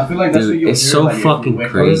 I feel like that's Dude, what you'll it's hear, so like, if fucking you wake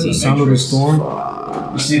up crazy. in The sound of the Matrix.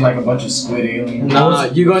 storm. You see like a bunch of squid aliens. Nah,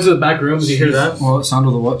 you go into the back rooms. You hear that? Well, sound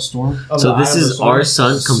of the what? Storm? Of So the this Eye of the is Storm. our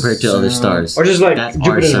sun compared to other stars. Or just like That's our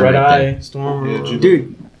Jupiter's sun Red right Eye there. Storm. Yeah, Jupiter.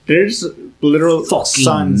 Dude, there's literal Fucking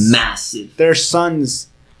suns. massive. There's suns.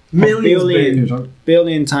 Millions, Billion. big.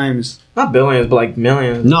 Billion times. Not billions, but like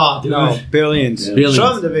millions. No, dude. No, billions. Billions.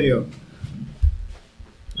 Show them the video.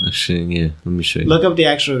 Actually, yeah. Let me show you. Look up the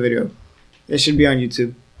actual video. It should be on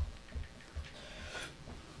YouTube.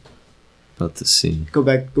 About to see. Go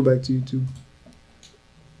back to YouTube.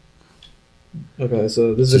 Okay,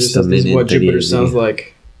 so this Just is just a this is minute what video, Jupiter sounds dude.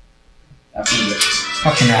 like. After the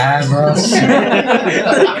Fucking ad, bro.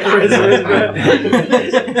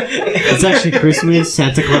 It's actually Christmas.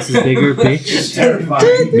 Santa Claus is bigger, bitch.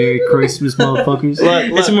 terrifying. Merry Christmas, motherfuckers.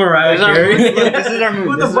 It's Mariah Carey. This is our mood.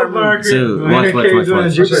 What This the is our fuck, mood. Mariah So, Mariah watch, Carey watch, doing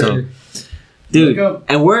watch, a watch. Jupiter? So, dude, Look up.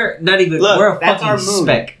 and we're not even, Look, we're a that's our fucking moon.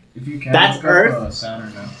 speck. If you can, That's look up, Earth.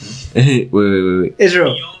 Saturn now. wait.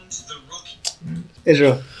 Israel.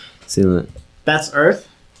 Israel. See that? That's Earth.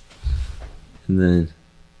 And then,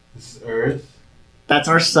 This is Earth. That's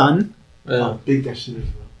our sun. How big that shit is,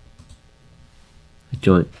 bro. a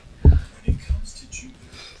joint.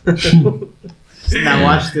 Now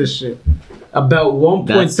watch this shit. About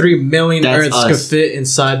 1.3 million that's Earths us. could fit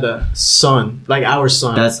inside the sun, like our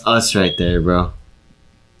sun. That's us right there, bro.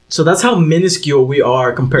 So that's how minuscule we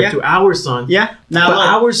are compared Yeah. to our sun. Yeah. Now But look.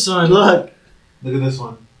 our sun, Look, Look at this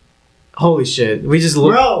one. holy shit, we just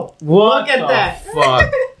look. bro. What look at the that.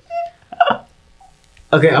 Fuck.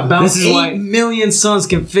 Okay, about This is 8 why- million suns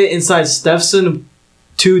can fit inside Stepson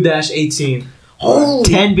 2-18. Holy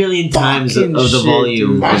 10 billion times of fucking the shit,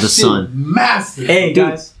 volume dude. of the sun. Massive. Hey Dude,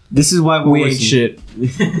 guys, This is why we we're ain't shit.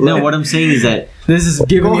 No, what I'm saying is that This is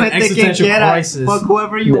giving Go me an ahead, existential get crisis. Fuck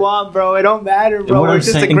whoever you want, bro. It don't matter, bro. What We're I'm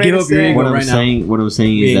just saying- a grain Give of up your sand. ego. what I'm right now. saying. What I'm saying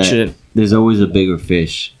We is ain't that shit. there's always a bigger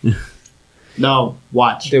fish. No,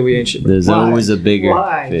 watch. Dude, we ain't shit. There's Why? always a bigger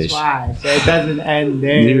Why? fish. Why? So it doesn't end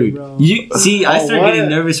there, Dude, bro. you see, I Oh, start what? getting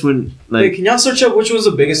nervous when Wait, like can y'all search up which was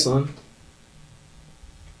the biggest sun?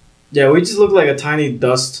 Yeah, we just look like a tiny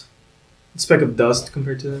dust, speck of dust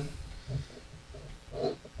compared to them.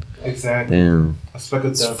 Exactly. damn, A speck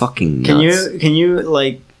of it's dust. fucking nuts. Can you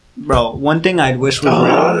like, bro? One thing I'd wish was real.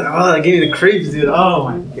 Oh, that gave me the creeps, dude. Oh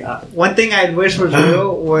my god. One thing I'd wish was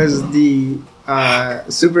real was the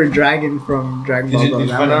super dragon from Dragon Ball. Did you- bro. did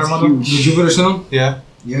you That find out, one's Armando? huge. The Jupiter sound? Yeah.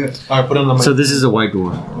 Yeah. Alright, put it on the mic. So this is a white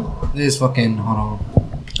dwarf. This is fucking. Hold on.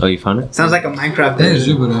 Oh, you found it? Sounds like a Minecraft. That is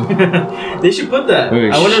Jupiter. They should put that.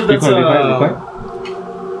 Wait, I wonder if be that's quiet, be quiet, be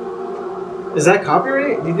Is that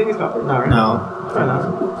copyright? Do you think it's copyright? No, right? No. Probably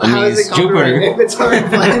not. I mean, How is it's it copyright Jupiter. if it's on a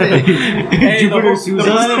planet? Hey, Jupiter the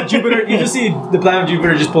planet of Jupiter. You just see the planet of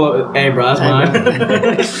Jupiter just pull up. Hey, bro,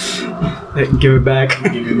 that's mine. Give it back.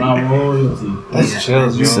 Give me my royalty. That's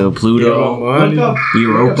chills, yo. So Pluto, Money. That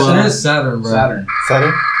Europa, is Saturn, bro. Saturn.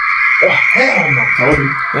 Saturn? Oh, hell no. Told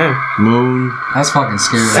you. Damn. Moon. That's fucking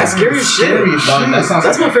scary. That's scary as shit. Scary as Dog, shit. that sounds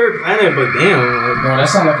That's like my favorite planet, but damn. bro, that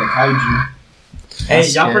sounds like a kaiju. Hey,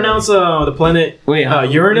 That's y'all scary. pronounce the planet Wait,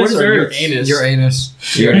 Uranus what is or Earth? Uranus?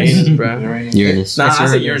 Uranus. Uranus, bro. Uranus, Nah, It's I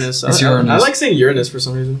say Uranus. Uranus. It's I Uranus. like saying Uranus for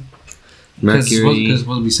some reason. Mercury. Because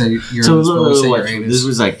what we say Uranus, So but we say look, Uranus. this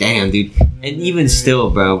was like, damn, dude. And even still,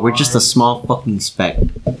 bro, we're just a small fucking speck.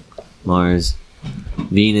 Mars,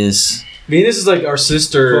 Venus. Venus is like our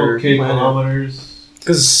sister planet. kilometers.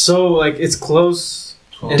 Because it's so, like, it's close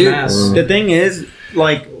in Dude. mass. The thing is,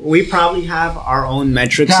 like, we probably have our own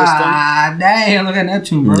metric system. God damn, look at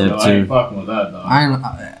Neptune, bro. Neptune. Yo, I ain't fucking with that, dog. I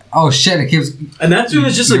ain't, oh shit, it keeps. And Neptune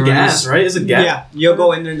is just a Uranus. gas, right? It's a gas. Yeah, you'll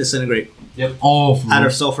go in there and disintegrate Oh, for out real.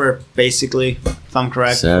 of sulfur, basically. If I'm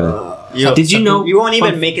correct. Saturn. You'll- Did you know- You won't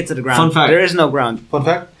even fun- make it to the ground. fun fact. There is no ground. Fun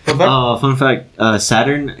fact? Fun fact? Fun fact,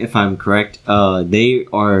 Saturn, if I'm correct, they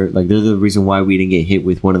are, like, they're the reason why we didn't get hit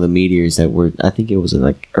with one of the meteors that were, I think it was in,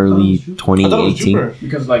 like, early I thought it was 2018. Jupiter.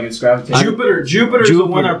 Because like it's gravitational. Jupiter's the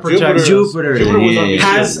one that protects Jupiter, Jupiter was yeah, on- yeah.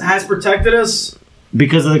 has protected us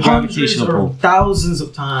Because of the hundreds gravitational or pull. thousands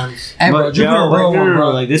of times. Hey, bro, But, Jupiter, yo, bro, like, no, bro.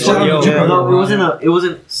 like, this Shout one, out to Jupiter, no, bro. it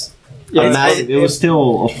wasn't Yeah, a massive, it was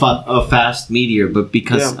still a fast meteor, but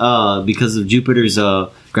because of Jupiter's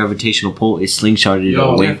gravitational pull, it slingshotted it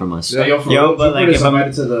Yo, away yeah. from us. Yeah, yo, for Yo, real, but, like, Jupiter's if I'm-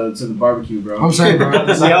 invited to the barbecue, bro. I'm saying, bro. Yo, Pull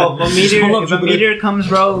up if a Jupiter. meteor comes,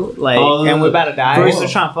 bro, like, Oh, and we're about to die, first- we're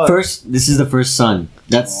trying to fuck. First, this is the first sun.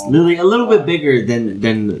 That's literally a little bit bigger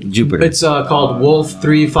than Jupiter. It's called Wolf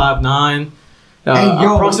 359. Hey,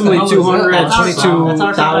 yo, Approximately what the hell is that? That's our sun. That's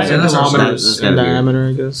our sun. 222,000 Yeah, that's our sun. kilometers That's in gotta be it. diameter,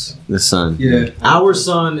 I guess. the sun. Yeah. Our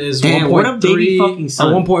sun is Damn, what a baby 1.3 fucking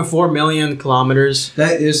sun. 1.4 million kilometers.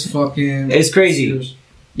 That is fucking. It's crazy.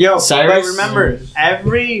 Yo, Cyrus? but remember,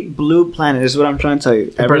 every blue planet, this is what I'm trying to tell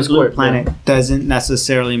you. Every Burns blue quick, planet doesn't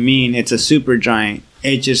necessarily mean it's a supergiant.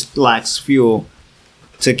 It just lacks fuel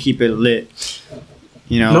to keep it lit.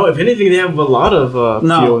 You know? No, if anything, they have a lot of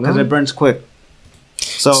No, fuel. because it burns quick.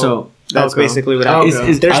 So, that's okay. basically what Okay.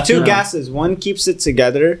 happens. There's two after- gases. One keeps it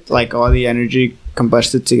together, like all the energy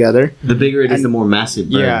combusted together. The bigger it is, And- the more massive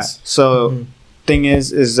burns. Yeah. So, thing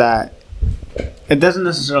is that it doesn't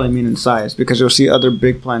necessarily mean in size because you'll see other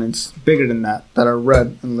big planets bigger than that are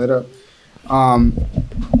red and lit up.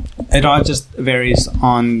 It all just varies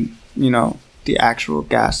on the actual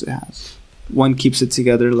gas it has. One keeps it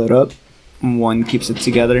together lit up, and one keeps it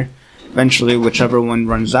together. Eventually, whichever one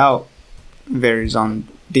runs out varies on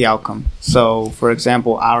the outcome. So, for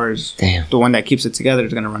example, ours, Damn. the one that keeps it together,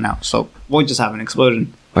 is going to run out. So we'll just have an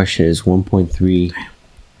explosion. Our shit is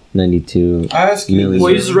 1.392 I ask you million. this.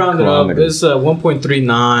 Well, you just round it up. kilometers. It's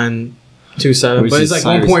 1.3927, but it's like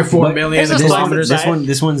Cyrus. 1.4 million It's a kilometers. size.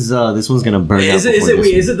 This one's gonna burn out. Is it?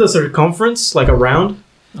 Is it the circumference like around?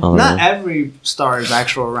 Not every star is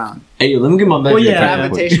actual round. Hey, let me get my measure. Well, yeah.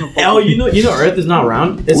 Gravitational pull. Oh, you know, Earth is not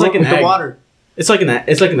round. It's like an the egg. water. It's like an egg.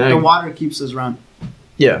 The water keeps us round.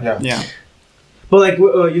 Yeah. Yeah. But like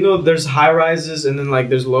there's high rises and then like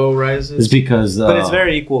there's low rises. It's because But it's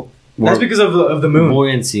very equal. That's because of the moon.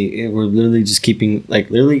 buoyancy. We're literally just keeping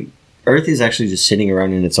Earth is actually just sitting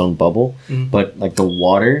around in its own bubble, Mhm. but like the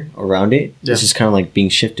water around it Yeah. is just kind of like being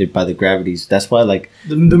shifted by the gravities. That's why The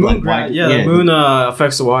moon, like, why- the yeah. moon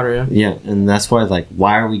affects the water. Yeah. yeah, and that's why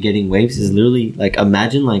why are we getting waves? Is literally like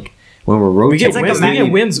imagine like when we're We rotating. get like winds. a We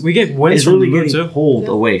get winds. We get winds It's from the literally moon getting too. pulled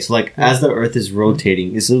away. So as the Earth is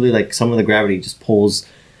rotating, it's literally like some of the gravity just pulls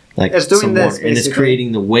like It's doing some this, more, and it's basically.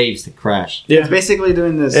 creating the waves to crash. Yeah. It's basically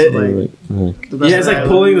doing this. It- like, the best Yeah, it's way like I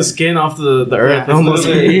pulling the would- skin off the Earth. Yeah, almost.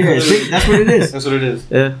 Yeah, that's what it is. That's what it is.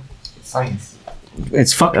 Yeah. Science.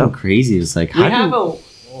 It's fucking Yeah. crazy. It's like We how have do-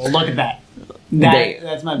 a look at that.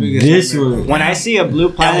 That's my biggest. This number. one- When I see a blue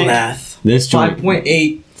planet, Math. this joint-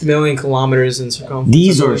 5.8 million kilometers in circumference.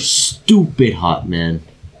 These are stupid hot, man.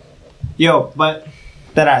 yo, but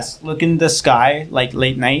that ass. Look in the sky like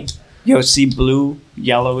late night. You'll see blue,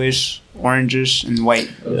 yellowish, orangish, and white.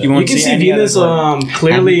 You won't can see any other Venus color.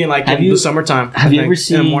 clearly in like have in you- the summertime. have I you think, ever in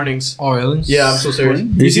seen- the mornings? Oh, really? Yeah, I'm so serious. You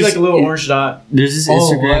There's see this- like a little it- orange dot. There's this Oh,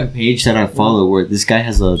 Instagram what? page that I follow where this guy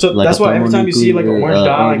has a So like that's a why every time you see like an thermonuclear, orange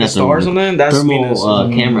dot, or like the not stars on them, that's thermal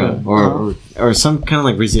Venus. camera or some kind of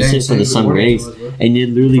like resistance for the sun rays, and it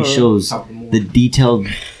literally shows the detailed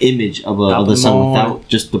image of the sun Abnormal. without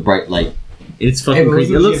just the bright light. It's fucking but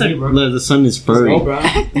crazy. It looks like the sun is furry. bro.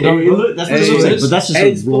 That's what it looks like, but that's just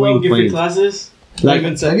a glowing give free flame. classes. Like,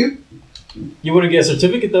 You wouldn't get a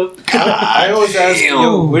certificate though. I always ask,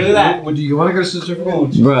 yo, Where's it at? Do you want to get a certificate?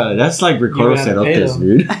 bruh, that's like Ricardo have set to up pay this, them.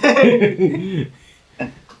 dude.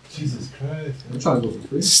 Jesus Christ. I'm trying to go for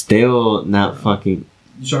free. Still not fucking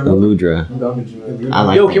You trying to go? Ludra. I'm down with you. I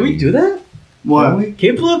like Yo, that can we name. do that? What? Can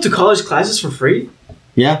you pull up to college classes for free?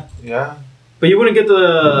 Yeah, Yeah. But you wouldn't get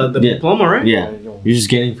the Yeah. diploma, right? yeah. You're just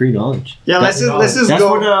getting free knowledge. Yeah, let's just That's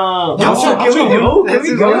go. what Can we go? Can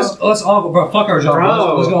we go? Let's all go, bro. Fuck our job.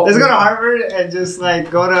 Bro. Let's go. Let's go to Harvard and just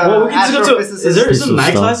like go to Well, we can just go to. astrophysicist. Is there Pistol some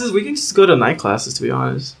night stuff. classes? We can just go to night classes. To be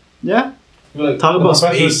honest, Yeah, talk about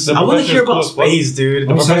space. I want to hear about space,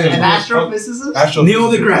 dude. I'm saying. an astrophysicist. Astro-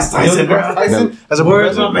 Neil deGrasse Tyson, bro. Tyson, as a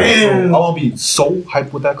Where's professor, my man? I want to be so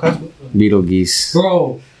hyped with that class. Beetlegeese.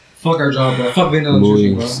 Bro, fuck our job, bro. Fuck being in the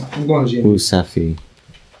bro. I'm going to gym. Musafi.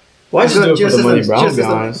 Well, I just do it for the money, Geosystems, bro. I'll be geosystems.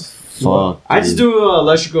 honest. Fuck. I just do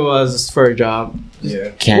electrical as for a job.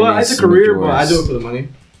 Yeah. Well, it's a career, but I do it for the money.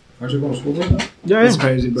 Aren't you going to school right now? Yeah, It's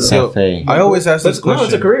crazy, bro. Safe. I always ask this But no, question.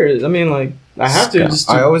 it's a career. I mean, like, I have to. Just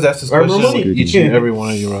I always ask this Earn question more to money. each and every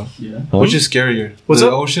one of you, bro. Huh? Which is scarier, What's the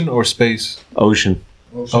up? ocean or space? Ocean.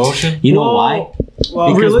 Ocean. You know Well, why?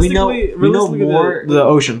 Well, Because we know realistically, more. the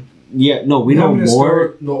ocean. Yeah, no, we know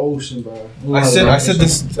more. No ocean, bro. I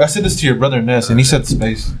said this to your brother Ness, and he said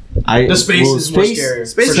space. The space is more scarier.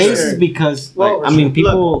 Space For sure. is because, Well, like, I mean,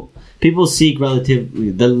 people seek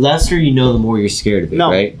relatively. The lesser you know, the more you're scared of it,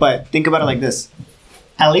 No, right? but think about it like this.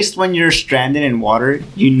 At least when you're stranded in water,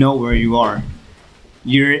 you know where you are.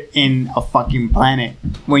 You're in a fucking planet.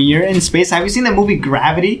 When you're in space, have you seen the movie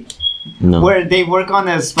Gravity? No. Where they work on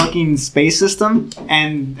this fucking space system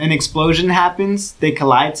and an explosion happens, they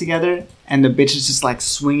collide together, and the bitch is just like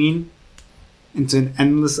swinging into an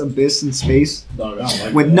endless abyss in space Dog, I don't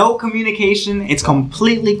like with that. no communication. It's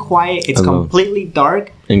completely quiet, it's Alone. completely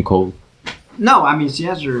dark. And cold. No, I mean, she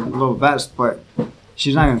has her little vest, but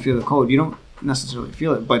she's not gonna feel the cold. You don't necessarily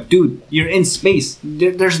feel it. But dude, you're in space.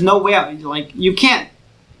 There's no way out. Like, you can't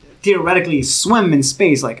theoretically swim in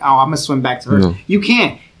space. Like, oh, I'm gonna swim back to Earth. No. You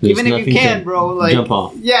can't. There's Even if you nothing can, to bro, like, jump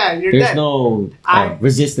off. yeah, you're There's dead. no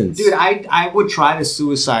resistance. Dude, I would try to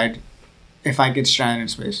suicide if I get stranded in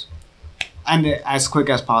space, and as quick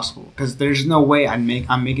as possible, because there's no way I'm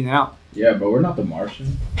making it out. Yeah, but we're not the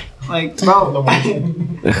Martian. Like, bro,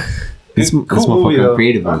 This Cool motherfucker movie, though.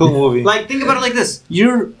 creative. man. Cool movie. like, think about it like this: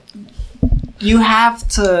 you have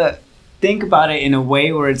to think about it in a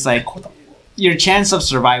way where it's like your chance of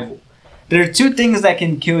survival. There are two things that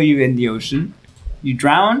can kill you in the ocean: you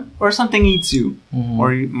drown, or something eats you, or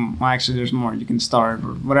well, actually, there's more. You can starve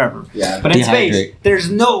or whatever. Yeah. But in space, Dehydrate.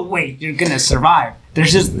 there's no way you're gonna survive.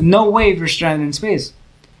 There's just no way if you're stranded in space.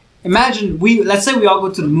 Imagine let's say we all go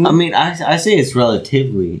to the moon. I mean, I say it's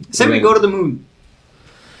relatively. say we go to the moon.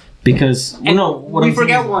 Because And what we I'm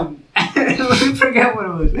forget saying one. We forget what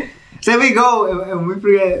it was. Say we go and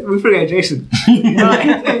we forget Jason. is-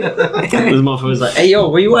 this motherfucker's like, "Hey, yo,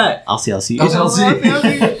 where you at? I'll see. I'll see.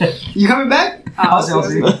 You coming back? I'll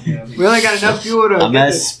see. We only got enough fuel to. I'm get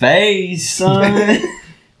at there. space, son."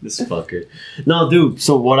 This fucker. No, dude.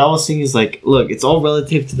 So what I was saying is like, look, it's all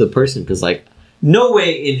relative to the person. Because like, no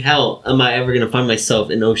way in hell am I ever gonna find myself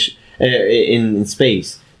in ocean, in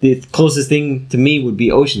space. The closest thing to me would be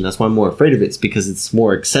ocean. That's why I'm more afraid of it. It's because it's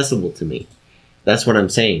more accessible to me. That's what I'm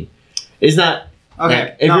saying. It's not. Okay.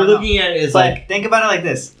 Like, if no, you're no. looking at it as But like think about it like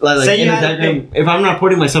this. like Say in you a had a diagram, big- if I'm not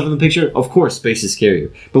putting myself in the picture, of course space is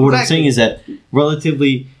scarier. But what I'm Exactly. saying is that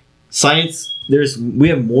relatively science, we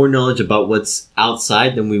have more knowledge about what's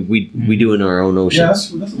outside than we do in our own Yeah,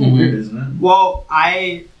 oceans. that's a little weird, isn't it? Well,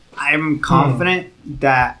 I'm confident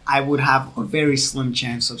that I would have a very slim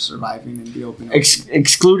chance of surviving in the open ocean.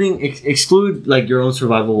 Exclude like your own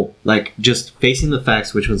survival, like just facing the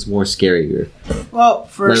facts. Which one's more scarier? Well,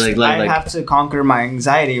 first Like- I have to conquer my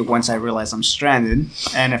anxiety once I realize I'm stranded,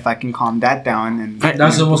 and if I can calm that down, and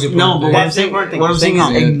That's the most important No, but thing. what I'm That's the saying, important thing. what I'm Stay saying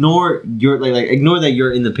calm. is ignore your like ignore that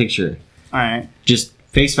you're in the picture. all right, Just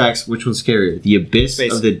face facts. Which one's scarier? The abyss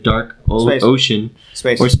Space. of the dark Space. ocean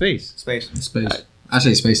space, or space? space, Space. I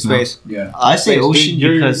say space now. space, Yeah. I say Space. ocean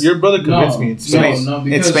because Your brother convinced No. me. It's No, space. no, it's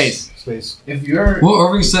because space. Space. If you're Well,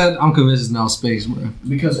 Irving said, I'm convinced it's now space, bro.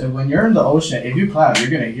 because when you're in the ocean, if you clap, you're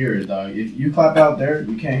gonna hear it, dog. If you clap out there,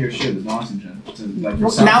 you can't hear shit. There's no oxygen. To, like, your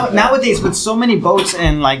sound effect. Nowadays, with so many boats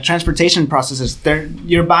and like transportation processes,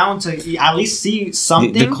 you're bound to at least see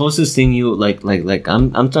something. the closest thing you like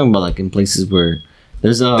I'm talking about like in places where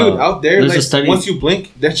there's a Dude, out there, there's a like study- once you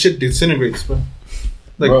blink, that shit disintegrates, bro.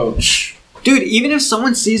 Like, Bro, Dude, even if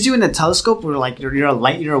someone sees you in a telescope or like you're a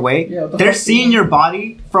light year away, Yeah, what the they're fuck seeing do you your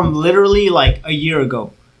body from literally like a year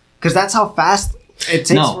ago. Because that's how fast it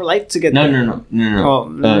takes No. for light to get No, there. no.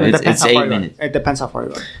 Well, it depends It's how far 8 you are. minutes. It depends how far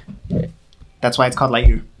you are. That's why it's called light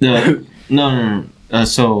year. No.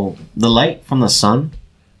 So the light from the sun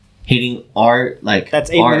hitting our like That's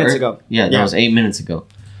 8 our minutes Earth- ago. Yeah, that Yeah. was 8 minutes ago.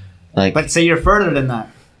 Like, But say you're further than that.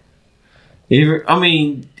 I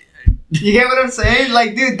mean, You get what I'm saying?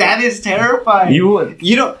 Like, dude, that is terrifying. you would.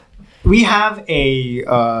 You don't. We have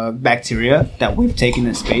a bacteria that we've taken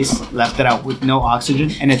to space, left it out with no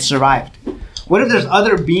oxygen, and it survived. What if there's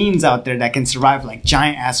other beings out there that can survive, like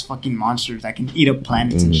giant ass fucking monsters that can eat up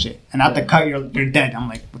planets and shit? And at the cut, you're dead. I'm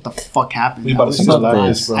like, what the fuck happened? We about to see about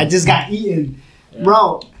Galactus, bro. I just got eaten,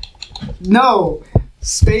 bro. No,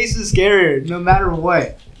 space is scarier, no matter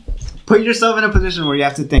what. Put yourself in a position where you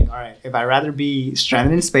have to think, all right, if I'd rather be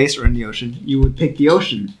stranded in space or in the ocean, you would pick the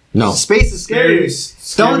ocean. No. Space is scary.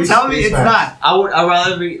 Don't tell me it's not. I'd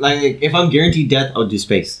rather be like if I'm guaranteed death, I'll do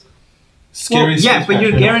space. Scary. Yeah, but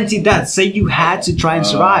you're guaranteed death. Say you had to try and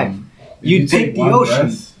survive. You'd pick the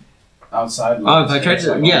ocean. Outside. Oh, if I tried to,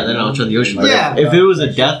 then I'll try the ocean. Yeah. If it was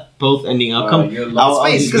a death, both ending outcome, I'll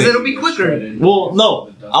Space, do 'cause space. it'll be quicker. Well,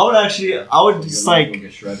 no, I would just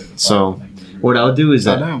like. So, what I would do is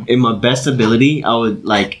that Goddamn. in my best ability, I would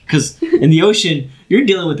like, because in the ocean, you're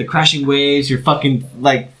dealing with the crashing waves, you're fucking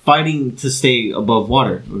like fighting to stay above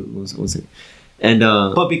water. One second. And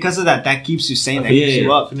But because of that, that keeps you sane. That Yeah, keeps you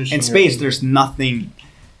yeah. up. Finishing In space, there's nothing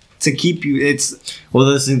to keep you. It's well,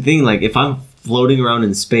 that's the thing. Like, if I'm floating around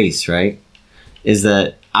in space, right, is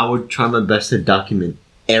that I would try my best to document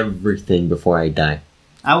everything before I die.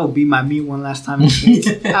 I will be my meat one last time in space.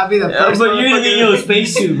 I'll be the first. But you're gonna be in a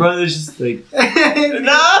spacesuit, bro. There's just like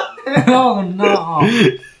no Oh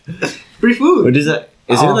no. free food. what is that?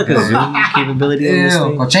 Is there like a zoom capability on Ew, this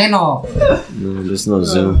thing? cochino. No, there's no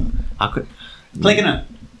zoom. How could? Clicking it.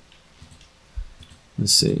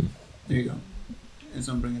 Let's see. There you go. And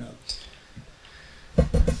so bring it up.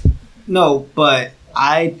 No, but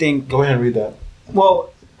I think. Go ahead and read that.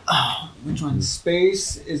 Well, which one?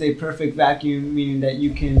 Space is a perfect vacuum, meaning that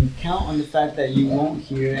you can count on the fact that you won't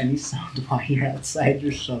hear any sound while you're outside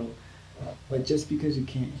your shuttle. But just because you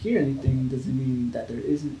can't hear anything doesn't mean that there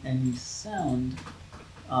isn't any sound.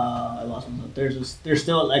 I lost myself. There's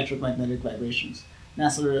still electromagnetic vibrations.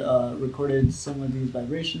 NASA recorded some of these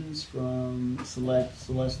vibrations from select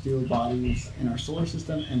celestial bodies in our solar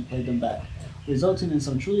system and played them back, resulting in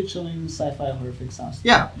some truly chilling sci-fi horrific sounds.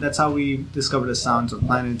 Yeah, that's how we discovered the sounds of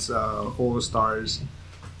planets, whole stars,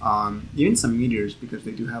 even some meteors, because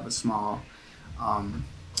they do have a small, what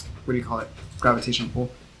do you call it, gravitational pull.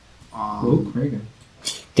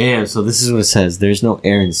 Damn. So this is what it says. There's no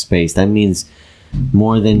air in space. That means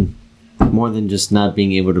more than just not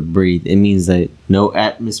being able to breathe. It means that no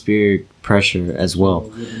atmospheric pressure as well.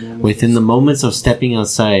 Within the moments of stepping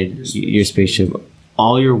outside your spaceship,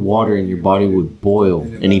 all your water in your body would boil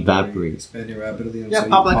and evaporate. Expanding rapidly. Yeah,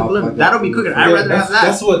 pop like a balloon. That'll be quicker. I'd rather have that.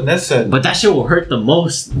 That's what Ness said. But that shit will hurt the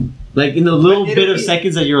most. Like in the little But bit it'll of be-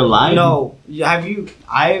 seconds that you're alive. No,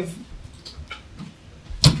 I've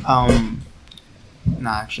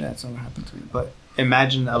nah, actually that's never happened to me. But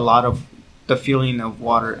imagine a lot of the feeling of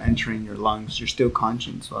water entering your lungs. You're still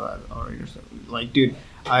conscious, or you're still, like, dude,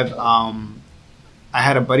 I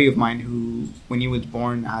had a buddy of mine who, when he was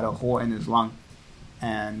born, had a hole in his lung,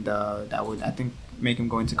 and that would, I think, make him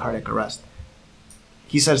go into cardiac arrest.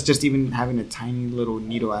 He says just even having a tiny little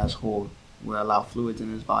needle ass hole would allow fluids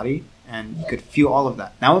in his body, and you could feel all of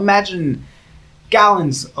that. Now imagine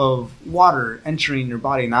gallons of water entering your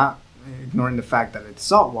body, not ignoring the fact that it's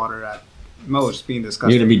salt water at most, being disgusting.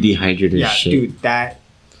 You're gonna be dehydrated Yeah, as shit. dude,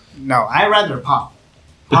 no, I'd rather pop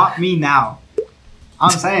me now. I'm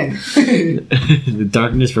saying. The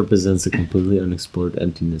darkness represents a completely unexplored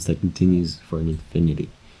emptiness that continues for an infinity.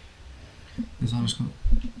 The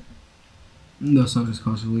sun is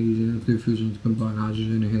constantly using nuclear fusion to combine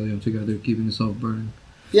hydrogen and helium together, keeping itself burning.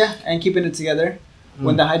 Yeah, and keeping it together.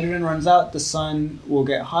 When the hydrogen runs out, the sun will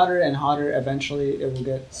get hotter and hotter. Eventually, it will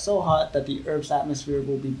get so hot that the Earth's atmosphere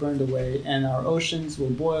will be burned away, and our oceans will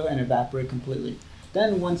boil and evaporate completely.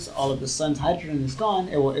 Then, once all of the sun's hydrogen is gone,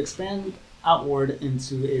 it will expand outward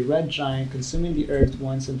into a red giant, consuming the Earth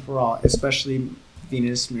once and for all, especially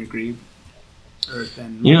Venus, Mercury, Earth,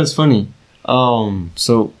 and You know, it's funny.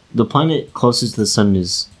 So the planet closest to the sun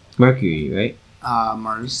is Mercury, right?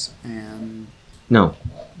 Mars, and No,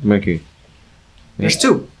 Mercury. there's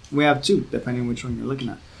two. We have two, depending on which one you're looking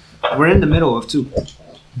at. We're in the middle of two.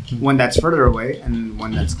 One that's further away and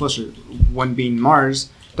one that's closer. One being Mars,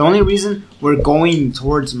 The only reason we're going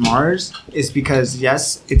towards Mars is because,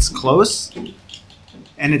 yes, it's close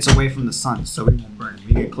and it's away from the sun, so we won't burn.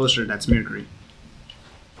 We get closer, that's Mercury.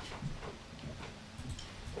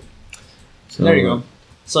 So There you go.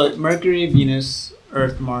 So Mercury, Venus,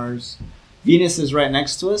 Earth, Mars. Venus is right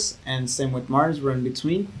next to us, and same with Mars. We're in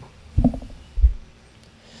between.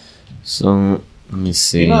 So let me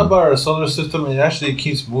see. You know about our solar system? It actually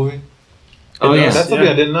keeps moving. Oh yeah, That's something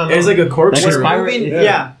I did not know. It's like a corkscrew. Like a spiral- Moving, Yeah.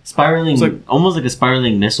 yeah. spiraling, It's like- almost like a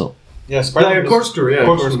spiraling missile. Yeah, spiral. Like a corkscrew, yeah.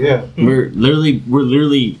 Corkscrew, yeah. We're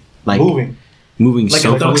literally like Moving. Like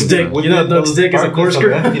so a duck's quick. dick. You know, duck's dick is a corkscrew.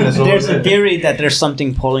 There's a theory that there's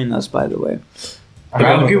something pulling us, by the way. The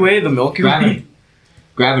Milky Way, the Milky Way.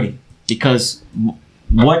 Gravity, because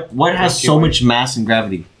what has so much mass and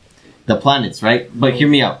gravity? The planets, right? But hear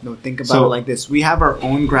me out. No, think about So- it like this. We have our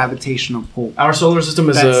own gravitational pull. Our solar system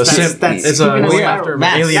is That's- a that's- sim. that's It's a keeping us going out. after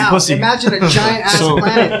Mass. alien Now, pussy. imagine a giant ass So-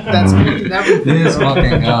 planet that's making everything. This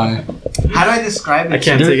fucking guy. How do I describe it? I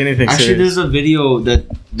can't take anything Actually, serious. there's a video that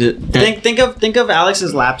Think of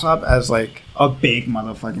Alex's laptop as like a big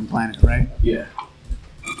motherfucking planet, right? Yeah.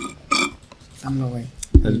 I'm going.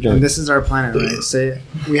 And this is our planet, right? Say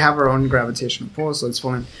we have our own gravitational pull, so it's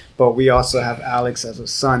pulling, but we also have Alex as a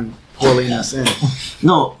sun pulling us in.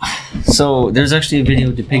 No, so there's actually a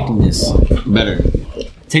video depicting this better.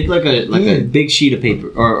 Take like a big sheet of paper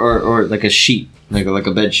or like a sheet, like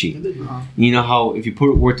a bed sheet. You know how if you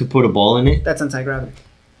were to put a ball in it, That's anti-gravity.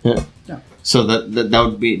 so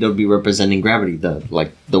that would be representing gravity,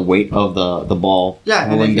 the weight of the ball Yeah,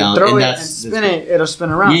 and if rolling you down, throw and it that's and spin it, it'll spin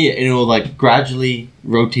around. yeah, and it will like gradually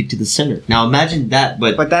rotate to the center. Now imagine that,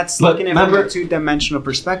 but But looking at it from a two-dimensional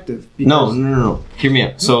perspective. no. Hear me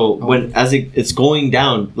out. So when as it's going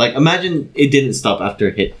down, like imagine it didn't stop after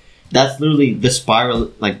it hit. That's literally the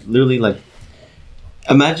spiral.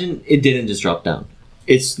 Imagine it didn't just drop down.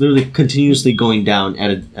 It's literally continuously going down at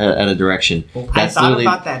a direction. I thought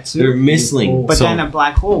about that too. They're missing. But so, then a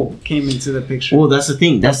black hole came into the picture. well, that's the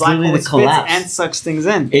thing. That's black literally hole the spits collapse. and sucks things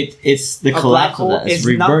in. It's the A black collapse of hole that. It's is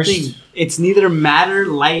reversed. nothing. It's neither matter,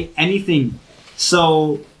 light, anything.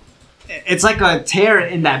 So it's like a tear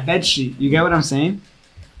in that bed sheet. You get what I'm saying?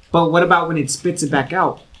 But what about when it spits it back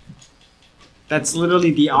out? That's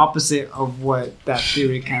literally the opposite of what that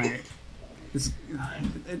theory kind of is.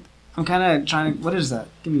 I'm kind of trying to. What is that?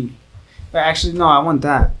 Give me. But actually, no. I want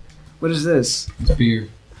that. What is this? It's beer.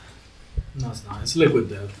 No, it's not. It's liquid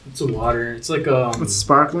death. It's a water. It's like It's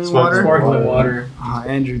sparkling water. sparkling water.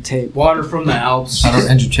 Andrew Tate. Water from the Alps. I don't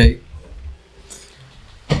educate.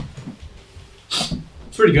 It's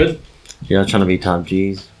pretty good. You're not trying to be top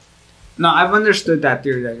G's. No, I've understood that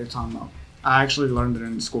theory that you're talking about. I actually learned it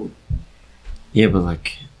in school. Yeah, but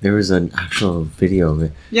like there was an actual video of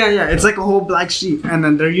it. Yeah. It's like a whole black sheet, and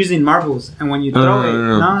then they're using marbles, and when you throw it,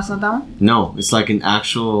 no, it's not that one. No, it's like an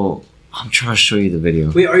actual. I'm trying to show you the video.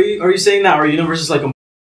 Wait, are you saying that our universe is like a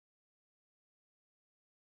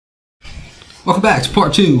Welcome back to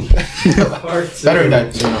part 2. Better than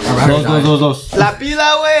that. Dos. La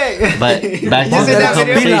pila, way. But back You seen that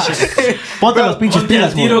video? Ponte los pinches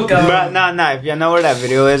pilas, güey. Bro, no. If you know where that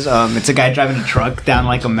video is, it's a guy driving a truck down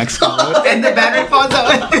like a Mexican road, and the battery falls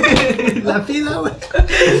out. La pila, way.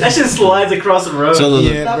 That shit slides across the road. So,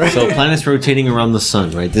 Yeah, bro. so planets rotating around the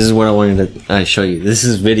sun, right? This is what I wanted to show you. This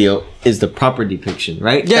is video is the proper depiction,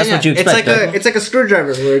 right? Yeah, That's what you expect. right? It's like a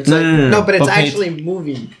screwdriver where it's No, but it's okay. actually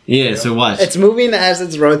moving. Yeah. So watch. It's moving as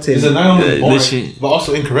it's rotating. It's not only boring, this shit- but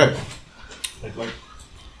also incorrect.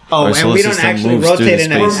 Oh, Our and solar we don't system actually moves through rotate the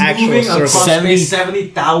in an space. actual moving circle. across 70 space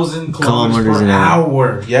 70,000 kilometers kilometers an per hour.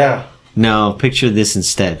 hour. Yeah. No, picture this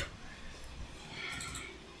instead.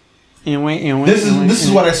 This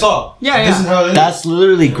is what I saw. Yeah. This is how it is. That's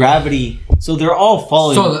literally gravity. So they're all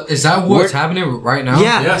following. So is that what's happening right now?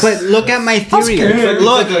 Yeah, Yes. but look at my theory. scared.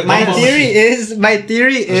 Look, It's like a my bubble. theory is I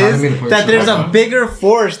mean to put that there's a it bigger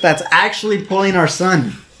force that's actually pulling our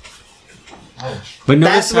sun. but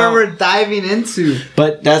notice That's where how- we're diving into.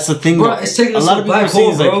 But that's the thing. Bro, that it's taking a us lot to of a people are black saying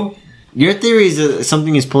hole, is like, bro. your theory is that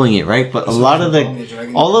something is pulling it, right? But a lot of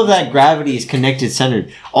that gravity is connected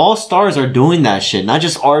centered. All stars are doing that shit, not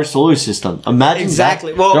just our solar system. Imagine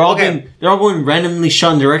Exactly. that. Well, they're all okay. they're all going randomly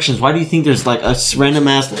shot in directions. Why do you think there's like a random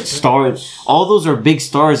ass star? All those are big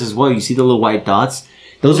stars as well. You see the little white dots?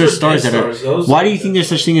 Those are stars that are. Why do you think there's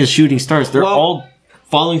such thing as shooting stars? They're all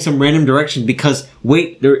following some random direction because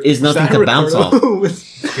wait, there is nothing to bounce off.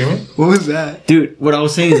 What was that? Dude, what I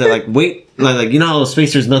was saying is that like wait, like you know how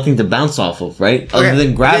space there's nothing to bounce off of, right? Other Okay.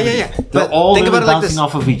 than gravity. Yeah. They're But all think literally about it like bouncing this.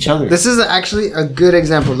 off of each other. This is actually a good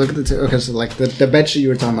example. Look at okay, so like the bed sheet you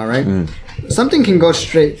were talking about, right? Something can go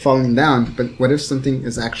straight falling down, but what if something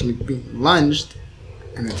is actually being lunged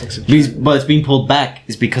and it takes a But it's being pulled back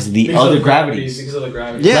is because of the other gravities. Because of the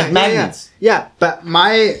gravity. Yeah, Like magnets. Yeah, but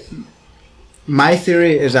my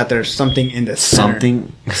theory is that there's something in the center.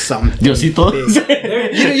 Something. Diosito.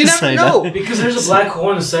 You never know. Because there's a black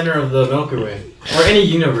hole in the center of the Milky Way. Or any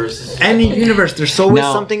universe. There's always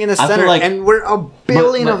Now, something in the I feel center, like- and we're a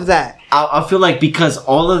billion but- of that. I feel like because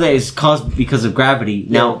all of that is caused because of gravity.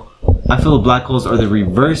 Now, I feel the black holes are the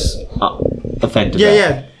reverse effect of that.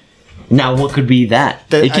 Yeah. Now, what could be that?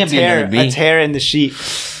 It can't be another A being. tear in the sheet.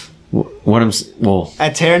 Well, A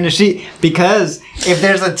tear in the sheet. Because if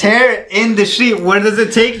there's a tear in the sheet, where does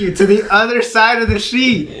it take you? To the other side of the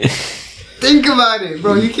sheet. Think about it,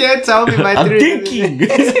 bro. You can't tell me my I'm theory. thinking.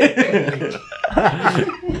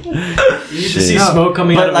 You just see smoke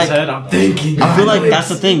coming But out of like- his head. I'm thinking. I feel like that's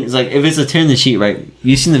the thing. It's like if it's a tear in the sheet, right?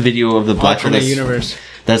 You've seen the video of the black hole Alternate universe.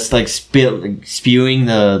 that's like spewing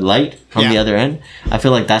the light from the Yeah. other end. I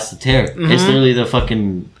feel like that's the tear. It's literally the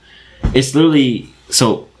fucking. It's literally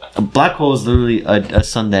so. A black hole is literally a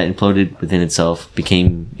sun that imploded within itself,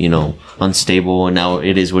 became, unstable, and now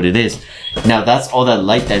it is what it is. Now that's all that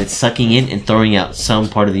light that it's sucking in and throwing out some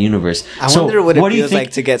part of the universe. I wonder what it do you feels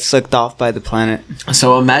like to get sucked off by the planet.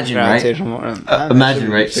 So imagine, right? Gravitational-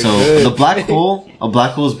 Imagine, right? So good. a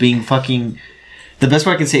black hole is being fucking. The best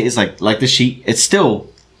way I can say is like the sheet. It's still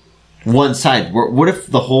one side. What if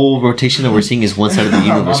the whole rotation that we're seeing is one side of the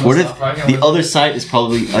universe? What if the other side is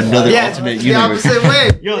probably another alternate the universe? opposite way.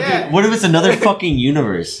 Yo, Yeah. dude, what if it's another fucking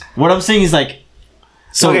universe? What I'm saying is like.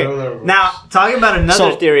 So, Okay, now talking about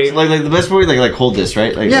another theory. so, like the best way, like hold this,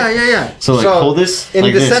 right? Like, Yeah. So hold this in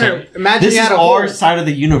like the this, center. right? Imagine This you is had a our hole. side of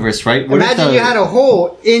the universe, right? What if Imagine you had a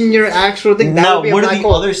hole in your actual thing. That now, would be a what if black the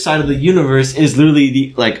hole. other side of the universe is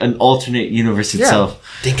literally an alternate universe itself?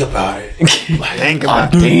 Think about it. Think about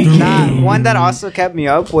it. Nah, one that also kept me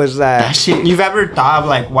up was that shit- you've ever thought of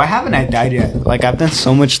like, why haven't I died yet? Like I've done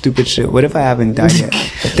so much stupid shit. What if I haven't died yet?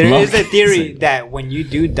 There is a theory that when you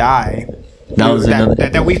do die,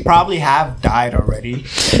 that we probably have died already,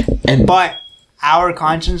 but our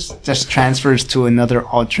conscience just transfers to another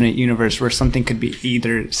alternate universe where something could be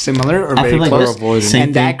either similar or I very feel like close, that's same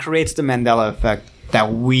and that thing. creates the Mandela effect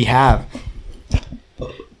that we have.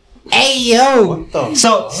 Hey yo!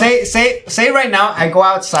 So say right now I go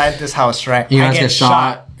outside this house, right? You I guys get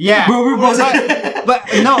shot. Yeah, Bro, we're both- but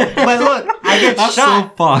look, I get I'm shot.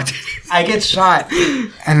 so fucked. I get shot,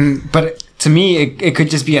 but to me, it could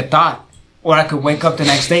just be a thought, or I could wake up the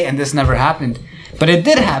next day and this never happened. But it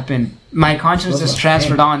did happen. My conscience is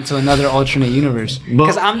transferred on to another alternate universe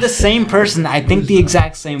because I'm the same person. I think the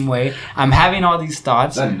exact same way. I'm having all these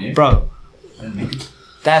thoughts, bro.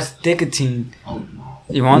 That's nicotine.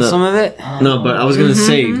 You want some of it? No, but I was gonna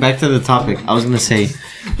say back to the topic. I was gonna say,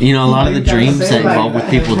 a lot of the dreams that involve with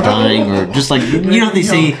people dying, or just like they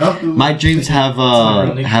say, my dreams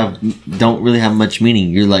don't really have much meaning.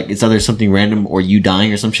 You're like it's either something random or you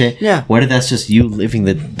dying or some shit. Yeah. What if that's just you living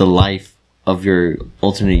the life of your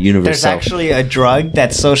alternate universe There's self? actually a drug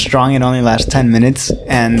that's so strong it only lasts 10 minutes,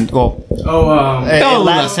 and it Oh,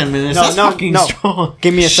 lasts- 10 minutes. No, That's no, fucking no. strong.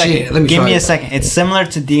 Give me a Shit, second. let me Give try me a it. second. It's similar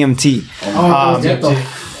to DMT.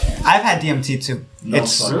 I've had DMT too.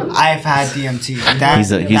 I've had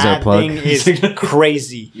DMT. He's our that plug. thing is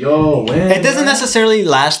crazy. Yo, when? It doesn't necessarily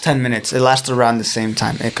last 10 minutes. It lasts around the same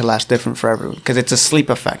time. It could last different for everyone because it's a sleep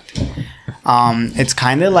effect. It's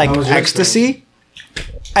kind of like was your ecstasy.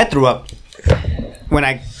 I threw up when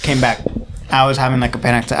I came back. I was having like a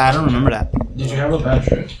panic attack. I don't remember that. Did you have a bad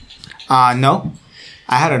trip? No.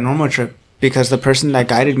 I had a normal trip because the person that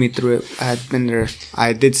guided me through it had been there.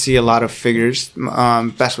 I did see a lot of figures.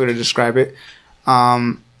 Best way to describe it.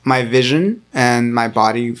 My vision and my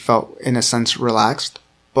body felt, in a sense, relaxed,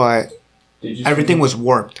 but Did you everything see, was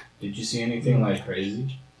warped. Did you see anything like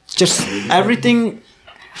crazy? Just everything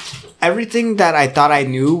that I thought I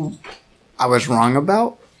knew, I was wrong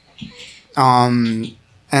about.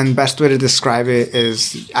 And best way to describe it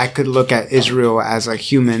is I could look at Israel as a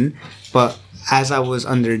human, but as I was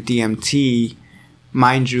under DMT,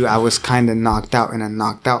 mind you, I was kind of knocked out in a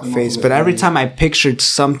knocked out phase. But every time I pictured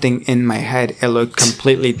something in my head, it looked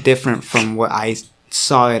completely different from what I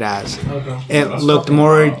saw it as. It looked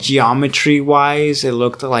more geometry wise. It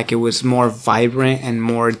looked like it was more vibrant and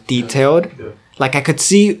more detailed. Like I could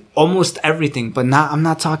see almost everything, but I'm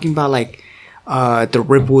not talking about like the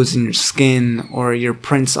ripples in your skin or your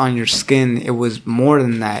prints on your skin. It was more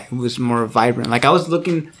than that. It was more vibrant. Like I was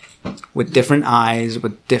looking with different eyes,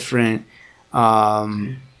 with different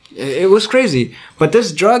it was crazy. But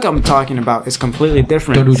this drug I'm talking about is completely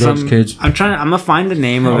different. Don't do drugs, kids. I'm gonna find the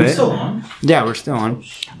name of it. Still on? Yeah, we're still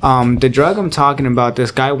on. The drug I'm talking about,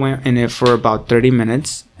 this guy went in it for about 30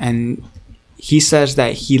 minutes and he says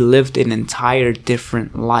that he lived an entire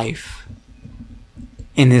different life.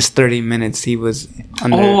 In his 30 minutes, he was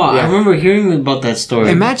under. I remember hearing about that story.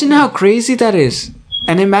 Imagine how crazy that is,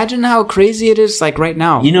 and imagine how crazy it is. Like right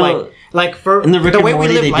now, you know, like for in the Rick the and way we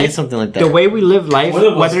Morty, live they life, did something like that. the way we live life, One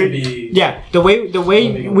of us whether could be- the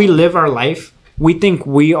way we live our life, we think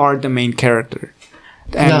we are the main character,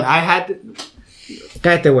 and No. I had.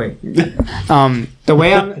 Get the way. The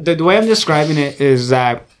way I'm describing it is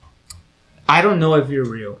that I don't know if you're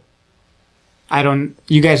real.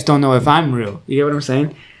 You guys don't know if I'm real. You get what I'm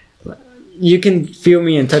saying? You can feel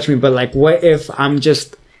me and touch me, but like, what if I'm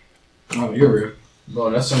just... Oh, you're real.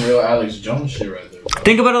 Bro, that's some real Alex Jones shit right there, bro.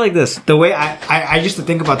 Think about it like this. The way I used to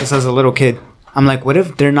think about this as a little kid. I'm like, what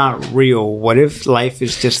if they're not real? What if life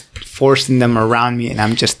is just forcing them around me and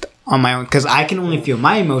I'm just on my own? Because I can only feel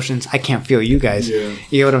my emotions. I can't feel you guys. Yeah.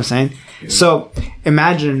 You get what I'm saying? Yeah. So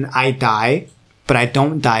imagine I die, but I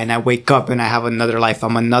don't die and I wake up and I have another life.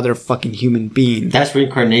 I'm another fucking human being. That's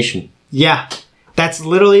reincarnation. Yeah. That's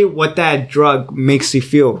literally what that drug makes you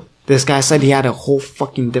feel. This guy said he had a whole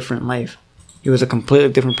fucking different life. He was a completely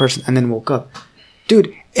different person and then woke up.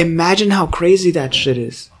 Dude, imagine how crazy that shit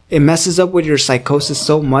is. It messes up with your psychosis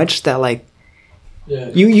so much that like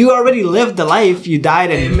you already lived the life, you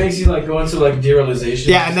died, and it makes you like go into like derealization.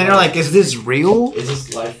 Yeah, and then you're like, is this real? Is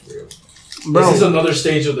this life real? Bro. Is this another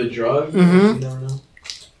stage of the drug? Mm-hmm. You never know.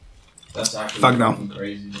 That's actually Fuck no. fucking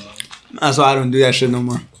crazy, bro. That's why I don't do that shit no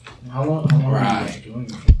more. How long are you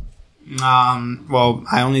doing it? Well,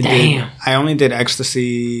 I only did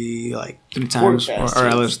ecstasy like 3 times or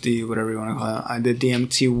LSD, whatever you want to call it. I did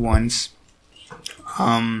DMT once.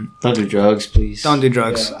 Don't do drugs, please. Don't do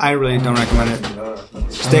drugs. I really don't recommend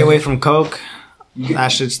it. Stay away from coke. That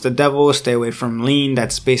shit's the devil. Stay away from lean.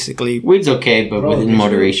 That's basically Weed's okay, but within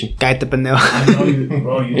moderation. Cállate, pendejo. I know you,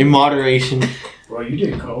 bro. In moderation. Bro, you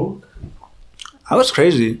did coke? I was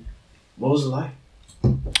crazy. What was it like?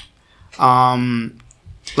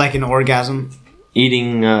 Like an orgasm.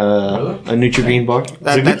 Eating a Nutrigrain bar.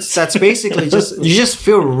 That's basically just you just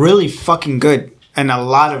feel really fucking good and a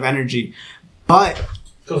lot of energy. But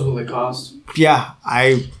Goes with the cost. yeah,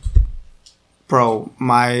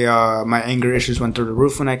 my anger issues went through the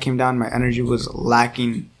roof when I came down. My energy was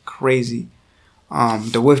lacking crazy.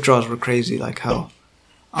 The withdrawals were crazy like hell.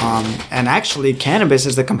 And actually cannabis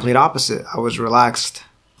is the complete opposite. I was relaxed.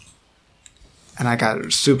 And I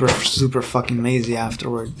got super, super fucking lazy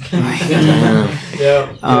afterward. Yeah.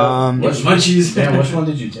 Which munchies? Damn, which one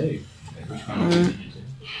did you take? Which kind of did you take?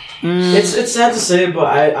 It's sad to say, but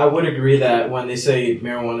I would agree that when they say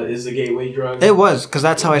marijuana is the gateway drug, It was, because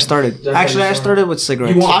that's how I started. Actually, I started with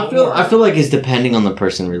cigarettes. I feel like it's depending on the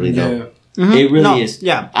person, really, though. Mhm. It really No, is.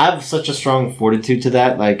 yeah. I have such a strong fortitude to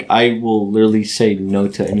that. Like, I will literally say no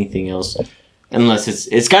to anything else. Unless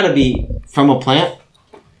it's got to be from a plant.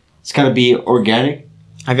 It's got to be organic.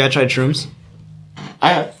 Have you ever tried shrooms? I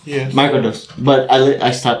have. Yeah. Microdose. But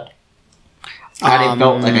I stopped. I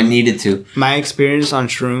felt like I needed to. My experience on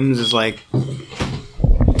shrooms is like,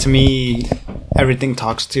 to me, everything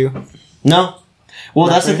talks to you. No. Well,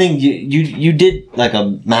 that's the thing. You did like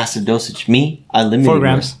a massive dosage. Me, I limited 4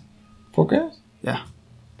 grams. mine. 4 grams? Yeah.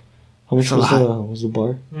 How much That's a was the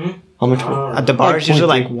bar? Hmm? How much? At the bar, Like it's usually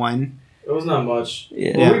 0.3. like 1. it was not much.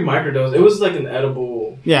 Yeah. Well, we microdosed. It was like an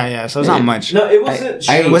edible. Yeah, so it's not much. No, it wasn't.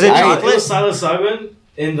 Was it It chocolate? was psilocybin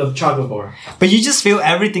in the chocolate bar. But you just feel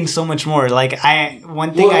everything so much more. Like,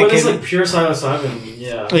 one thing Well, I when it's can... like pure psilocybin,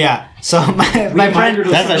 yeah. Yeah, so my friend,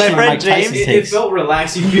 That's my actually friend Mike Tyson James... takes. It felt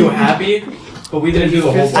relaxed. You feel happy, but we didn't do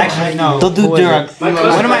the whole bar. Actually, no. Don't do Who was it? drugs. My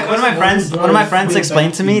cousin- One of my friends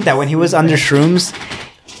explained to me that when he was under shrooms,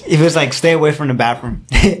 he was like, stay away from the bathroom.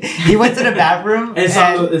 He went to the bathroom and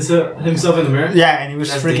saw himself in the mirror. yeah, and he was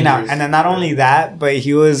That's freaking out. dangerous. And then not only that, but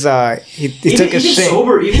he was he Even, took a even shit.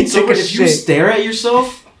 sober, He even took sober. a If you shit. stare at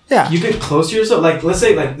yourself, Yeah. you get close to yourself. Like, let's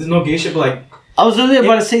say, like, there's no gay shit, but like, I was literally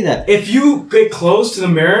about to say that. if you get close to the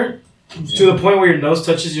mirror to the point where your nose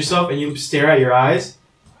touches yourself and you stare at your eyes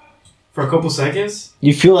for a couple seconds,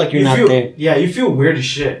 You feel like you're not feel, there. Yeah, you feel weird as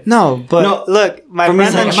shit. No, but No, look, my for me,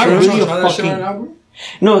 friend it's on like, am I shrooms. really a fucking...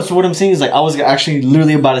 No, so what I'm saying is like I was actually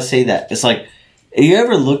literally about to say that. It's like, you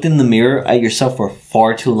ever looked in the mirror at yourself for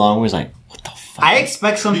far too long where it's like, what the fuck? I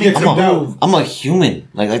expect something get to creeped out. move. I'm a human.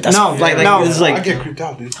 Like that's No, like no. this is I like get creeped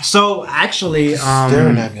out, dude. So actually,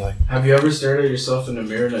 Staring at me like. Have you ever stared at yourself in the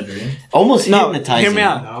mirror in a dream? almost No, hypnotizing. hear me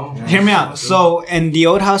out. No. Hear me out. So in the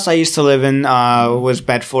old house I used to live in was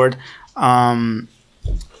Bedford. Our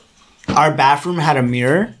bathroom had a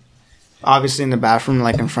mirror, obviously in the bathroom,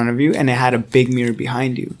 like in front of you, and it had a big mirror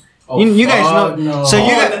behind you. You guys know. no. So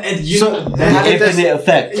you guys. Infinite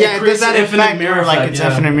effect. Yeah, it does that infinite effect mirror like effect, it's yeah.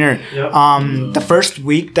 infinite mirror. Yep. The first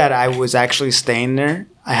week that I was actually staying there,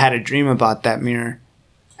 I had a dream about that mirror.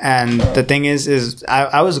 And the thing is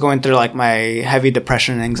I was going through like my heavy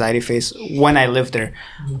depression and anxiety phase when I lived there.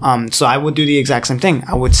 So I would do the exact same thing.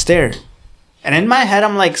 I would stare. And in my head,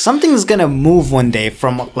 I'm like, something's gonna move one day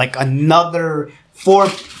from like another four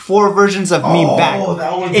versions of me back.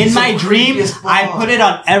 In my dream, I put it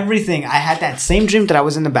on everything. I had that same dream that I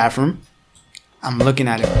was in the bathroom. I'm looking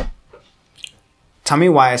at it. Tell me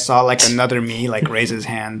why I saw like another me like raise his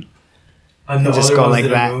hand. And just go like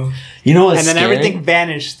that. You know what's And then scary? everything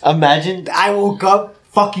vanished. Imagine. I woke up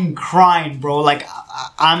fucking crying, bro. Like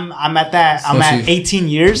I'm at that. I'm at 18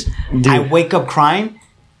 years. Dude. I wake up crying.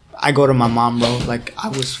 I go to my mom, bro. Like I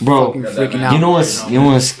was fucking freaking out. You know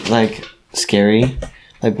what's like scary?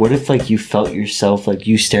 Like, what if like you felt yourself like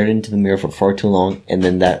you stared into the mirror for far too long, and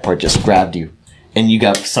then that part just grabbed you, and you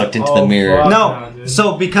got sucked into the mirror? fuck. No,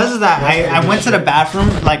 so because of that, I went to the bathroom.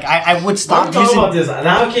 Like I would stop I'm talking using. about this.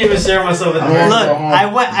 Now I can't even stare at myself in the mirror. Look, I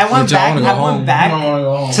went Bitch, I back. wanna go I went home.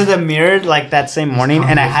 back to the mirror like that same morning,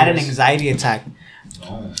 and I had an anxiety attack.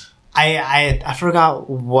 I forgot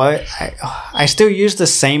what I still use the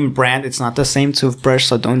same brand. It's not the same toothbrush,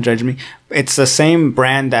 so don't judge me. It's the same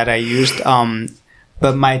brand that I used.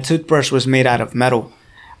 But my toothbrush was made out of metal.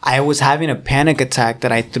 I was having a panic attack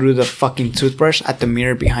that I threw the fucking toothbrush at the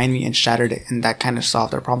mirror behind me and shattered it, and that kind of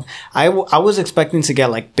solved our problem. I was expecting to get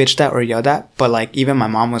like bitched at or yelled at, but like even my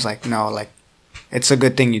mom was like, no, like it's a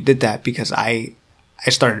good thing you did that, because I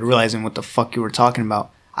started realizing what the fuck you were talking about.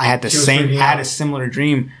 I had a similar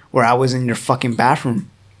dream where I was in your fucking bathroom,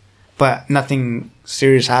 but nothing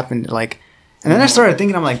serious happened. Like, and then I started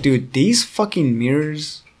thinking, I'm like, dude, these fucking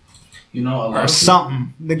mirrors You know, a lot or of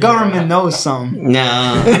something. The government knows something.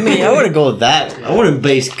 Nah, I mean, I wouldn't go with that. I wouldn't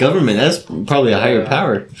base government. That's probably a higher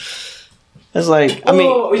power. That's like, I mean,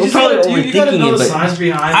 Well, we're probably you gotta overthinking know it, the but science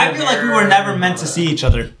behind I it. feel like we were never meant to see each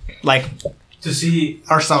other, like To see.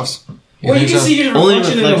 ourselves. Well, you can so? see your Only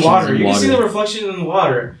reflection in the reflections water. in You can see water. the reflection in the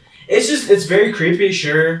water. It's very creepy,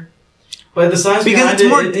 sure. But the science Because behind it's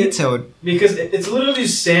more it, detailed. because it's literally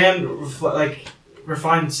sand, like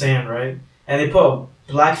refined sand, right? And they put a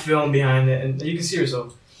black film behind it, and you can see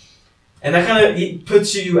yourself. And that kind of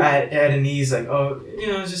puts you at an ease, like, oh,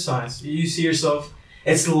 it's just science. You see yourself.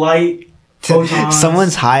 It's light, photons.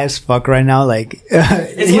 Someone's high as fuck right now, like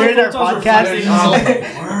It's hearing our photons podcast. reflecting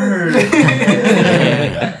off. Word.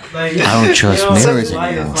 Like, I don't trust mirrors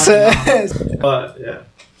light anymore. reflecting off. But yeah.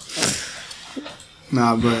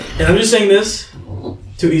 Nah, but And I'm just saying this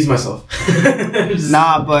to ease myself.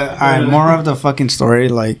 alright, more of the fucking story,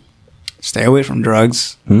 like stay away from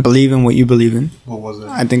drugs. Hmm? Believe in what you believe in. What was it?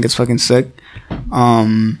 I think it's fucking sick.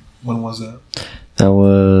 When was that? That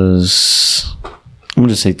was, I'm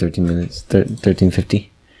gonna say 13 minutes, 13:50.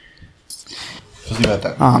 Just leave it at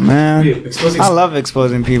that. Oh man. Exposing I love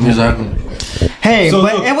exposing people. Exactly. Hey, So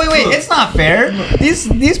but look, wait, it's not fair.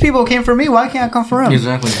 These people came for me. Why can't I come for them?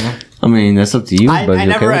 Exactly, man. I mean, that's up to you, I but you're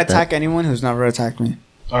never okay with attack anyone who's never attacked me.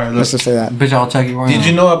 All right, Let's just say that. Bitch, I'll attack you right now. Did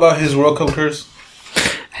you know about his World Cup curse?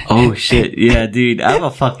 that. Oh shit, yeah, dude, I have a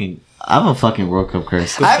fucking World Cup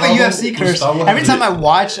curse. I have a Gustavo- UFC curse. Gustavo Every has time it. I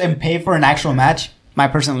watch and pay for an actual match, my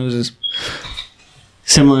person loses.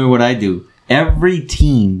 Similar to what I do. Every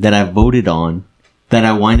team that I voted on, that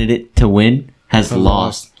I wanted it to win, has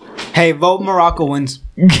lost. Hey, vote Morocco wins.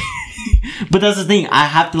 But that's the thing. I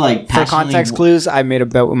have to like For context clues, I made a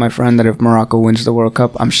bet with my friend that if Morocco wins the World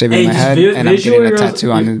Cup, I'm shaving my head and I'm getting a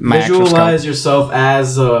tattoo on my actual scalp. Visualize yourself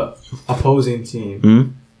as a opposing team. Hmm?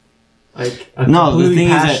 Like a No, the completely thing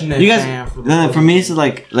is that passionate you guys. fan for the No, for opposing me, it's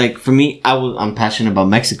like for me, I'm passionate about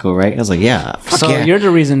Mexico, right? I was like, yeah, fuck So yeah. you're the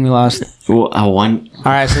reason we lost. Well, I won. All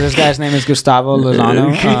right, so this guy's name is Gustavo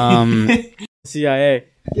Lozano. CIA.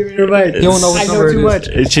 Give me your mic. You don't know what number too much.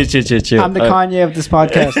 Chill. I'm the Kanye of this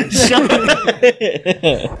podcast.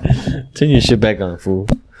 Turn your shit back on, fool.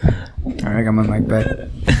 All right, I got my mic back.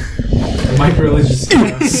 Mike religious.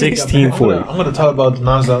 1640. I'm gonna talk about the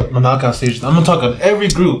knockout stages. I'm gonna talk on every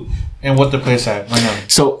group and what the place at right now.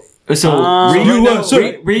 So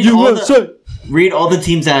read all the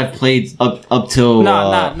teams that have played up till No.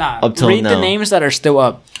 up till Read now. the names that are still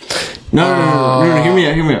up. No. Hear me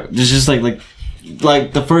out. There's just like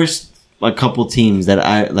the first like couple teams that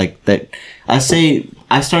I say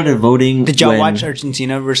I started voting. Did y'all when- watch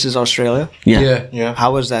Argentina versus Australia? Yeah. Yeah,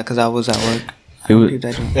 How was that? Because I was at work. It was,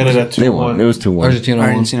 ended at they won. 2-1. It was 2-1. Argentina won.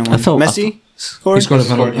 Argentina won. I felt- Messi He scored. scored a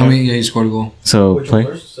penalty. Scored, I mean, yeah, he scored a goal. So Which play.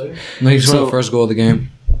 one first? Second? No, he scored So- the first goal of the game.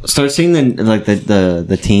 Start seeing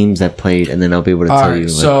the teams that played, and then I'll be able to tell you.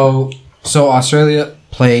 Like, So Australia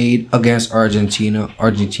played against Argentina.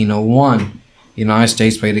 Argentina won. United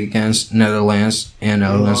States played against Netherlands, and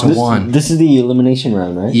Netherlands won. This is the elimination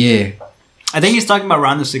round, right? Yeah. I think he's talking about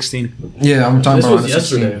round of 16. Yeah, I'm talking This about was round of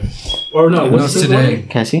 16. yesterday. Or no, No, was this today. morning?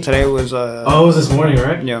 Can I see? Today was Oh, it was this morning,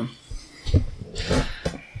 right? yeah.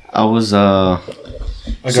 I was I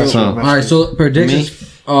got So- you. All right, so predictions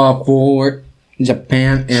for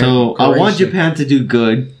Japan and so I want Croatia. Japan to do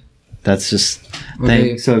good. That's just Okay.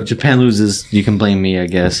 thing. So if Japan loses, you can blame me, I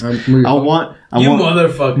guess. I want You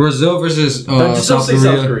motherfucker. Brazil versus Don't just South say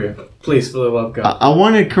Korea. South Korea. Please, for the love of God. I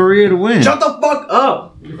wanted Korea to win. Shut the fuck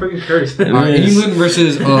up! You're freaking crazy. All right, England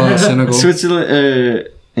versus Senegal. Switzerland,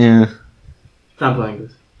 yeah, Not playing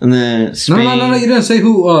this. and then Spain. No, you didn't say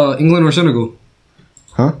who, England or Senegal.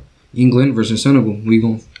 Huh? England versus Senegal. We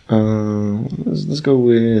going Let's go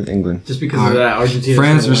with England. Just because Alright. of that, Argentina.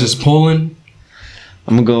 France versus Poland.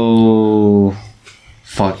 I'm gonna go.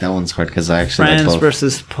 Fuck, that one's hard because I actually like France both.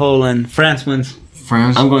 versus Poland. France wins.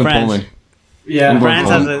 France. I'm going France. Poland. Yeah, France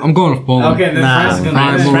has a. I'm going with Poland. Okay, then Nah. France is All gonna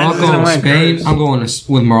right, win. France is Morocco, gonna win. Spain. I'm going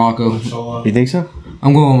with Morocco. You think so?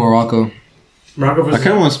 I'm going with Morocco Morocco I versus.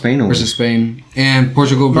 kind of want Spain to win. versus Spain and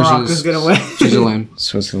Portugal Morocco's versus gonna win. Switzerland.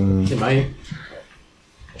 Switzerland. It might.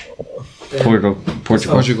 Portugal.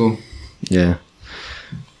 Portugal. Yeah.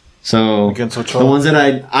 So Against the Ochoa. ones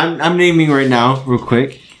that I'm naming right now, real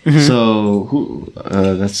quick. So who?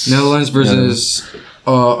 That's Netherlands versus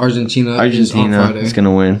Argentina. Argentina is on Friday. is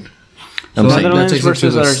gonna win. I'm So saying, that Netherlands takes it to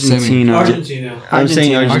versus the semi. Argentina. Argentina. I'm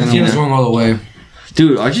saying Argentina's Argentina. going all the way.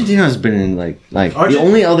 Dude, Argentina has been in like Argent- the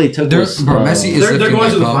only L they took They're- was bro, Messi is They're lifting going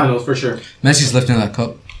that to the cup. finals for sure. Messi's lifting that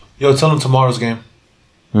cup. Yo, tell them tomorrow's game.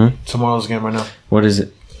 Hmm? Tomorrow's game right now. What is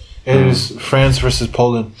it? It is France versus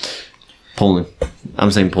Poland. Poland.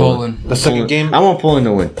 I'm saying Poland. Poland. The second Poland. game. I want Poland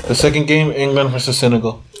to win. The second game, England versus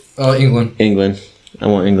Senegal. England. England. I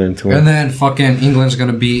want England to win. And then fucking England's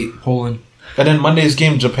gonna beat Poland. And then Monday's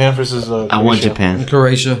game, Japan versus I want Croatia. Japan.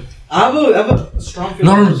 Croatia. I have a strong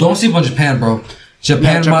feeling. No, don't sleep on Japan, bro.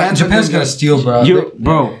 Japan's gonna steal, bro.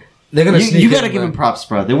 Bro, They're gonna sneak you in, gotta give bro. him props,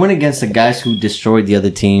 bro. They went against the guys who destroyed the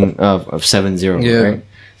other team of 7-0, Yeah. right?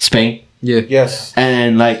 Spain. Yeah. Yes.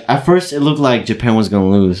 And like at first it looked like Japan was gonna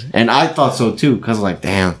lose. And I thought so too, cause like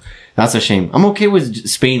damn, that's a shame. I'm okay with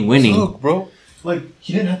Spain winning. Look, bro. Like,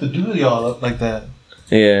 he didn't have to do y'all like that.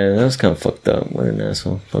 Yeah, that was kinda fucked up. What an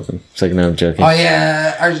asshole. Fucking second half joking. Oh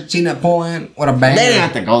yeah, Argentina, Poland. What a They bang. didn't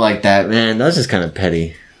have to go like that, man. That was just kinda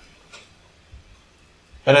petty.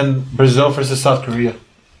 And then Brazil versus South Korea.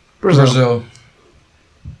 Brazil.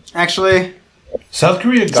 Actually, South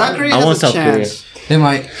Korea got South it. Korea I has want a South chance. They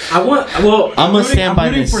might. I want. Well, I'm gonna stand by I'm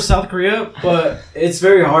rooting this. for South Korea, but it's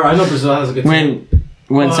very hard. I know Brazil has a good team.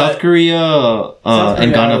 When But- South Korea, South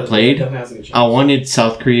and Korea Ghana played, definitely has a good chance. I wanted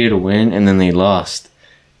South Korea to win, and then they lost.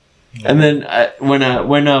 And then when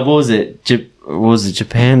what was it? What was it?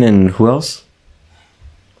 Japan and who else?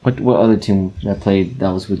 What other team that played that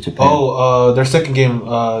was with Japan? Oh, their second game,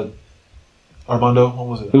 Armando, what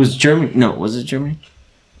was It it? was Germany. No, was it Germany?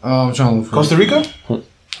 I'm trying to look for Costa Rica? Hold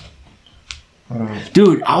on.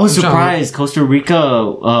 Dude, I was I'm trying to- surprised Costa Rica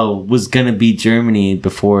was gonna beat Germany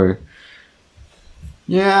before.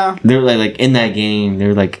 Yeah. They were like in that game. They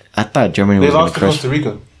were like, I thought Germany They was gonna lost to crush, Costa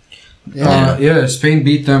Rica. Yeah, Spain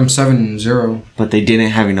beat them 7-0. but they didn't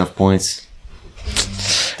have enough points.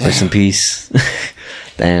 Rest in peace.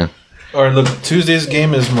 Damn. Or look, Tuesday's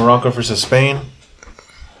game is Morocco versus Spain.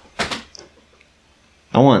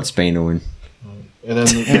 I want Spain to win. And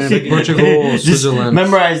then And Portugal, Just Switzerland.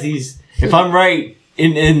 memorize these. If I'm right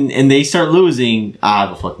and they start losing, I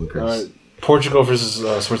have a fucking curse. Portugal versus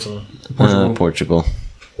Switzerland. Portugal.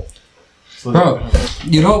 So Bro,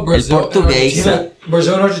 you know Brazil and Portuguese.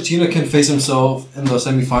 Brazil and Argentina can face themselves in the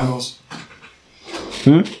semifinals.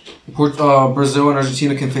 Brazil and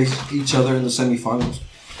Argentina can face each other in the semifinals.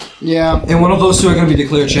 Yeah. And one of those two are going to be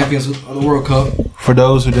declared champions of the World Cup. For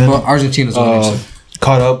those who But didn't Argentina's winning.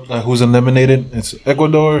 caught up, who's eliminated, it's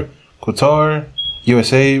Ecuador, Qatar,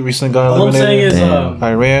 USA recently got All I'm saying eliminated, is, Damn.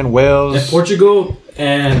 Iran, Wales. if Portugal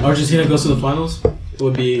and Argentina goes to the finals, it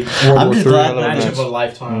would be I'm just glad a match of a that.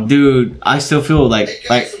 lifetime. Dude, I still feel like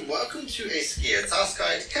welcome to a skier task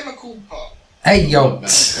guide chemical pop. Hey, yo.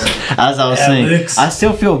 as I was saying, Alex. I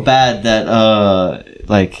still feel bad that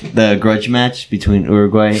like the grudge match between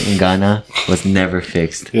Uruguay and Ghana was never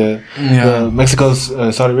fixed. Yeah. Yeah. Mexico's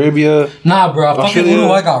Saudi Arabia, Nah, bro. Fucking Australia,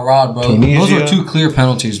 Uruguay got robbed, bro. Those Tunisia, were two clear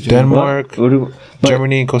penalties, dude. Denmark, Uruguay,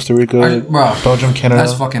 Germany, Costa Rica, Bro, Belgium, Canada,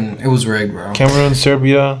 that's fucking... It was rigged, bro. Cameroon,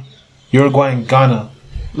 Serbia, Uruguay, and Ghana.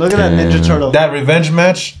 Look at that Ninja Turtle. That revenge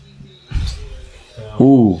match,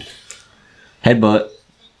 ooh, headbutt.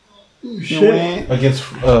 Shit. against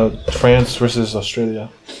France versus Australia.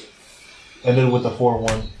 Ended with a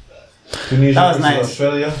 4-1. Tunisia That was versus nice.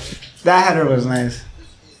 Australia. That header was nice.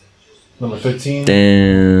 Number 15.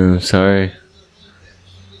 Damn, sorry.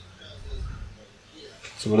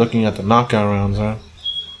 So we're looking at the knockout rounds, huh?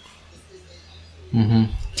 Mm-hmm.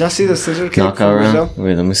 Did y'all see the scissor kick Knockout from round. Brazil?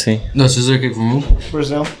 Wait, let me see. No, scissor kick from who?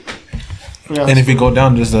 Brazil. Yeah, And if you go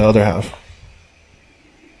down, there's the other half.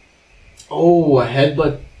 Oh, a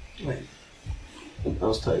headbutt. Wait. That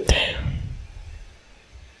was tight.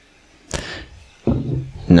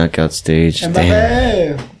 Knockout stage. Damn.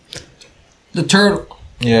 Mbappe. The turtle.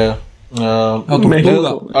 Yeah.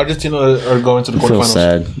 Mexico. Argentina are going to the I feel quarterfinals.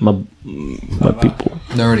 sad. My people.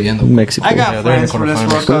 They're already in the. Mexico. I got Yeah, they're in the friends for this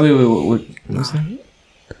quarterfinals. World Cup. Wait. What's that?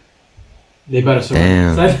 They better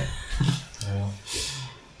survive. Damn.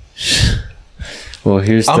 Well,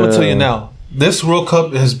 here's I'm the. gonna tell you now. This World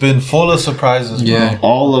Cup has been full of surprises. Bro. Yeah.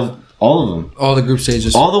 All of them. All the group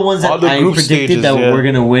stages. All the ones that All the I group predicted stages, that yeah. we're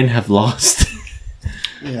gonna win have lost.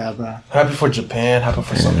 Yeah, bro. Happy for Japan. Happy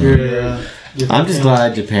for South You're- Korea. I'm just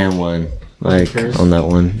glad Japan won. Like on that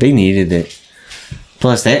one, they needed it.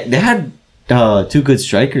 Plus, they had 2 good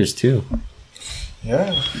strikers too.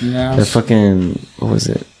 Yeah. Yeah. The fucking what was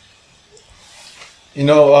it? You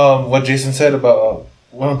know what Jason said about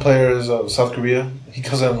one player is South Korea? He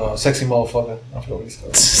calls him sexy motherfucker. I forgot what he's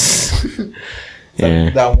called. Yeah,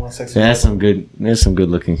 That one sexy. they had some good. There's some good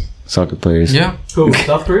looking soccer players. Yeah. Who?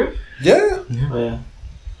 South Korea? Yeah. Oh yeah.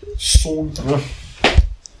 So, Do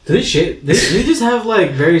they shave? They just have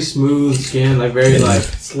like very smooth skin, like very like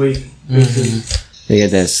sleek faces. They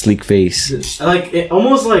got that sleek face. Like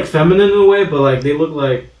almost like feminine in a way, but like they look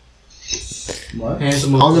like What?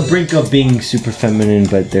 handsome. On the brink of being super feminine,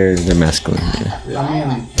 but they're masculine. Yeah. I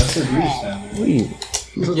mean, that's the beauty standard. What are you?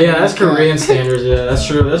 Yeah, that's Korean standards. Yeah, that's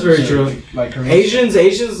true. That's very true. Like Korean. Asians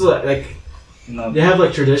like No, they have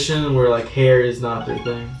like tradition where like hair is not their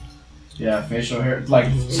thing. yeah, facial hair. Like,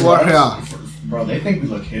 What? Yeah. bro, they think we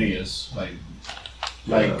look hideous. Like,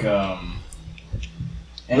 look at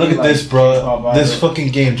this, bro. This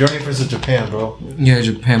fucking game, Germany versus Japan, bro. Yeah,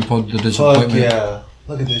 Japan pulled the Fuck disappointment. yeah.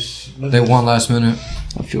 Look at this. Look They at won last minute.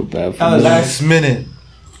 I feel bad for That was them. Last minute.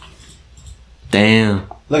 Damn,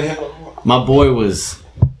 Look at my boy was.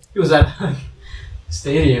 It was at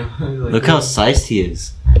stadium. Like, Look how sized he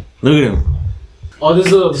is. Look at him. Oh, this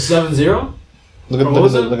is a 7-0 look at What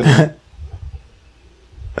was look at that.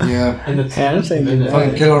 Yeah. in the 10.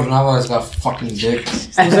 Fucking Keylor Navas got fucking dick.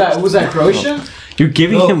 Was that Croatia? You're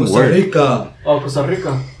giving him work. Rica. Oh, Costa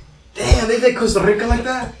Rica. Damn, they did Costa Rica like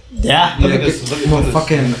that? Yeah. Look at this. Look at this.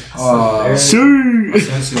 Fucking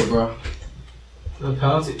Asensio, bro. The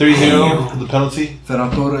penalty. 3-0. The penalty.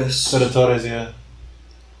 Ferran Torres. Torres, yeah.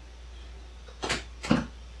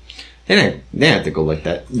 They didn't have to go like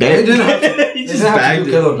that. They didn't have to. He They just didn't have bagged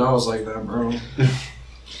to do it. Keylor Navas like that, bro.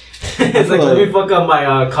 It's like, let me fuck up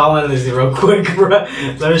my colonies real quick, bro.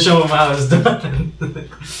 Let me show him how it's done.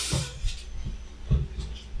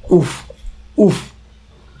 Oof. Oof.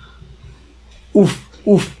 Oof.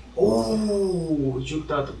 Oof. Oh,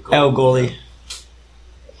 juked out the goal. El goalie.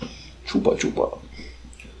 Chupa chupa.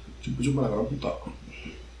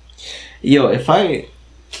 Yo, if I.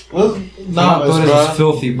 Well, Ferran Navas, Torres bro. is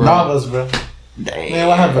filthy, bro. Navas, bro. Dang. Man,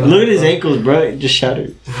 what happened? Look at his ankles, bro. It just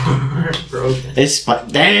shattered. Bro. It's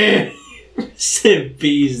damn. Sit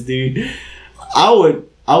bees, dude. I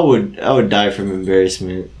would die from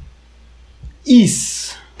embarrassment.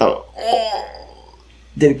 East.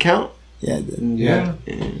 Did it count? Yeah, it did. Yeah.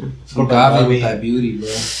 Go Gavi with Gavi. that beauty, bro.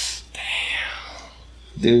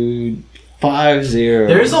 Dude, 5-0.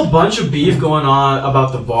 There's a bunch of beef going on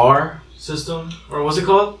about the VAR system, or what's it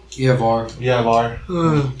called? Yeah, VAR. Yeah, VAR.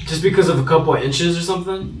 Just because of a couple of inches or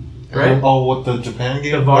something, right? Oh, what the Japan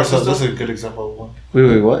game? The VAR That's a system? good example of one.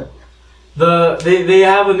 Wait, what? They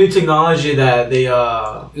have a new technology that they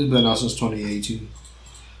It's been out since 2018.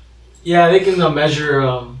 they can measure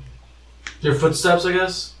your footsteps, I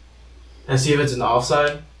guess, and see if it's an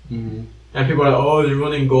offside. Mm-hmm. And people are like, oh, they're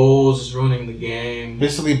ruining goals, it's ruining the game.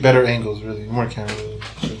 Basically, better angles, really. More camera.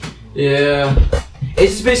 Yeah,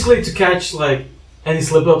 it's just basically to catch like any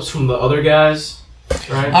slip ups from the other guys,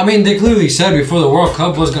 right? I mean, they clearly said before the World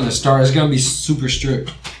Cup was gonna start, it's gonna be super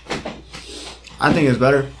strict. I think it's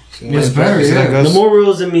better. It's better, yeah. The more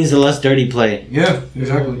rules, it means the less dirty play. Yeah,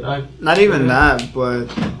 exactly. Not even that, but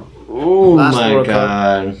Oh Last my World Cup.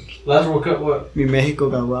 god. Last World Cup, what? I mean, Mexico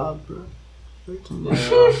got robbed, bro.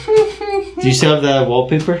 Do you still have that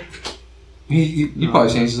wallpaper? He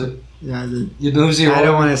probably changes it. Yeah, I did. You let me see your I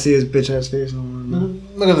don't wallpaper. want to see his bitch ass face no more. Man.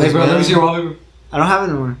 Look at Hey, this, bro, let me man. see your wallpaper. I don't have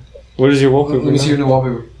it anymore. What is your wallpaper? Let me see your new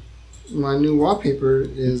wallpaper. My new wallpaper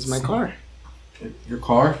is my car. Your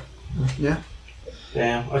car?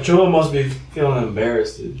 Damn, Ochoa must be feeling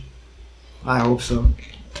embarrassed, dude. I hope so.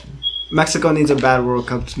 Mexico needs a bad World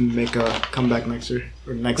Cup to make a comeback next year.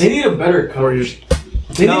 Or next They need a better coach.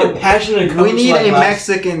 They need a passionate coach. We need like a last-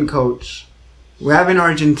 Mexican coach. We have an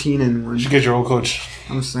Argentinian one. You should get your old coach.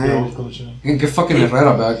 I'm Your saying. old coach. Yeah. You can get fucking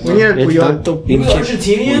Herrera back, We bro. need a Puyol. He was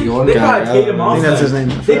Argentinian? Puyol, They probably yeah. paid him I off. think that's his That.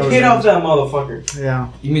 name. I They forgot paid his off that motherfucker. name. Yeah.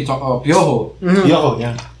 You mean Piojo? Mhm. Yo,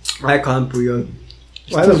 yeah. I call him Puyol.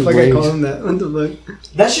 Why the fuck I call him that? What the fuck?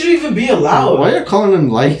 That shouldn't even be allowed. Why are you calling them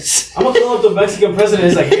lice? I'm gonna call up the Mexican president.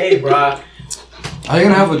 He's like, hey, bruh, Are you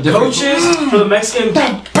gonna have a different coaches for the Mexican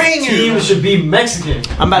team should be Mexican.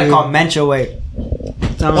 I'm about to call Mencho way.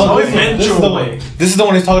 Oh, Always this is the Mencho one. way. This is the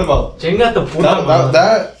one he's talking about. Chinga tu puta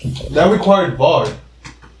madre. That required VAR.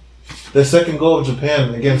 The second goal of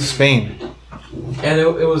Japan against Spain. And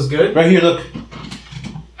it was good. Right here, look.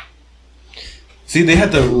 See, they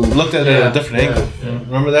had to look at it at a different Yeah, angle. yeah.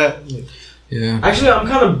 Remember that? Yeah. Actually, I'm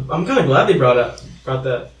kind of glad they brought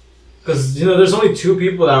that, because there's only 2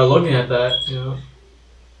 people that are looking at that.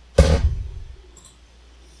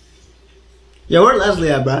 Yeah, where Leslie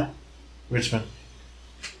at, bruh? Richmond.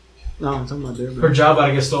 No, I'm talking about there, Her bro. job about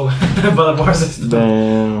to get stolen by the bar system.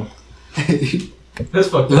 Damn. That's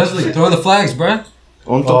fucked up. Leslie, throw the flags, bruh.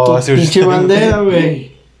 Oh, I see what you're Pinche saying. bandera, güey.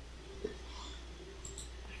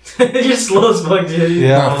 You're slow as fuck, dude.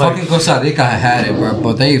 Yeah, Bro, I'm like, fucking Costa Rica had it, bro.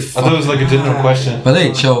 But they I thought it was like a general question. but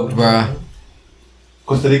they choked, bro.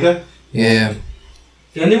 Costa Rica? Yeah.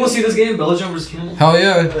 Did anyone see this game? Belgium versus Canada? Hell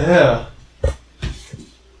yeah. Yeah.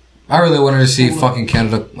 I really wanted to see fucking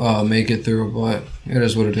Canada make it through, but it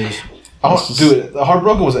is what it is. Dude, the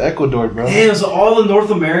heartbroken was Ecuador, bro. Damn, so all the North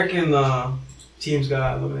American teams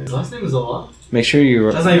got eliminated. His last name is Allah. Make sure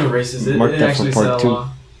you That's not even racist. It Mark that for actually part said 2.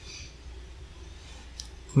 Allah.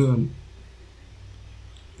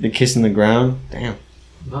 the kiss in the ground. Damn.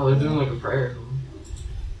 No, they're doing like a prayer.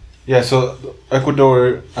 Yeah, so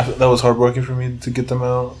Ecuador, that was heartbroken for me to get them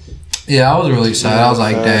out. Yeah, I was really sad. I was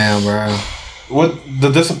like, damn, bro. What the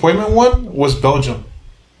disappointment one was Belgium.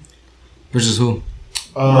 Versus who?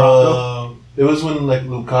 It was when like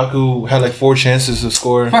Lukaku had like 4 chances to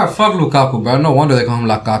score. Fuck Lukaku, bro. No wonder they call him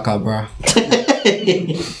La Caca, bro.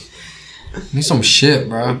 Need some shit,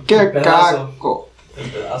 bro. Que Pedazo. caco.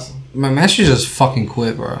 Pedazo. Man should just fucking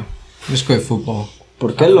quit, bro. Just quit football.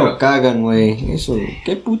 ¿Por qué lo cagan, güey? Eso,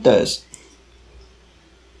 ¿qué putas?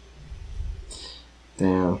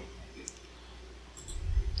 Damn.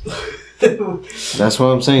 That's what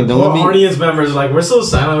I'm saying. Don't Poor let me. audience members are like, we're so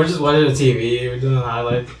silent. We're just watching the TV. We're doing the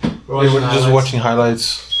highlight. We're just highlights. watching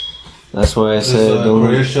highlights. That's why I This said is, don't.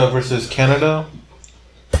 Croatia versus Canada.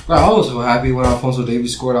 Bro, I was so happy when Alfonso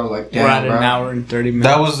Davies scored. I was like, We're at damn, an bro. hour and 30 minutes.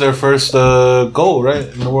 That was their first goal, right,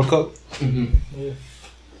 in the World Cup.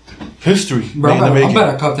 History. Bro, made in the I making. bet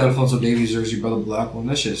I copped the Alfonso Davies jersey, bro, the black one.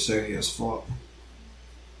 That shit's sexy as fuck.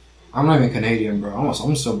 I'm not even Canadian, bro.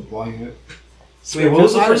 I'm still buying it. Wait, what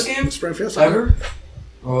was the first game Springfield ever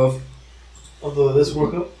Of of this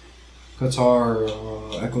World Cup? Qatar,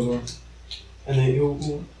 Ecuador. And then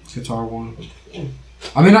who? Qatar won.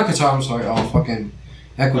 I mean, not Qatar, I'm sorry. Oh, fucking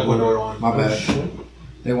Ecuador. Ecuador won. My bad. Oh, shit.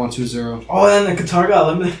 They won 2-0. Oh, and then Qatar got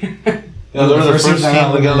eliminated. Yeah, they're the first team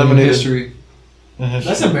that to get in eliminated. history.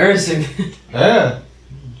 That's embarrassing. Yeah.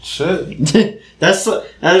 Shit. That's what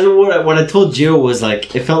I told Gio was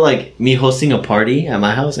like. It felt like me hosting a party at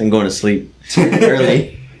my house and going to sleep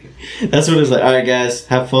early. That's what it was like. All right, guys,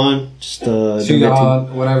 have fun. Just don't See get y'all,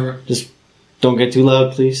 whatever. don't get too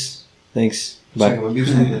loud, please. Thanks. Bye. Second, my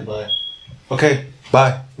beef's Bye. Okay,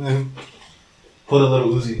 bye. Put a little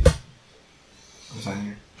Uzi.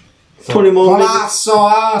 20 more minutes.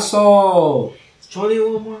 Golazo!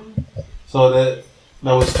 21 more. So that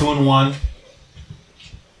was 2-1.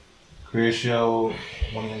 Croatia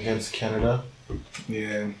won against Canada.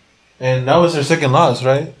 Yeah. And that was their second loss,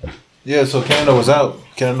 right? Yeah, so Canada was out.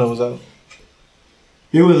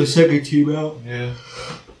 You were the second team out. Yeah.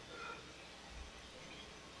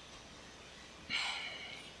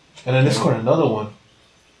 And then they scored another one.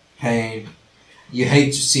 Hey, you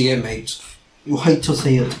hate to see it, mate. You hate to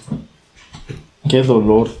see it. Qué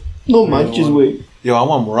dolor. No manches, güey. Yo, I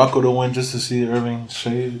want Morocco to win just to see Irving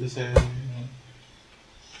shave this head.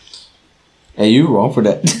 Hey, you wrong for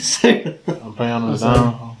that. I'm playing on the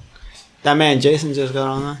down. That man Jason just got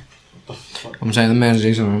on there. I'm saying the man's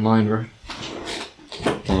Jason online, bro.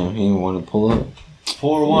 Damn, he didn't want to pull up.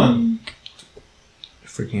 4-1.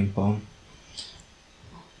 Freaking bum.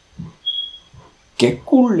 Qué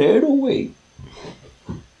culero, güey.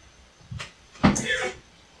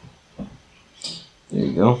 There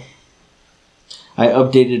you go. I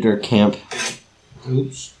updated our camp.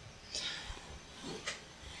 Oops.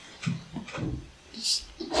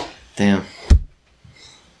 Damn.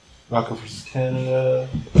 Rocket versus Canada.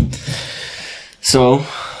 So,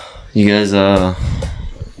 you guys, what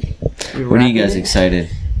are you guys excited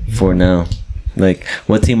for now? Like,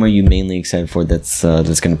 what team are you mainly excited for that's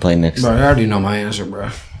gonna play next? Bro, I already know my answer, bro.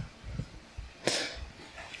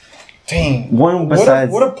 Dang. One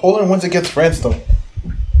besides. What if Poland wins against France though?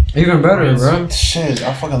 Even better, bro. Shit,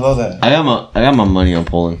 I fucking love that. I got my money on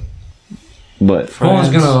Poland, but Poland's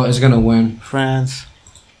is gonna win. France.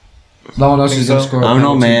 No one else is gonna score. I don't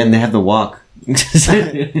know, man. They have the walk. No.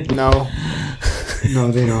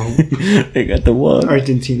 No, they don't. They got the walk.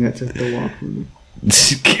 Argentina took the walk from them.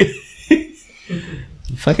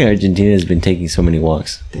 Fucking Argentina has been taking so many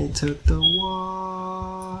walks. They took the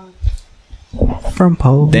walk from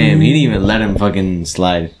Poland. Damn, he didn't even let him fucking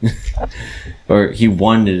slide. Or he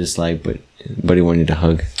wanted to slide, but he wanted to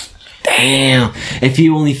hug. Damn! If he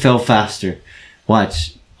only fell faster.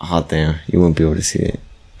 Watch. Oh, damn. You won't be able to see it.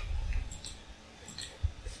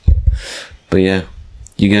 But yeah.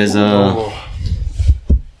 You guys,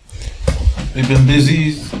 We've been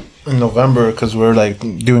busy in November because we're like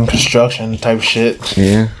doing construction type shit.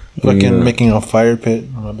 Yeah. Fucking making a fire pit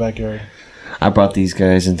in my backyard. I brought these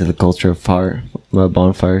guys into the culture of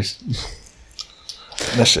bonfires.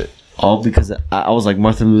 That shit. All because I was like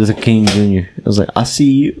Martin Luther King Jr. I was like, I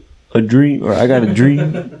see a dream, or I got a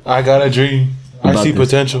dream. I got a dream. I About see this.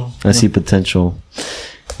 potential. I see potential.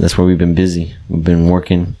 That's where we've been busy. We've been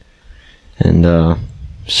working. And,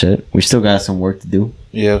 shit, we still got some work to do.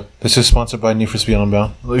 Yeah. This is sponsored by Need for Speed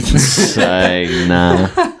Unbound. Like, nah.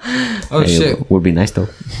 Oh, Hey, shit. Would be nice, though.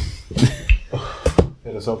 Yeah,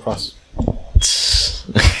 that's all process.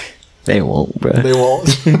 They won't, bro. They won't.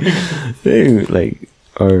 They, like,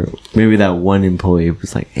 or maybe that one employee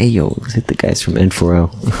was like, hey, yo, let's hit the guys from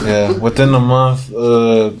N4L. Yeah. Within a month,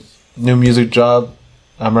 new music job.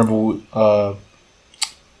 I remember, what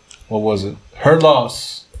was it? Her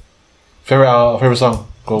Loss. Favorite song?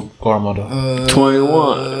 Go Armando.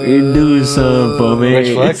 21. You do something for me.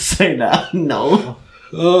 Rich Flex? Say that. No.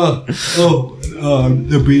 The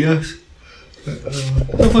BS.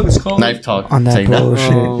 What the fuck is it called? Knife talk. On that Say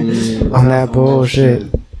bullshit. On that bullshit.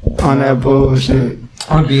 On that bullshit.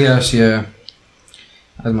 On BS, yeah.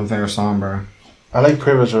 That's my favorite song, bro. I like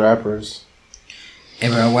Privilege rappers. Hey,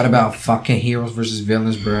 bro, what about fucking Heroes versus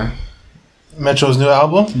Villains, bro? Metro's new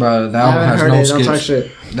album? Bro, that I album has haven't heard no it. Don't talk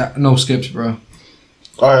skips. shit. No skips, bro.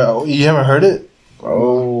 Alright, you haven't heard it?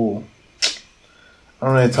 Oh. I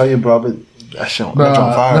don't know how to tell you, bro, but that shit on Bro, Metro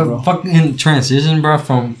on fire, the bro. fucking transition, bro,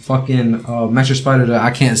 from fucking Metro Spider to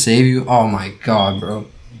I Can't Save You. Oh my god, bro.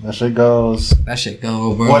 That shit goes. That shit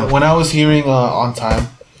go, bro. When I was hearing On Time,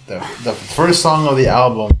 the first song of the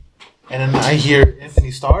album, and then I hear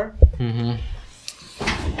Anthony Starr. Mm-hmm.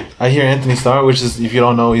 I hear Anthony Starr, which is, if you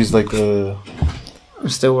don't know, he's like the I'm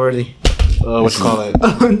still worthy. what you call it,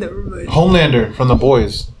 Oh, never mind. Homelander from The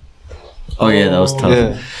Boys. Oh, yeah, that was tough.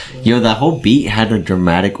 Yeah, Yo, that whole beat had a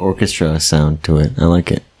dramatic orchestra sound to it. I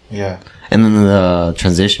like it. yeah. And then the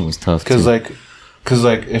transition was tough, Cause too.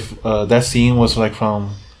 like if that scene was like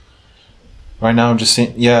from. Right now, I'm just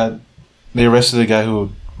saying. Yeah, they arrested the guy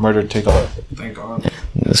who murdered Takeoff. Thank God.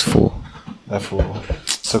 This fool. That fool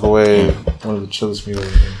took away one of the chillest meals.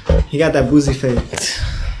 He got that boozy face.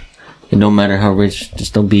 It don't matter how rich,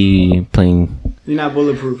 just don't be playing. You're not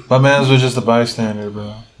bulletproof. My man's was just a bystander,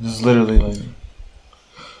 bro. Just literally like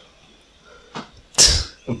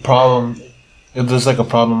a problem. If there's like a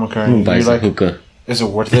problem occurring, Buy you're some like, hookah. is it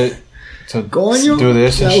worth it to Coño, do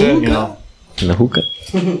this and la shit? You hookah. know, In the hookah.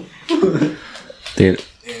 Dude.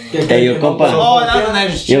 Hey, yo, compa. Oh, that was a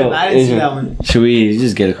nice chip. Yo, I didn't see Adrian, that one. should we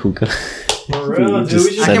just get a hookah? For real, dude. Just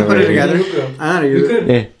We just I set can put it right together. Hookah. I know We you. could.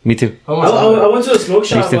 Yeah, me too. I went to a smoke I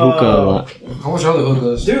shop. used to hookah a lot. How much are the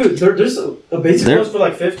hookahs? Dude, there's a basic They're- ones for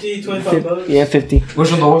like 50, 25 bucks. Yeah, 50.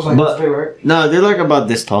 Which one the ones like But- this big, right? No, they're like about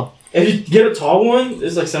this tall. If you get a tall one,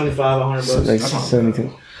 it's like 75, 100 bucks. Like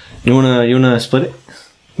 72. You wanna split it?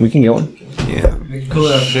 We can get one. Yeah. Cool.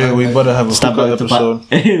 shit. We better have a Stop hookah at the episode.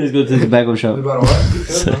 Let's go to the tobacco We shop. about to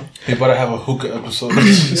what? We better have a hookah episode. I'm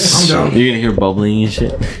down. You're gonna hear bubbling and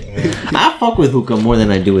shit. I fuck with hookah more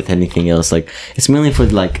than I do with anything else. Like, it's mainly for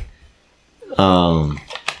like, I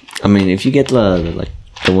mean, if you get the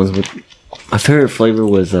ones with, my favorite flavor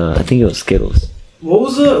was I think it was Skittles. What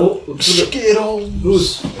was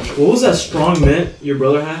what was that strong mint your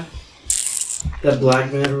brother had? That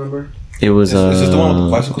black mint, remember? It was Is this the one with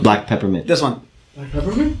the bicycle? black peppermint This one. Black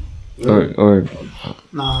peppermint? or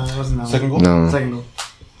No, it wasn't that Second goal. one. no. Second goal.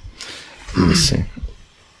 Let me see.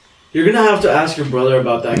 You're gonna have to ask your brother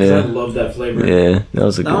about that because I love that flavor. Yeah, that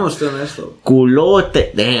was a That good. one was still nice though.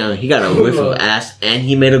 Culote. Damn, he got a whiff of ass and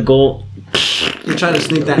he made a goal. You're trying to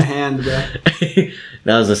sneak that hand, bro.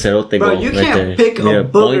 That was a cerote Bro, goal. you right can't there. pick a Yeah,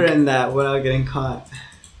 booger boink. in that without getting caught.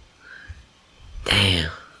 Damn.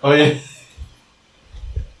 Oh yeah.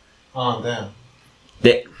 Oh damn.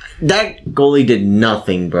 That goalie did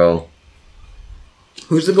nothing, bro.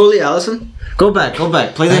 Who's the goalie, Allison? Go back.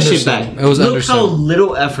 Play that shit Anderson. back. It was Look Anderson. how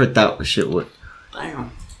little effort that shit was.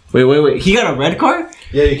 Damn. Wait. He got a red card?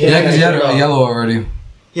 Yeah, you can't. Yeah, because he had a yellow already.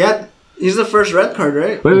 He's the first red card,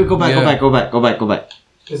 right? Wait, go back.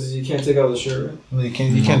 Because you can't take out the shirt, right? No, you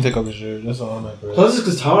can't take off the shirt. That's all I'm at, bro. Plus,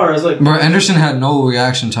 it's Qatar. It's like. Bro, Anderson had no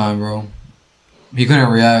reaction time, bro. He couldn't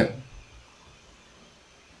react.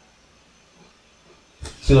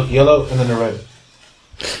 See, look, yellow and then the red.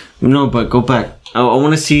 No, but go back. I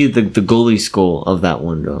want to see the goalie's goal of that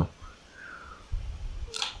one, though.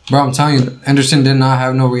 Bro, I'm telling you, Anderson did not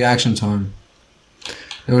have no reaction time.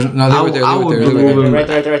 There was no. They were there. Right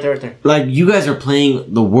there. Like, you guys are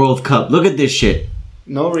playing the World Cup. Look at this shit.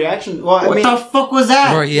 No reaction. Well, What the fuck was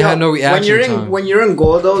that? Bro, he had no reaction time. When you're in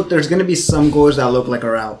goal though, there's gonna be some goals that look like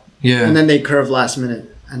a route, Yeah. and then they curve last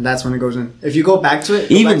minute, and that's when it goes in. If you go back to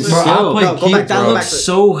it, Even go back to still, it. I'll play No, go keep, back, that bro. go looks back to it.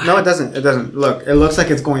 so. No, it doesn't. It doesn't. Look, it looks like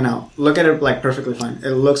it's going out. Look at it like perfectly fine. It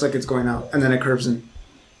looks like it's going out, and then it curves in.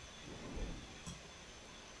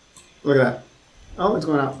 Look at that. Oh, it's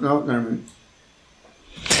going out. No, never mind.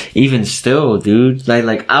 Even still, dude.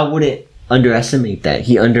 Like I wouldn't underestimate that.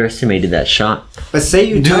 He underestimated that shot. But say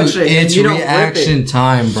you Dude, touch it, and it's you don't grip reaction it.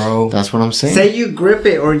 time, bro. That's what I'm saying. Say you grip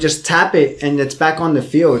it or just tap it, and it's back on the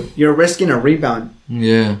field. You're risking a rebound.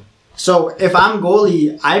 Yeah. So if I'm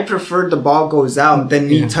goalie, I prefer the ball goes out than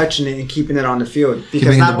me Yeah. touching it and keeping it on the field because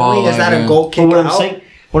Keeping not the ball only is that alive, a yeah. goal But kick what I'm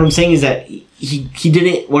out. saying is that he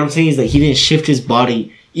didn't. What I'm saying is that he didn't shift his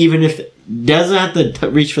body, even if doesn't have to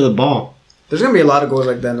reach for the ball. There's gonna be a lot of goals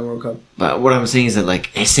like that in the World Cup. But what I'm saying is that like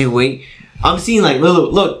I say wait. I'm seeing like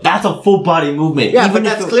look, that's a full body movement. Yeah, Even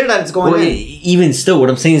but if that's clear that it's going well, in. Even still, what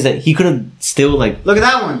I'm saying is that he could have still like. Look at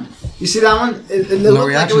that one. You see that one? It No looked like it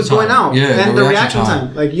reaction was going time. out. Yeah, and no the reaction reaction time.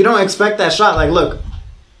 time. Like you don't expect that shot. Like look,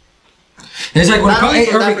 It's like when Not only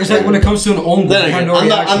from that it's like when it comes to an own goal. you have no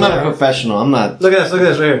reaction. I'm not a professional. I'm not. look at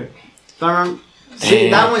this right here. Turn around. See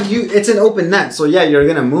Damn. that one? It's an open net, so yeah, you're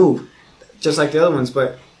gonna move, just like the other ones.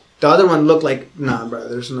 But the other one looked like nah, bro.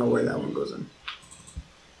 There's no way that one goes in.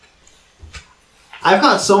 I've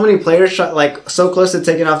caught so many players shot like so close to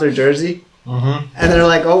taking off their jersey, Mm-hmm. and they're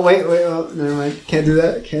like, "Oh wait, oh, never mind. Can't do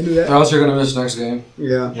that. Can't do Or that." else you're gonna miss next game.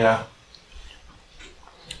 Yeah. Yeah.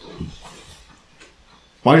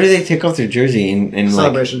 Why do they take off their jersey and like?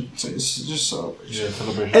 Celebration. It's just celebration. Yeah,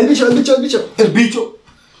 celebration. El bicho, el bicho, el bicho. El bicho.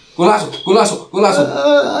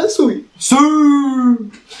 Golazo. Sweet.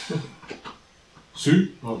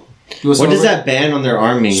 See? Oh. What does that band on their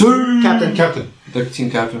arm mean? Captain. The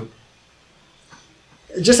team captain.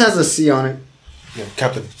 It just has a C on it. Yeah,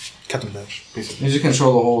 captain. Captain badge, basically. You just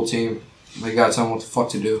control the whole team. They gotta tell them what the fuck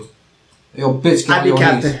to do. Yo, bitch, get I'd on be your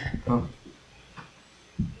captain. knees. Oh.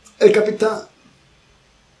 El capitán.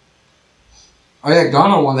 Oh yeah,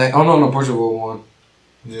 Ghana won that. Oh no, Portugal won.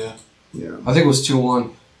 Yeah. Yeah. I think it was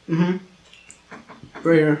 2-1. Mm-hmm.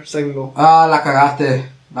 Right here, second goal. Ah, la cagaste.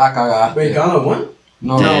 La cagaste. Wait, Ghana won?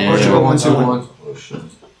 No, Damn. Portugal won Portugal 2-1. Oh shit.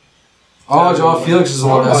 Oh, Joao Felix is the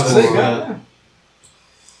one that scored. Yeah.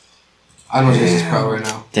 I know Jason's proud right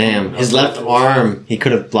now. Damn, his left arm. He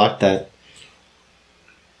could have blocked that.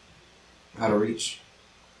 Out of reach.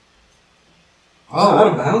 Oh, out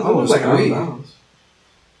of bounds? It Oh, looks like out of three. bounds.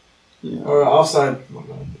 Yeah. Or offside.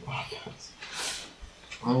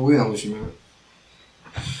 Oh, we know what you meant.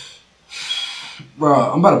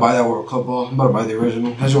 Bro, I'm about to buy that World Cup ball. I'm about to buy the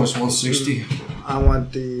original. That joint's 160. I don't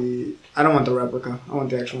want the replica. I want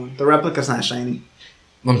the actual one. The replica's not shiny.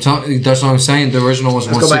 I'm telling you, that's what I'm saying. The original was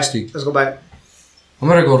Let's go back. 160. Let's go back. I'm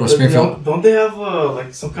gonna go to Springfield. Don't they have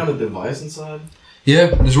like some kind of device inside? Yeah,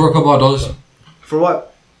 this World Cup ball does. For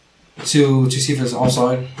what? To see if it's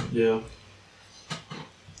offside. Yeah.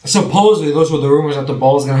 Supposedly, those were the rumors that the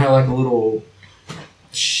ball is gonna have like a little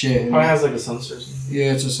shit. Probably has like a sensor. Or something.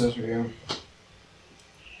 Yeah, it's a sensor. Yeah.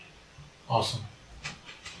 Awesome.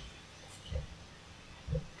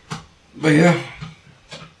 But yeah,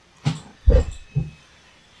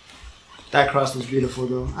 That cross was beautiful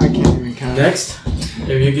though. I can't even count. Next, if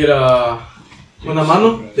you get una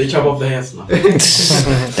mano, they chop off the hands. No.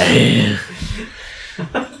 Damn.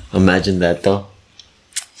 Imagine that though.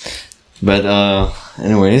 But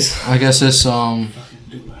anyways. I guess this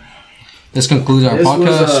concludes our This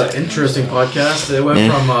podcast. was an interesting podcast. It went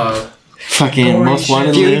from Fucking most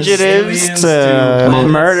wanted list. Fugitives to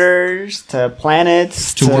murders to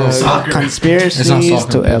planets to soccer. conspiracies It's not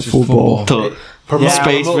soccer, to it's just football. To Promote,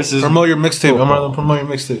 space versus. promote your mixtape. I'm gonna promote your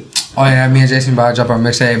mixtape. Oh yeah, me and Jason about to drop our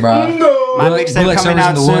mixtape, bro. My mixtape coming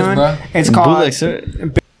out soon. It's called. Bootleg, sir.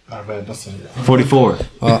 Alright, that's it. 44.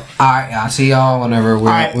 Alright, I'll see y'all whenever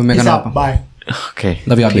we make an album. Bye. Okay.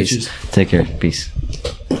 Love y'all, Peace. bitches. Take care. Peace.